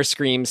 3 more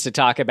Screams to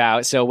talk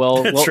about, so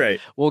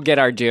we'll get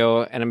our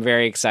due, and I'm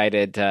very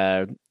excited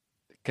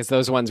because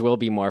those ones will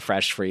be more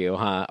fresh for you,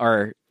 huh?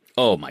 Or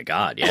Oh my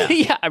God, yeah.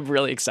 Yeah, I'm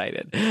really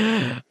excited.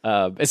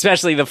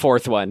 Especially the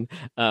fourth one.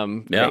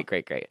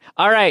 Great.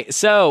 All right,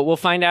 so we'll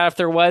find out if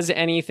there was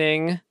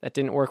anything that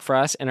didn't work for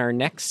us in our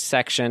next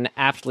section,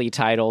 aptly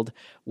titled,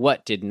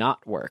 What Did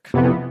Not Work?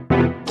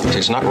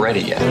 It's not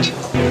ready yet.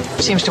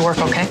 Seems to work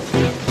okay.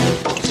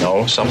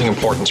 No, something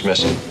important's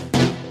missing.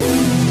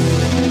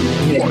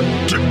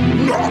 What did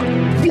not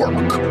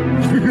work?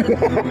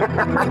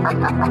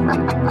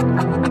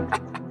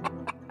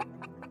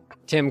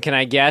 Tim, can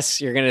I guess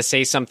you're going to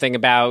say something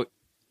about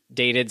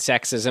dated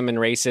sexism and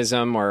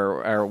racism,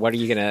 or what are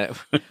you going to,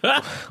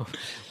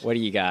 what do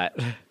you got?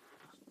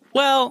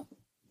 Well,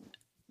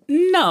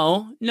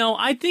 no,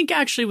 I think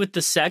actually with the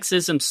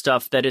sexism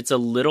stuff that it's a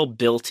little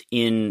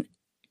built-in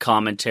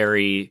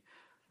commentary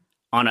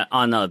on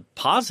a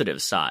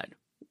positive side.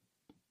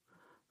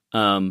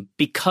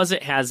 Because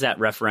it has that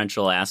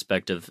referential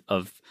aspect of,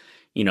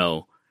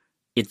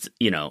 it's,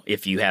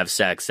 if you have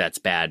sex, that's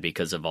bad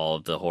because of all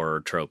of the horror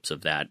tropes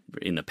of that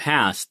in the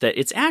past, that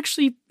it's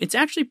actually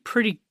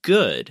pretty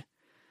good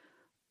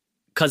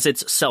because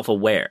it's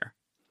self-aware.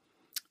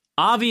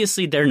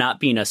 Obviously, there not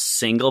being a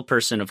single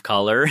person of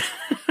color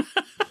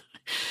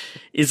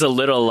is a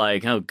little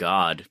like, oh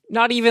God.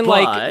 Not even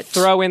like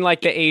throw in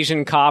like the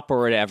Asian cop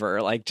or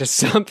whatever, like just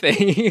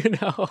something,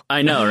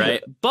 I know,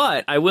 right?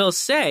 But I will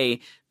say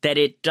that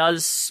it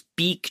does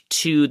speak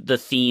to the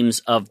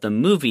themes of the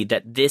movie,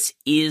 that this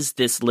is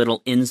this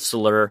little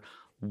insular,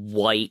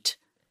 white,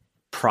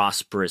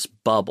 prosperous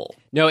bubble.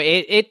 No,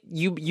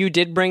 you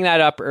did bring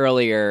that up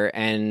earlier,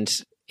 and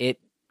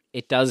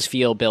it does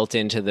feel built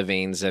into the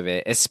veins of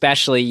it,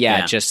 especially,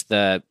 just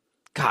the,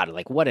 God,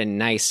 like what a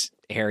nice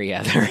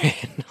area they're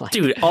in. Like,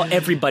 dude,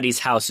 everybody's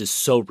house is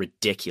so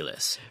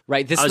ridiculous.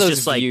 Right, this is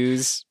those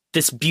views. Like,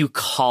 this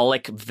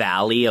bucolic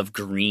valley of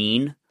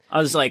green. I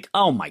was like,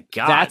 oh my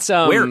God, that's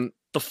where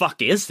the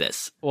fuck is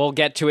this? We'll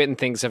get to it in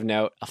things of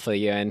note. I'll fill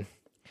you in.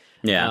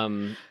 Yeah.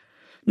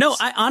 No,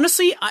 I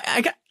honestly,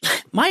 I got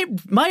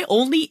my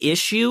only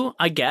issue,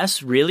 I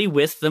guess, really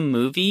with the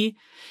movie,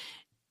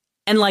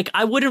 and like,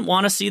 I wouldn't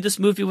want to see this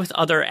movie with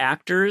other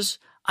actors.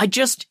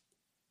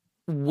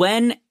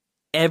 When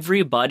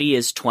everybody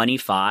is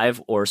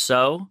 25 or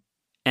so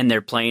and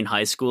they're playing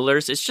high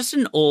schoolers, it's just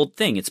an old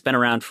thing. It's been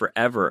around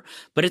forever,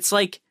 but it's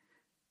like,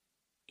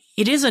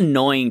 it is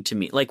annoying to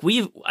me. Like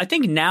I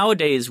think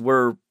nowadays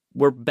we're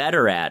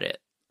better at it,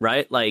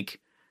 right?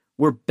 Like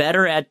we're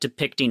better at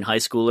depicting high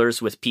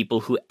schoolers with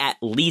people who at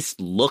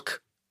least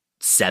look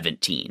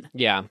 17.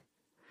 Yeah.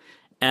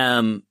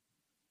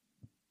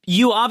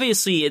 You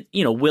obviously,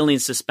 willing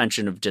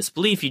suspension of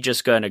disbelief, you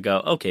just going to go,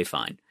 okay,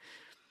 fine.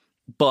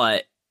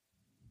 But,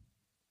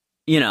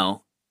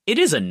 it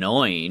is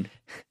annoying.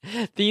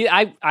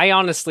 I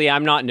honestly,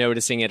 I'm not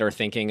noticing it or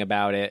thinking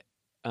about it.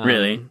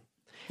 Really?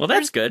 Well,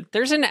 that's good.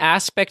 There's an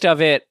aspect of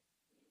it.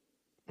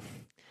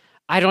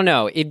 I don't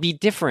know. It'd be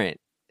different.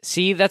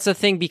 See, that's the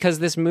thing, because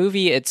this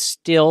movie, it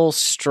still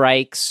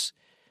strikes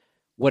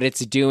what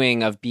it's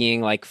doing of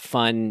being like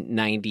fun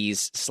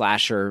 90s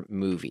slasher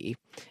movie.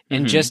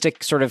 And just to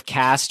sort of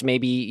cast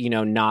maybe,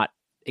 not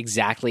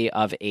exactly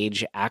of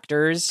age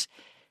actors,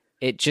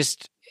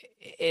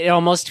 it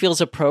almost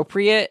feels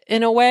appropriate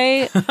in a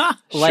way.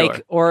 Like,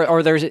 sure.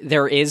 or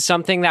there is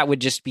something that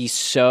would just be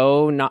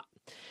so not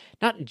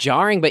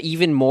jarring, but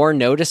even more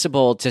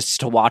noticeable just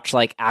to watch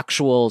like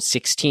actual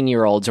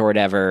 16-year-olds or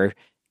whatever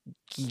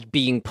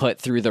being put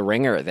through the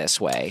ringer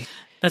this way.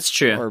 That's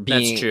true. Or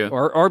being, that's true.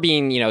 Or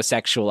being,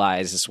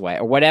 sexualized this way,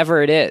 or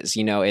whatever it is,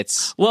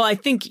 it's... Well, I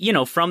think,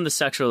 from the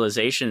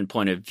sexualization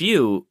point of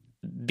view,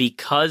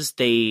 because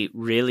they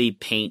really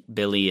paint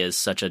Billy as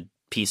such a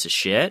piece of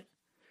shit,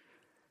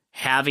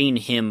 having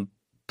him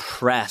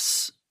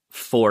press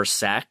for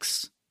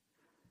sex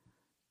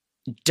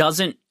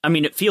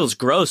it feels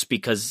gross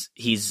because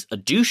he's a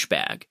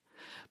douchebag,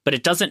 but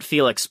it doesn't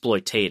feel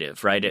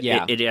exploitative, right?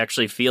 It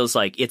actually feels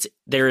like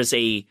there is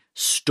a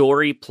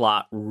story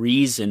plot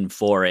reason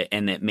for it,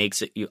 and it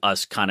makes it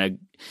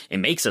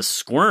makes us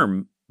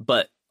squirm,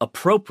 but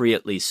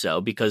appropriately so,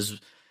 because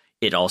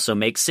it also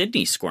makes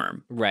Sydney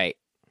squirm. Right.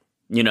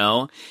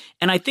 And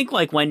I think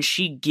like when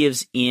she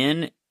gives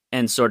in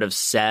and sort of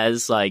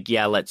says like,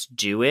 yeah, let's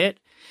do it,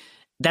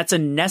 that's a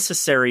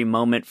necessary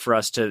moment for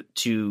us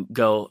to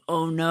go,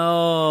 oh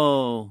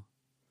no,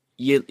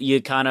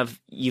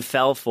 you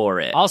fell for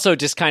it. Also,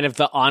 just kind of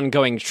the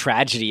ongoing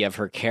tragedy of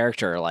her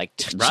character, like,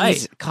 right?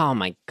 Geez, oh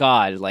my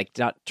God, like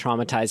not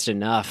traumatized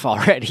enough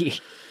already.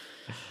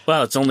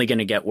 Well, it's only going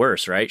to get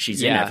worse, right?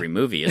 She's in every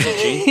movie, isn't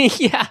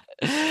she? Yeah.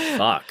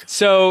 Fuck.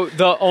 So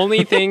the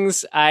only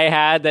things I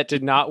had that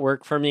did not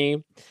work for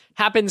me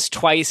happens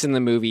twice in the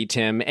movie,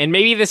 Tim, and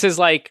maybe this is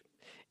like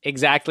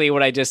exactly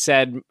what I just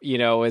said,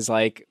 is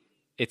like,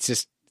 it's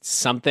just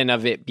something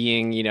of it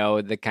being,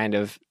 the kind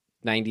of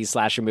 90s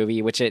slasher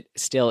movie, which it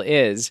still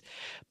is.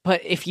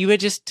 But if you had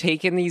just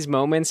taken these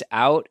moments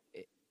out,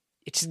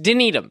 it just didn't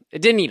need them.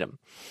 It didn't need them.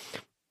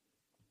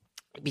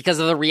 Because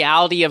of the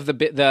reality of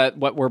the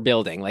what we're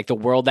building, like the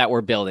world that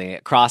we're building,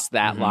 it crossed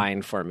that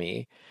line for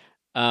me.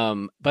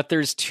 But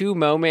there's two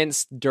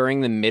moments during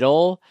the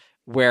middle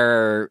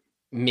where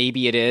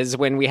maybe it is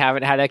when we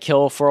haven't had a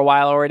kill for a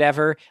while or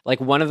whatever. Like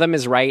one of them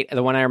is right.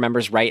 The one I remember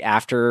is right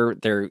after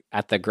they're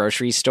at the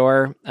grocery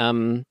store,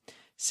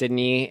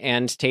 Sydney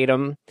and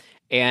Tatum,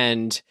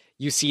 and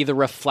you see the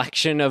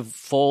reflection of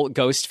full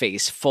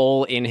Ghostface,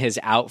 full in his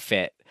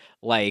outfit,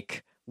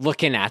 like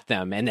looking at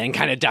them, and then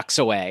kind of ducks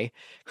away,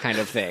 kind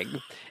of thing.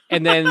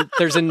 And then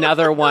there's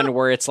another one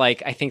where it's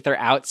like, I think they're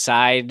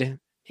outside,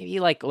 maybe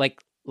like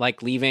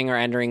leaving or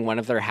entering one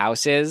of their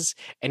houses,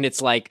 and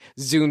it's like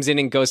zooms in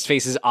and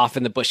Ghostface is off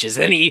in the bushes,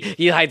 and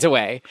he hides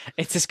away.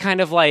 It's just kind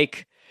of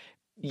like,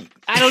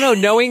 I don't know,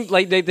 knowing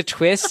like the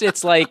twist,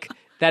 it's like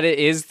that it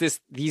is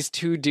these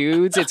two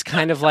dudes. It's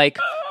kind of like,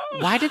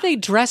 why did they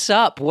dress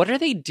up? What are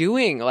they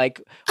doing? Like,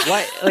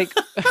 what? Like,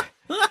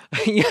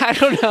 yeah, I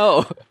don't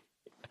know.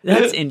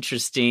 That's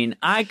interesting.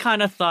 I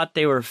kind of thought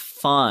they were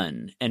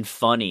fun and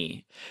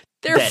funny.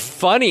 They're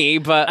funny,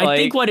 but I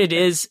think what it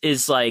is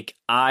like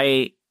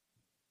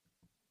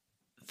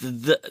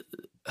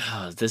this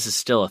is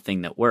still a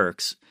thing that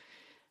works.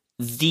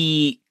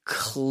 The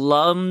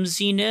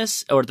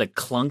clumsiness or the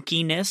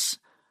clunkiness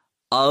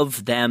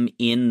of them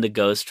in the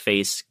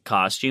Ghostface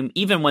costume,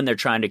 even when they're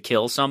trying to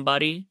kill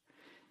somebody,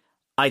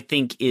 I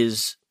think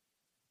is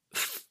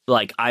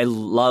like, I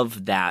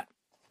love that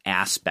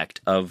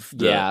aspect of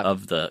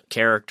the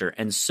character.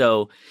 And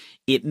so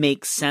it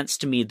makes sense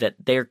to me that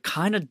they're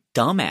kind of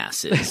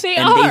dumbasses.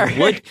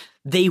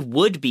 They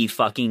would be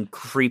fucking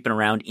creeping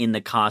around in the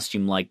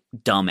costume like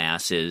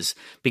dumbasses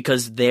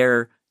because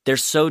they're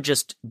so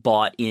just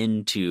bought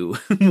into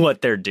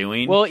what they're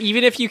doing. Well,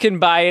 even if you can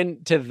buy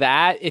into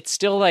that, it's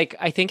still like,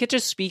 I think it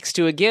just speaks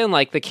to, again,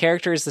 like the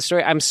characters, the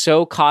story. I'm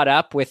so caught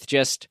up with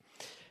just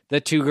the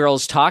two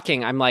girls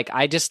talking. I'm like,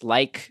 I just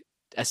like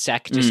a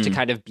sec just to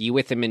kind of be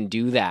with him and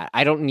do that.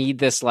 I don't need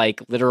this like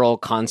literal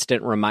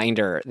constant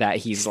reminder that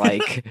he's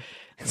like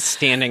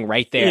standing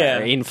right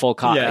there in full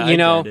you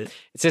know,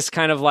 it's just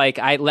kind of like,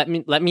 let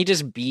me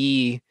just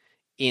be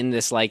in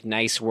this like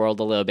nice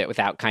world a little bit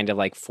without kind of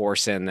like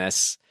forcing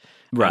this,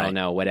 I don't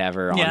know,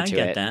 whatever onto it. I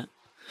get that.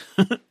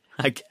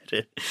 I get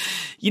it.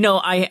 You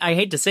know, I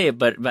hate to say it,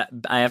 but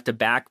I have to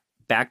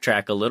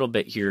backtrack a little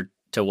bit here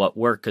to what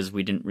worked because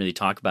we didn't really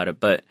talk about it,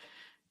 but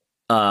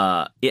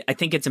I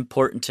think it's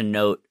important to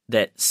note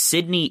that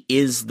Sydney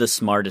is the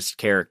smartest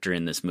character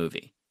in this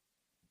movie.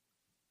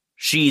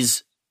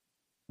 She's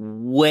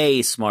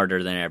way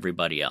smarter than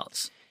everybody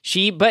else.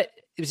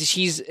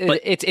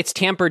 It's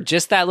tampered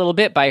just that little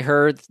bit by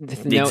her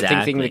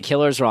thinking the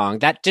killer's wrong.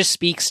 That just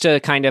speaks to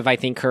kind of, I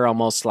think, her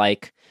almost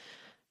like,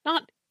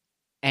 not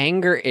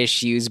anger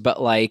issues,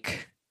 but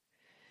like,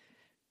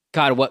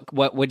 God,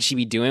 what would she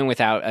be doing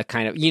without a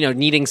kind of, you know,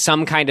 needing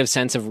some kind of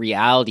sense of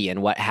reality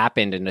and what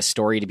happened and a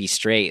story to be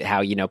straight,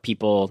 how, you know,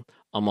 people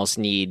almost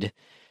need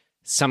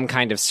some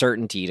kind of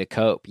certainty to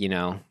cope, you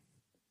know?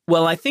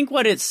 Well, I think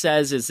what it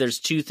says is there's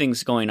two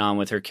things going on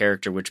with her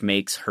character which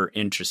makes her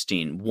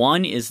interesting.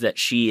 One is that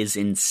she is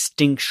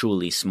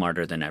instinctually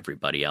smarter than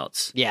everybody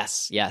else.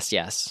 Yes.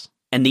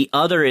 And the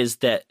other is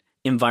that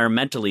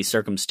environmentally,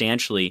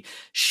 circumstantially,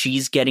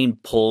 she's getting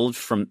pulled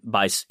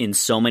in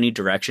so many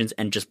directions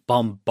and just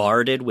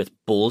bombarded with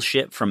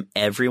bullshit from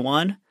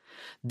everyone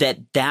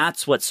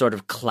that's what's sort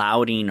of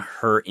clouding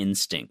her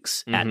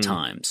instincts at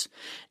times.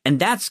 And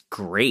that's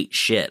great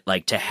shit.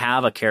 Like to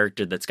have a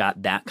character that's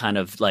got that kind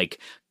of like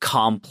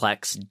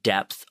complex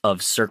depth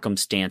of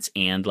circumstance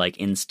and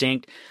like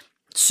instinct.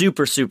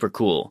 Super, super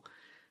cool.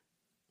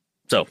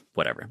 So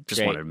whatever.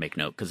 Just wanted to make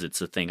note because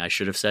it's a thing I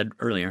should have said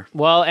earlier.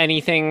 Well,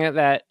 anything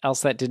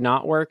else that did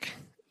not work?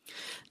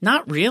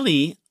 Not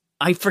really.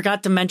 I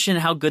forgot to mention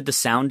how good the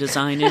sound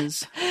design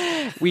is.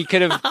 We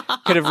could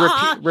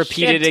have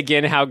repeated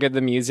again how good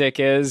the music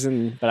is,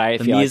 but I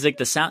feel music,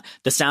 the sound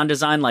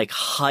design, like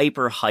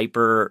hyper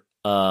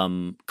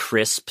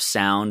crisp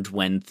sound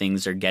when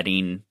things are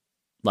getting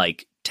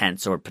like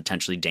tense or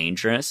potentially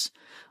dangerous,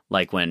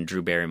 like when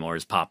Drew Barrymore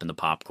is popping the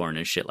popcorn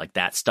and shit like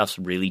that. Stuff's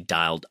really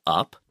dialed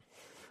up.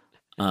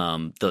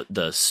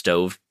 The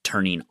stove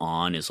turning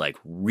on is like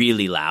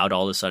really loud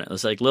all of a sudden.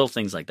 It's like little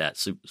things like that.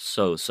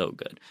 So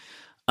good.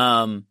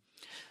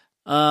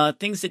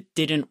 Things that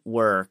didn't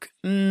work.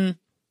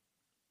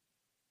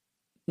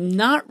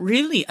 Not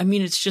really. I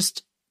mean, it's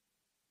just...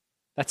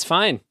 That's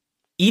fine.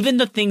 Even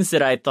the things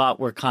that I thought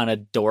were kind of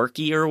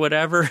dorky or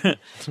whatever,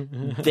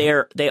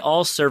 they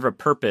all serve a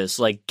purpose,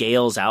 like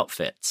Gail's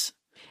outfits.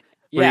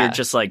 Where you're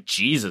just like,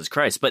 Jesus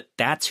Christ, but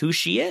that's who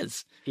she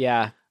is.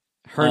 Yeah.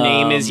 Her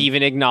name is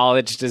even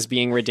acknowledged as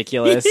being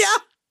ridiculous.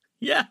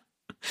 Yeah.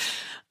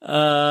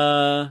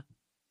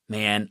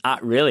 Man, I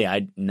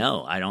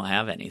don't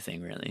have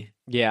anything really.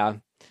 Yeah.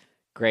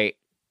 Great.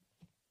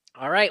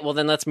 All right. Well,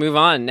 then let's move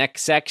on.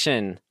 Next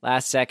section.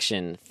 Last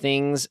section.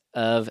 Things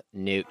of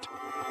note.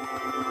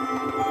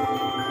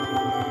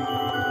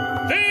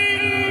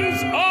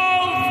 Things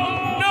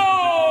of note!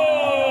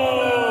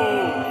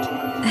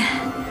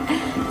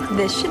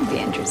 This should be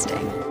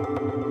interesting.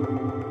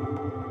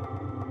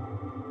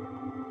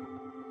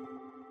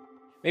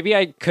 Maybe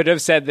I could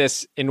have said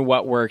this in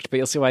What Worked, but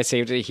you'll see why I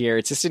saved it here.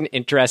 It's just an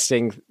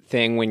interesting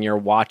thing when you're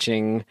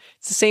watching.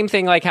 It's the same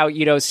thing like how,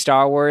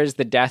 Star Wars,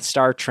 the Death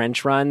Star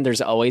trench run,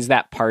 there's always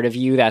that part of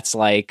you that's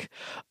like,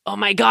 oh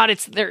my God,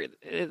 it's there,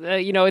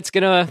 they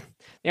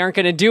aren't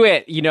going to do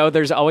it.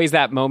 There's always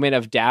that moment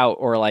of doubt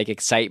or like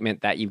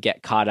excitement that you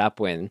get caught up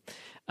in.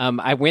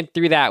 I went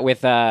through that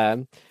with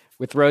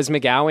Rose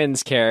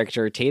McGowan's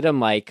character, Tatum,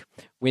 like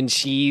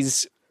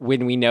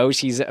when we know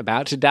she's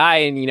about to die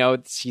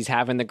and, she's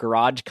having the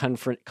garage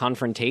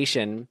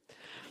confrontation,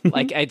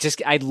 like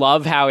I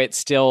love how it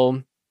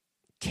still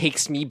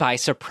takes me by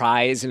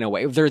surprise in a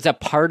way. There's a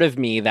part of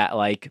me that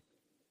like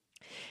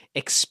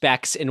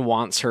expects and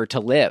wants her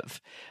to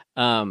live.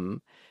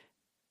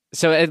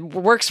 So it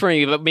works for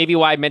me, but maybe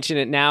why I mention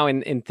it now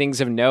in things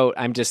of note,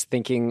 I'm just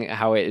thinking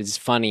how it is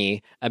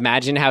funny.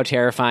 Imagine how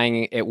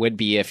terrifying it would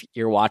be if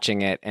you're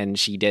watching it and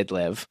she did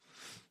live.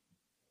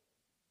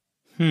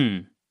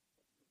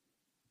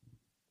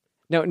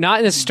 No, not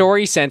in a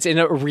story sense, in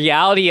a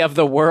reality of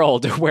the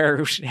world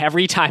where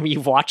every time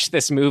you've watched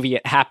this movie,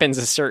 it happens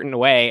a certain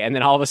way. And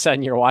then all of a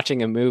sudden you're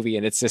watching a movie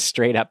and it's just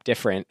straight up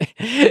different.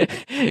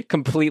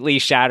 Completely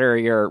shatter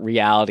your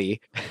reality.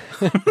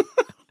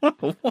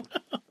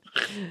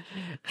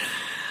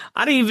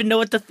 I don't even know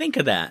what to think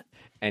of that.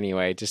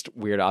 Anyway, just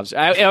weird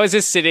observation. I was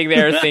just sitting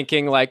there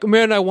thinking like,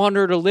 man, I want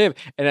her to live.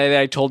 And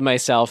I told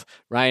myself,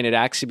 Ryan, it'd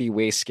actually be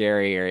way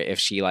scarier if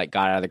she like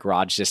got out of the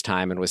garage this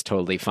time and was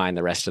totally fine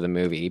the rest of the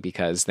movie,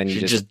 because then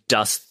you just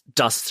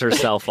dusts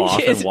herself off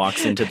and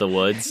walks into the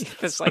woods.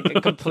 It's like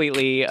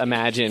completely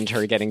imagined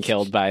her getting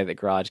killed by the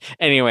garage.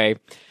 Anyway,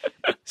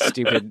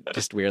 stupid,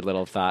 just weird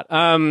little thought.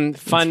 Fun.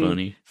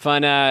 They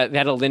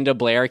had a Linda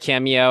Blair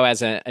cameo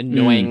as an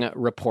annoying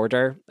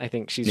reporter. I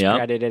think she's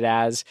credited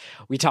as.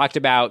 We talked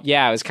about,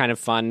 it was kind of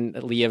fun.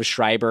 Liev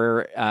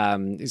Schreiber,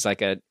 who's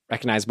like a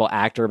recognizable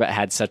actor, but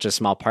had such a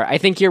small part. I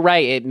think you're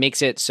right. It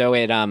makes it so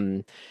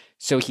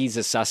so he's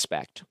a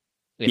suspect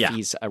if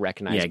he's a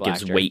recognizable actor. Yeah, it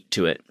gives weight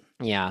to it.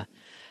 Yeah.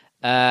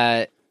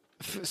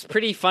 It's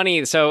pretty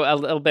funny. So a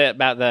little bit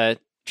about the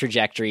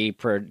trajectory,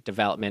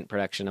 development,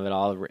 production of it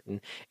all written.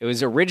 It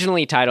was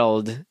originally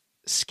titled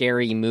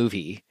Scary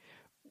Movie,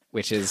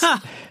 which is,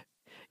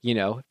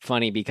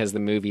 funny because the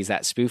movies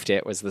that spoofed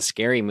it was the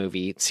Scary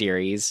Movie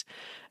series.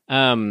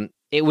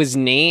 It was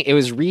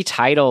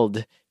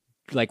retitled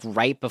like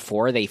right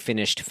before they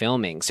finished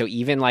filming. So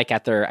even like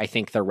at their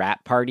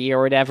wrap party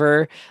or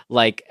whatever,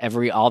 like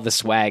all the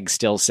swag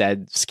still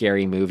said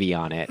Scary Movie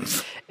on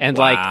it. And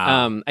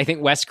wow. I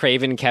think Wes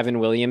Craven, Kevin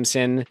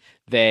Williamson,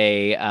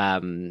 they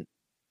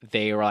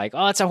were like,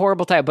 oh, it's a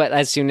horrible title. But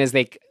as soon as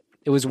it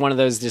was one of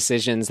those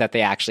decisions that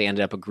they actually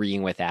ended up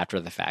agreeing with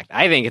after the fact.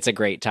 I think it's a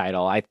great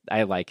title.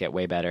 I like it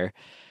way better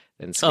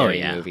than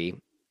Scary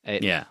Movie.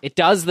 It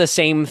does the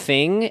same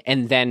thing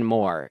and then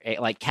more. It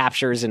like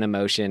captures an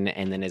emotion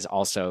and then is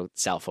also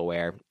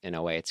self-aware in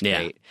a way. It's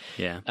great.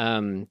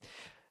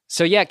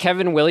 So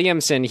Kevin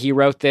Williamson, he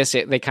wrote this.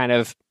 They kind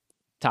of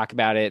talk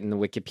about it in the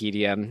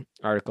Wikipedia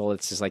article.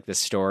 It's just like this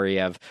story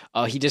of,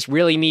 he just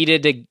really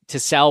needed to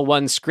sell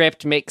one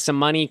script, make some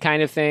money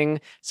kind of thing.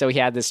 So he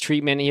had this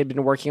treatment he had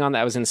been working on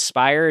that was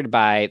inspired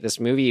by this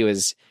movie. It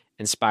was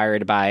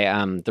inspired by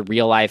the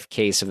real life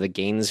case of the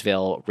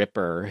Gainesville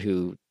Ripper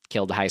who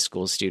killed high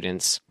school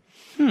students.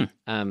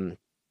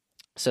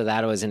 So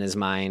that was in his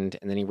mind.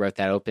 And then he wrote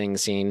that opening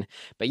scene.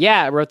 But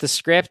I wrote the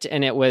script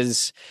and it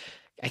was,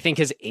 I think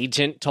his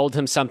agent told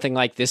him something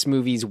like, this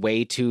movie's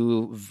way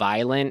too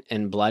violent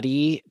and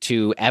bloody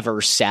to ever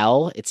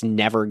sell. It's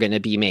never going to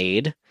be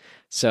made.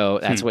 So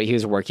that's what he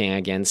was working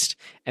against.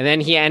 And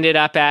then he ended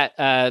up at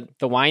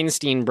the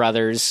Weinstein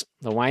brothers.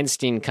 The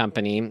Weinstein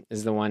Company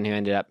is the one who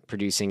ended up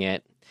producing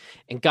it.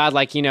 And God,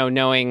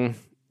 knowing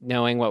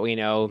what we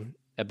know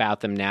about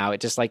them now, it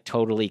just like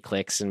totally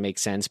clicks and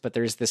makes sense. But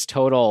there's this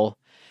total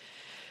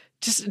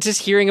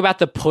just hearing about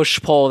the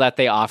push-pull that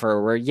they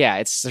offer where,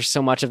 there's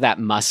so much of that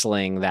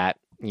muscling that,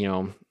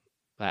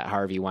 that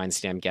Harvey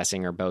Weinstein, I'm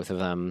guessing, or both of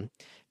them,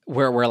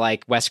 where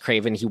like Wes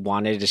Craven, he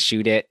wanted to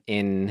shoot it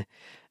in,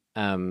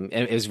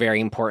 it was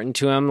very important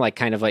to him, like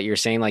kind of like you're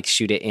saying, like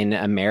shoot it in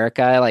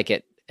America, like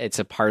it's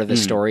a part of the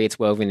story. It's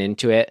woven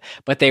into it.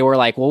 But they were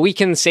like, well, we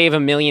can save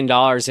 $1 million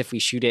if we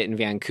shoot it in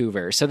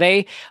Vancouver. So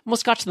they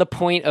almost got to the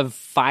point of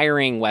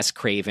firing Wes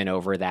Craven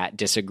over that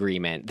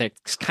disagreement.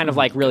 That's kind of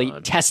like really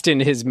testing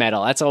his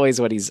mettle. That's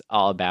always what he's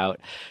all about.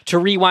 To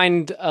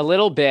rewind a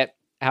little bit,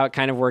 how it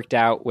kind of worked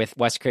out with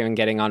Wes Craven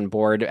getting on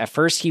board. At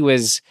first he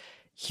was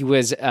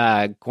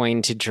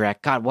going to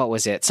direct, God, what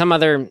was it? Some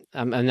other,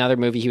 another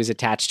movie he was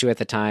attached to at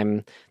the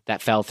time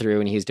that fell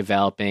through and he was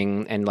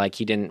developing, and like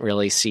he didn't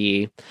really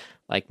see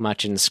like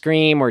much in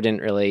Scream or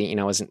didn't really,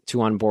 wasn't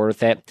too on board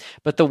with it.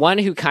 But the one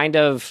who kind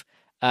of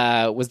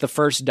was the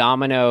first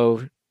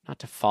domino, not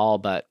to fall,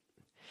 but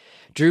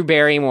Drew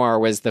Barrymore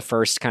was the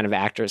first kind of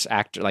actor,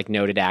 like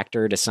noted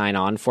actor to sign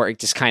on for it.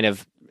 Just kind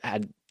of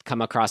had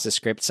come across the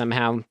script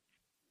somehow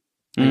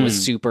and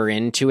was super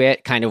into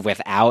it, kind of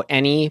without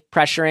any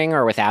pressuring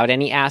or without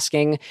any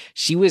asking.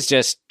 She was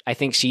just I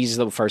think she's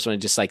the first one who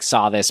just like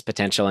saw this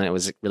potential and it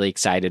was really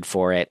excited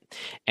for it.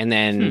 And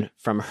then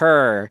from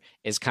her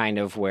is kind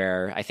of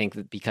where I think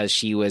that because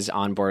she was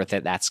on board with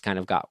it, that's kind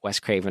of got Wes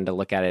Craven to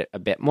look at it a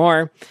bit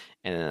more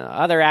and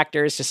other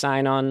actors to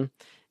sign on.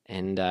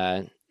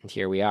 And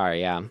here we are.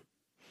 Yeah.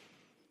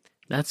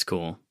 That's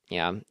cool.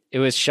 Yeah. It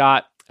was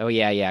shot. Oh,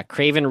 yeah.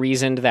 Craven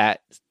reasoned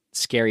that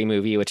Scary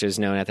Movie, which was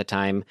known at the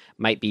time,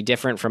 might be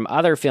different from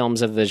other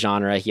films of the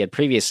genre he had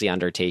previously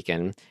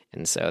undertaken.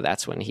 And so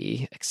that's when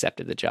he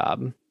accepted the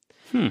job.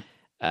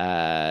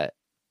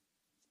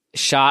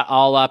 Shot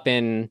all up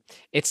in,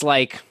 it's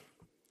like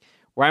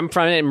where I'm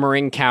from in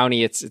Marin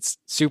County. It's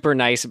super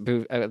nice.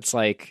 It's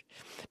like,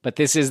 but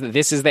this is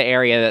the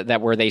area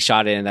that where they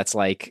shot it, and that's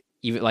like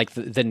even like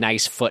the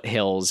nice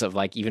foothills of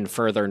like even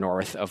further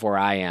north of where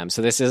I am.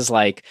 So this is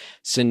like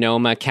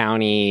Sonoma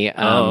County,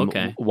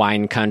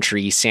 wine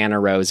country, Santa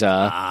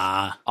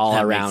Rosa,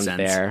 all around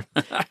there.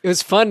 It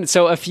was fun.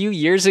 So a few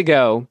years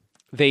ago,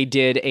 they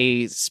did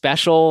a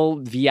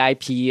special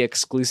VIP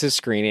exclusive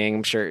screening.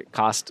 I'm sure it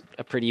cost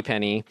a pretty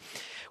penny,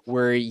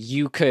 where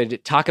you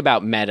could talk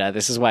about meta.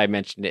 This is why I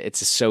mentioned it.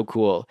 It's so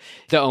cool.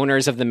 The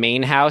owners of the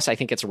main house, I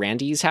think it's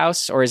Randy's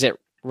house, or is it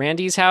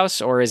Randy's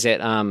house, or is it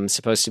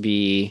supposed to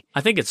be?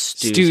 I think it's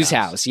Stu's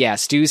house. Yeah,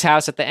 Stu's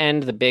house at the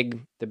end, the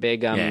big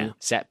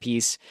set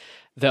piece.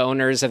 The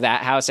owners of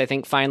that house, I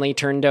think, finally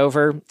turned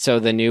over. So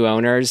the new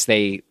owners,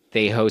 they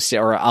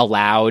hosted or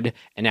allowed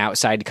an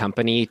outside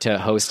company to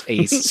host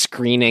a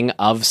screening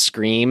of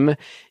Scream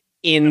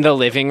in the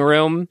living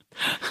room.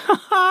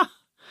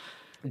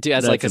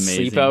 As like a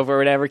sleepover or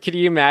whatever. Can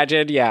you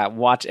imagine? Yeah,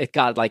 watch it.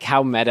 God, like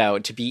how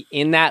meta to be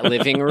in that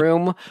living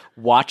room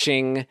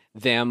watching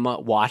them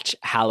watch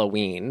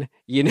Halloween,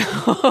 you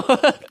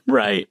know?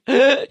 Right.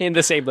 In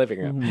the same living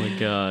room. Oh my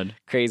God.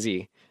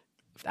 Crazy.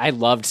 I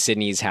loved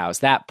Sydney's house.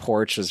 That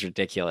porch was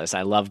ridiculous.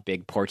 I love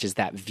big porches,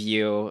 that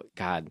view.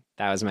 God,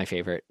 that was my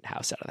favorite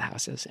house out of the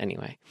houses.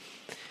 Anyway.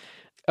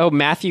 Oh,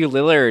 Matthew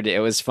Lillard.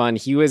 It was fun.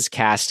 He was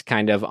cast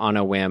kind of on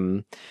a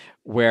whim,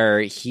 where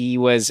he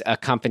was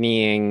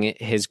accompanying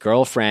his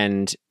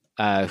girlfriend,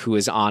 who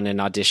was on an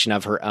audition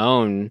of her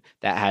own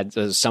that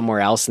was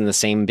somewhere else in the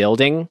same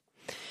building.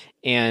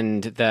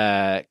 And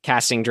the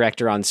casting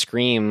director on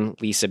Scream,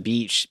 Lisa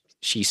Beach,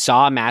 she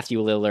saw Matthew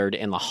Lillard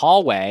in the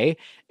hallway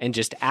and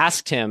just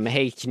asked him,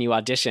 hey, can you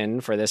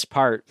audition for this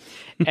part?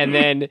 And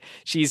then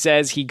she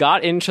says he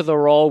got into the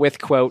role with,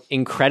 quote,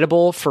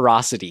 incredible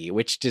ferocity,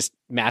 which just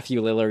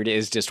Matthew Lillard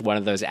is just one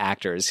of those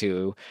actors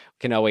who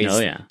can always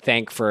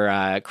thank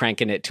for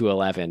cranking it to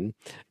 11.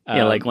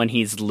 Yeah, like when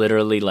he's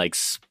literally like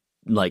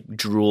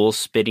drool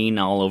spitting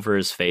all over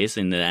his face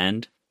in the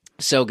end.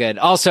 So good.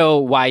 Also,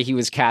 why he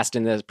was cast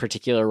in this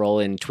particular role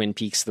in Twin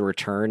Peaks: The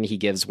Return. He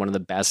gives one of the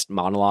best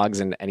monologues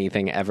in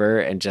anything ever,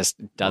 and just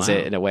does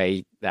it in a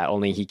way that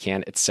only he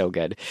can. It's so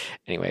good.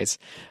 Anyways,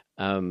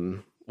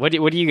 what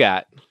do you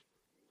got?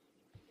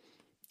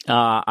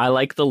 I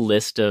like the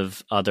list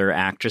of other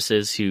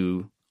actresses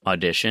who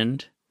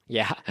auditioned.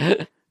 Yeah.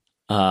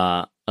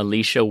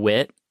 Alicia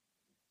Witt,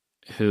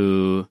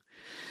 who,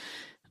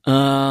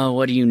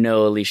 what do you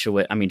know, Alicia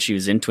Witt? I mean, she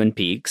was in Twin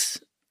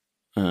Peaks.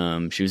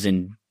 She was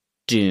in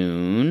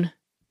Dune.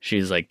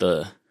 She's like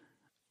the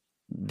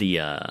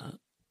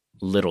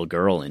little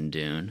girl in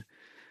Dune.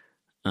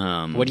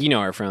 What do you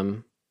know her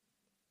from?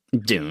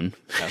 Dune.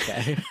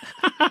 Okay.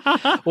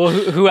 Well,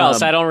 who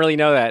else? I don't really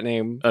know that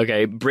name.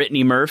 Okay,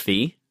 Brittany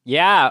Murphy.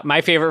 Yeah,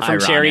 my favorite from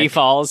Cherry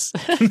Falls.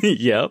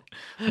 Yep.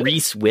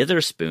 Reese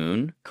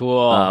Witherspoon.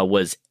 Cool.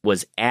 Was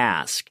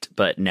asked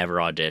but never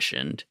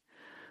auditioned.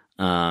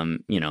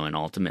 And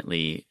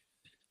ultimately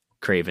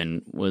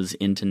Craven was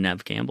into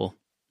Neve Campbell,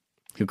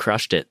 who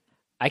crushed it.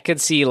 I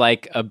could see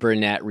like a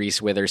brunette Reese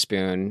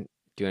Witherspoon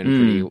doing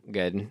pretty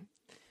good.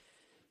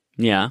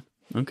 Yeah.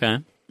 Okay.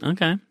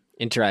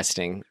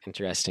 Interesting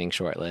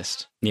short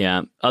list.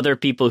 Yeah. Other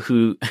people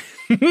who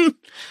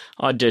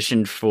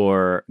auditioned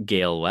for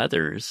Gale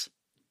Weathers,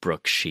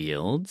 Brooke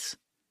Shields,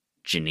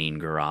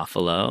 Janine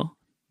Garofalo.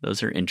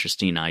 Those are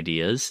interesting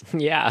ideas.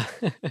 Yeah.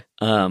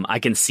 I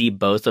can see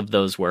both of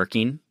those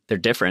working. They're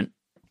different,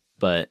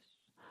 but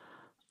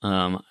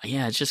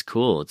it's just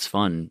cool. It's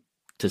fun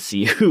to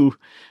see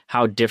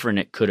how different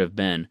it could have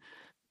been.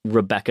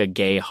 Rebecca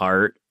Gay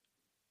Hart,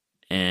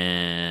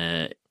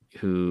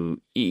 who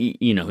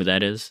you know who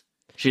that is?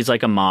 She's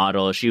like a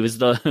model. She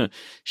was I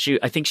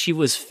think she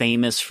was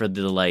famous for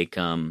the like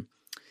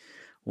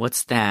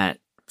what's that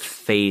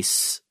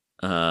face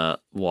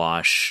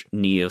wash,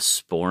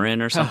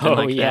 Neosporin or something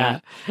like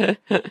that.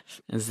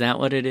 Is that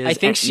what it is? I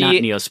think not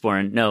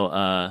Neosporin. No,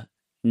 I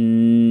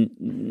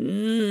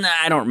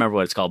don't remember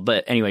what it's called.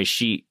 But anyway,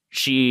 she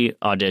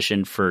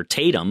auditioned for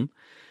Tatum.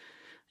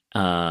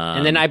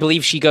 And then I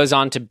believe she goes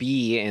on to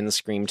be in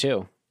Scream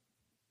 2.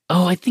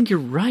 Oh, I think you're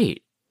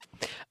right.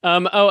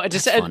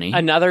 Just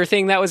another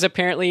thing that was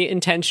apparently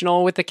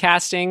intentional with the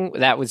casting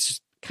that was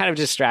kind of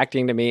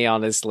distracting to me,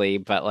 honestly.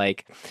 But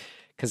like,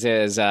 because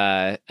it was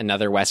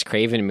another Wes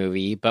Craven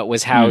movie, but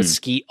was how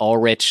Skeet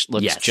Ulrich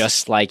looks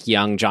just like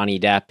young Johnny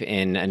Depp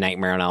in A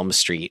Nightmare on Elm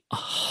Street.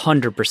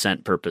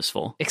 100%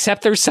 purposeful.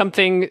 Except there's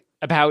something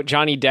about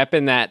Johnny Depp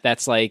in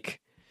that's like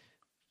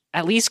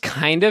at least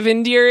kind of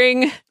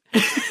endearing.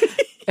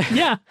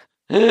 Yeah.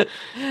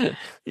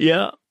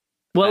 Yeah.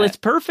 Well, it's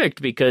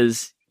perfect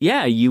because,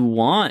 you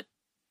want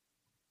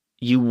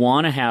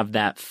to have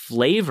that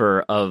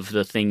flavor of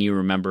the thing you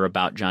remember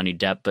about Johnny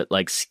Depp, but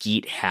like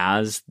Skeet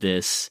has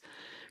this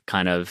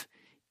kind of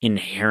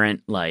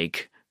inherent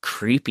like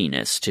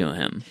creepiness to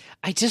him.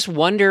 I just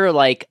wonder,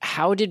 like,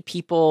 how did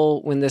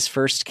people, when this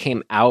first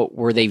came out,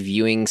 were they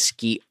viewing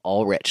Skeet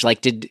Ulrich?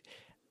 Like, did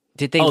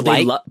they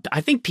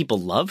I think people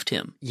loved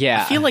him.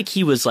 Yeah. I feel like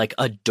he was like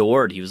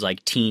adored. He was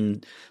like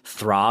teen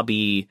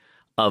throbby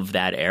of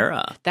that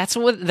era. That's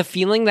what the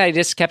feeling that I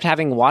just kept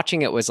having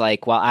watching it was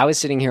like, while I was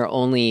sitting here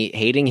only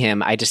hating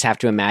him, I just have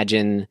to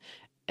imagine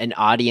an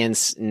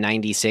audience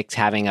 96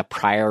 having a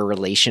prior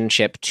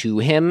relationship to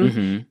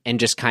him and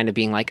just kind of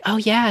being like, oh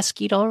yeah,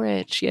 Skeet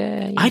Ulrich.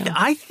 Yeah.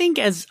 I think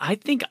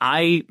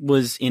I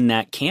was in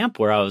that camp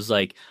where I was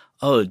like,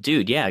 oh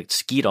dude, yeah,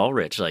 Skeet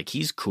Ulrich, like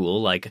he's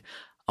cool. Like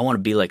I want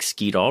to be like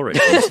Skeet Ulrich.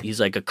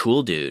 He's like a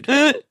cool dude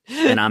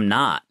and I'm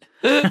not.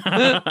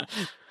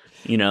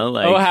 You know,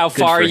 like, oh, how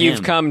far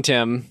you've come,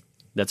 Tim.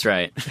 That's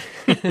right.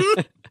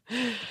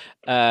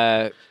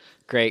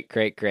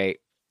 Great.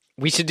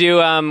 We should do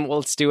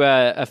let's do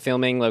a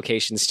filming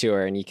locations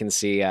tour, and you can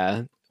see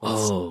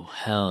oh,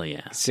 hell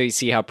yeah. So you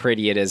see how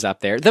pretty it is up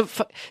there.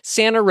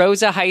 Santa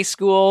Rosa High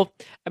School.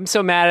 I'm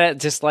so mad at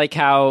just like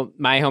how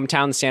my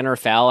hometown Santa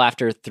Fe,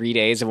 after 3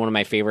 days of one of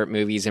my favorite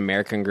movies,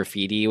 American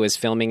Graffiti, was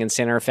filming in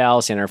Santa Fe.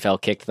 Santa Fe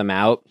kicked them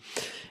out.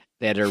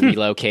 They had to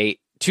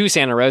relocate to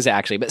Santa Rosa,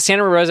 actually. But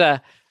Santa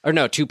Rosa, or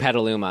no, to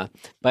Petaluma.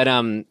 But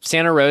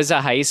Santa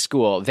Rosa High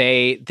School,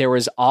 there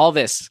was all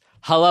this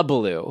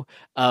hullabaloo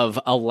of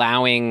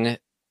allowing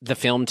the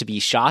film to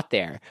be shot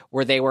there,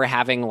 where they were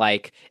having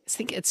like, I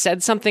think it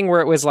said something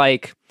where it was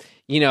like,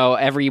 you know,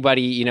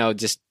 everybody, you know,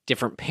 just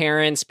different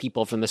parents,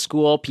 people from the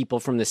school, people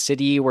from the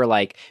city were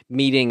like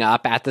meeting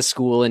up at the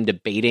school and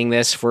debating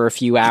this for a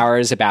few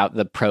hours about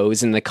the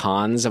pros and the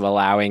cons of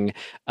allowing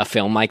a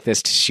film like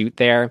this to shoot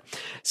there.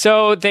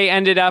 So they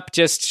ended up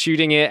just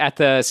shooting it at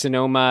the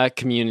Sonoma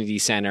Community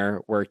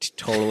Center. Worked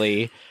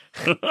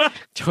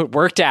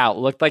out.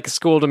 Looked like a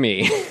school to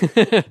me.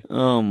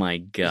 Oh my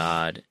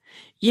God.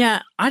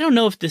 Yeah, I don't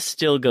know if this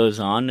still goes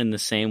on in the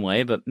same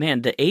way, but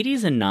man, the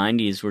 80s and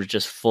 90s were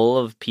just full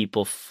of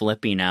people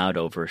flipping out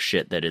over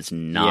shit that is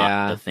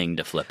not the thing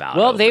to flip out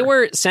over. They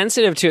were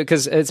sensitive to it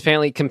because it's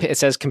apparently it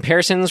says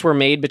comparisons were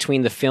made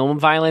between the film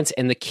violence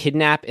and the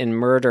kidnap and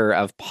murder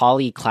of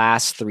Polly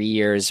Klaas 3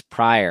 years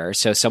prior.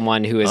 So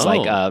someone who is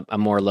like a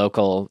more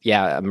local,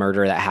 a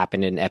murder that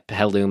happened in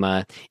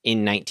Petaluma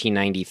in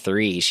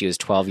 1993. She was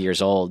 12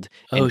 years old.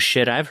 Oh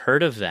shit, I've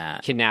heard of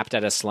that. Kidnapped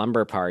at a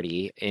slumber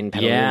party in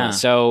Petaluma. Yeah.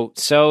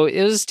 So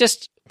it was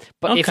just,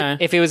 but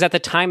if it was at the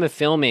time of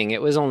filming,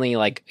 it was only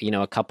like, you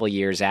know, a couple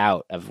years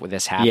out of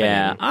this happening.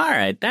 Yeah, all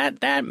right.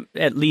 That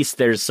at least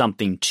there's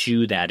something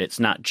to that. It's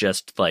not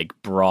just like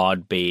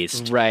broad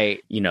based,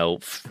 right? You know,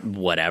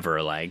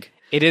 whatever. Like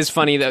it is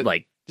funny though.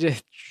 Like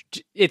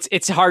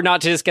it's hard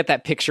not to just get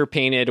that picture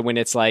painted when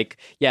it's like,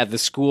 yeah, the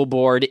school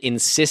board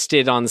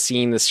insisted on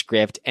seeing the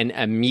script and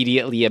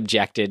immediately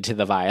objected to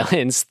the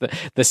violence,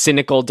 the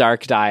cynical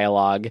dark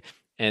dialogue,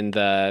 and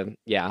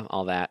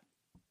all that.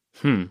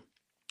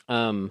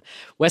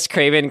 Wes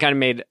Craven kind of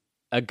made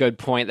a good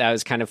point that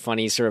was kind of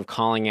funny, sort of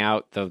calling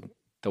out the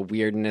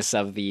weirdness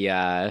of the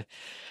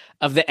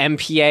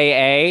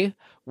MPAA,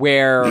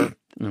 where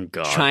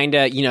trying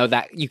to, you know,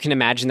 that you can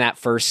imagine that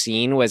first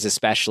scene was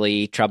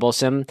especially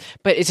troublesome,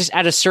 but it's just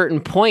at a certain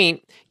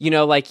point, you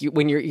know, like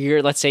when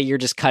you're let's say you're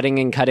just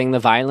cutting the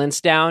violence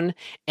down,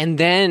 and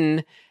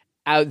then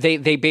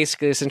they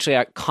basically essentially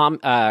are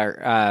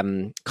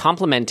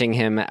complimenting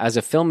him as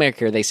a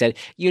filmmaker. They said,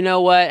 you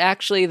know what?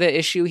 Actually, the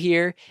issue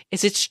here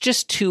is it's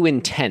just too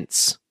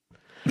intense.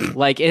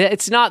 Like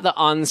it's not the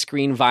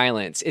on-screen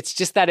violence. It's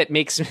just that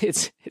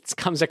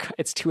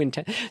it's too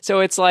intense. So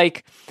it's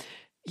like,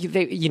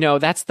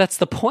 that's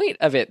the point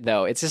of it,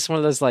 though. It's just one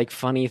of those like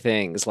funny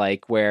things,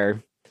 like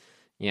where,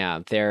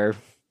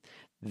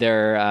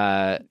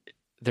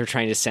 they're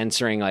trying to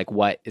censoring like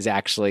what is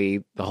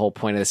actually the whole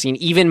point of the scene,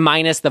 even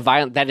minus the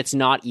violence, that it's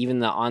not even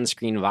the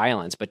on-screen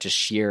violence, but just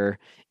sheer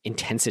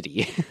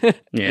intensity.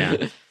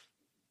 Yeah.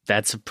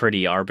 That's a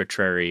pretty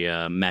arbitrary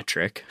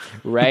metric.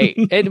 Right.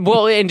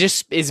 And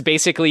just is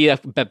basically a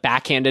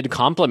backhanded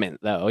compliment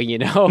though, you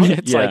know,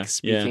 it's like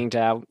speaking to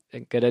how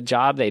good a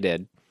job they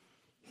did.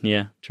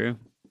 Yeah, true.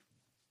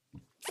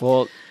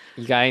 Well,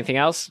 you got anything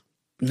else?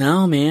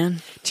 No,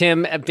 man.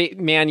 Tim,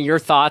 man, your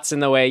thoughts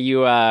and the way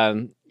you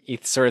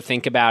sort of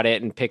think about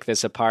it and pick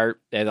this apart.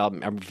 And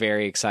I'm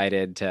very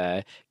excited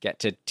to get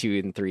to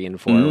 2 and 3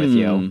 and 4 with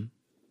you.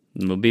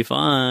 It'll be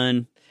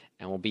fun.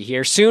 And we'll be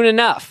here soon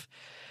enough.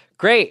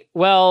 Great.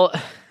 Well,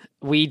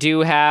 we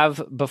do have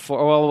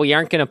we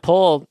aren't going to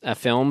pull a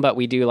film, but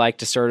we do like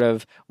to sort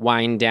of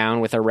wind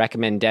down with a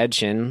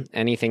recommendation.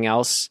 Anything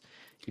else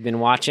you've been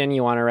watching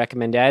you want to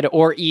recommend, Ed,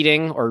 or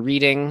eating or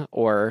reading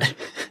or...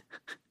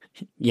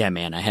 Yeah,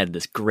 man, I had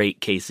this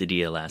great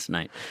quesadilla last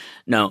night.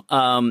 No,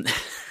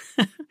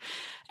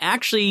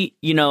 actually,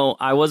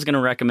 I was going to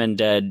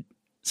recommend Ed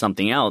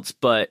something else,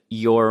 but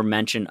your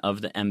mention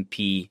of the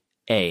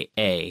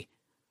MPAA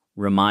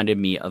reminded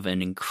me of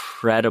an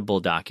incredible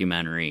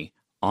documentary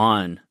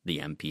on the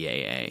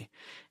MPAA.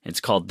 It's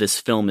called This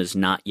Film Is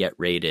Not Yet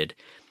Rated.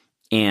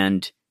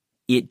 And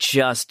it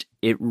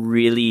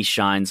really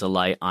shines a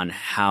light on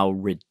how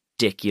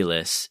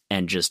ridiculous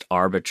and just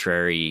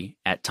arbitrary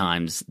at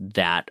times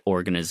that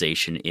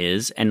organization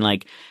is, and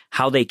like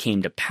how they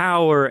came to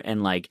power,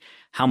 and like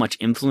how much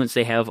influence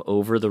they have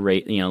over the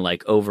rate,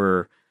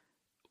 over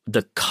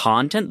the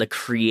content, the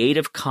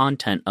creative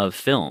content of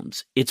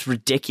films. It's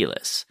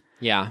ridiculous.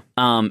 Yeah.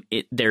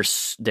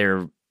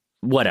 They're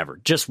whatever.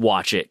 Just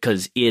watch it,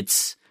 because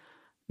it's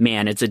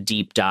a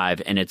deep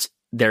dive, and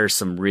there's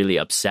some really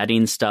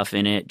upsetting stuff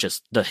in it.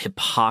 Just the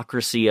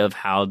hypocrisy of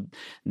how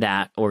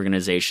that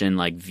organization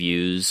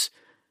views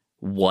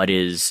what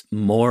is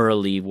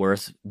morally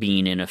worth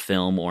being in a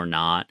film or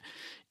not.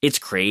 It's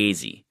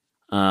crazy.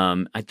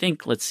 I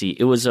think, let's see,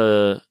 it was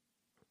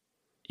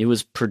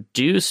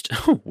produced,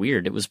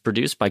 weird. It was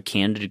produced by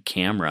Candid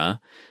Camera,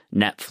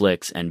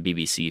 Netflix, and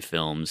BBC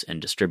Films,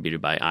 and distributed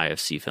by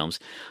IFC Films.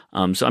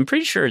 So I'm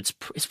pretty sure it's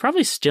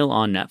probably still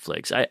on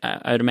Netflix.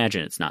 I'd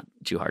imagine it's not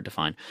too hard to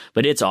find,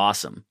 but it's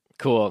awesome.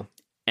 Cool.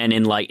 And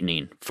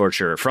enlightening for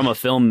sure. From a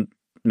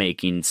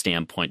filmmaking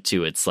standpoint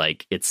too, it's really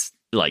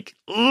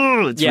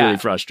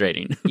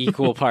frustrating.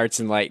 Equal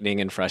parts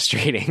enlightening and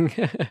frustrating.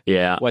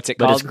 Yeah. What's it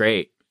called? But it's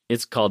great.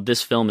 It's called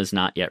This Film Is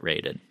Not Yet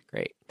Rated.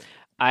 Great.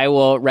 I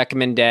will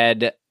recommend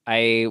Ed.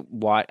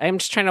 I'm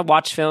just trying to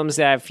watch films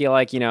that I feel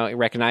like,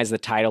 recognize the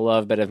title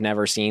of, but have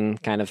never seen,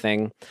 kind of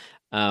thing.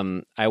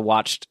 I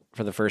watched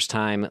for the first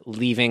time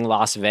Leaving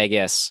Las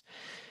Vegas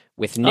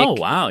with Nick. Oh,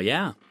 wow.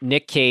 Yeah.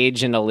 Nick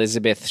Cage and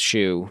Elizabeth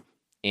Shue.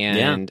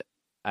 And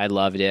I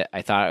loved it.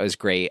 I thought it was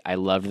great. I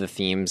loved the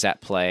themes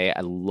at play.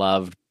 I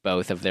loved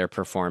both of their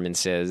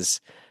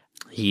performances.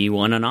 He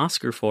won an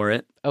Oscar for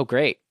it. Oh,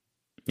 great.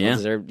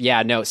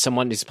 Yeah.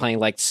 Someone who's playing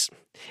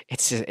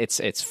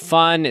it's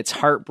fun, it's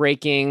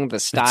heartbrean, the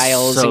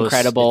style's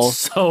incredible.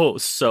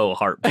 It's so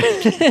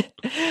heartbreaking.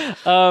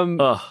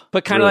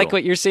 But kind of like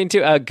what you're saying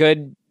too, a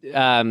good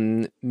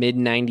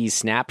mid-90s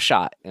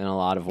snapshot in a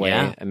lot of ways.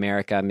 Yeah.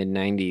 America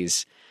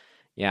mid-90s.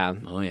 Yeah.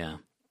 Oh yeah.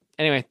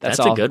 Anyway, that's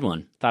a good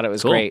one. Thought it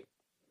was great.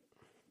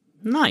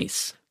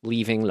 Nice.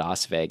 Leaving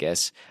Las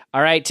Vegas.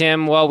 All right,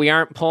 Tim. Well, we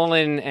aren't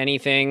pulling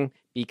anything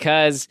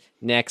because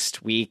next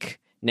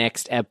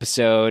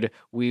episode,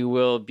 we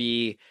will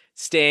be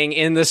staying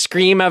in the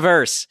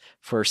Screamiverse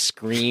for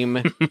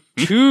Scream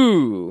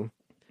 2.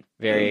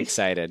 Very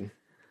excited.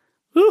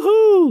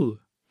 Woohoo!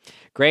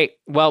 Great.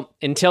 Well,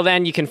 until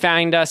then, you can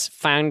find us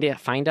wherever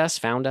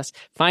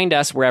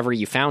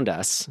you found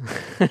us,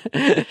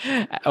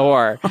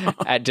 or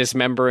at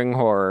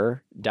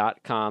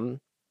dismemberinghorror.com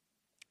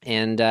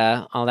and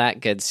all that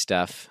good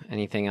stuff.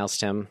 Anything else,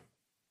 Tim?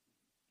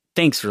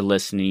 Thanks for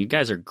listening. You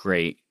guys are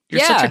great.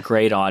 You're such a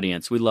great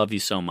audience. We love you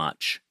so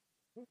much.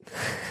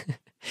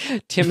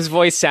 Tim's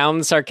voice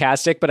sounds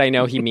sarcastic, but I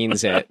know he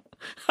means it.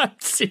 I'm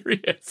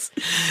serious.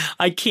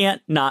 I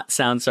can't not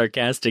sound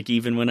sarcastic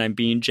even when I'm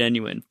being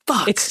genuine.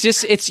 Fuck.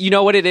 It's you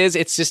know what it is?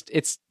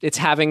 It's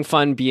having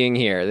fun being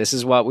here. This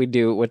is what we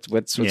do.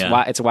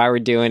 It's why we're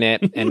doing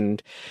it.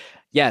 And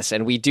yes,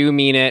 and we do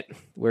mean it.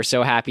 We're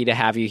so happy to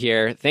have you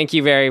here. Thank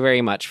you very,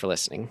 very much for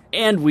listening.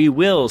 And we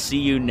will see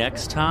you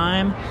next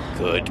time.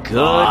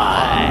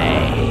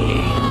 Goodbye.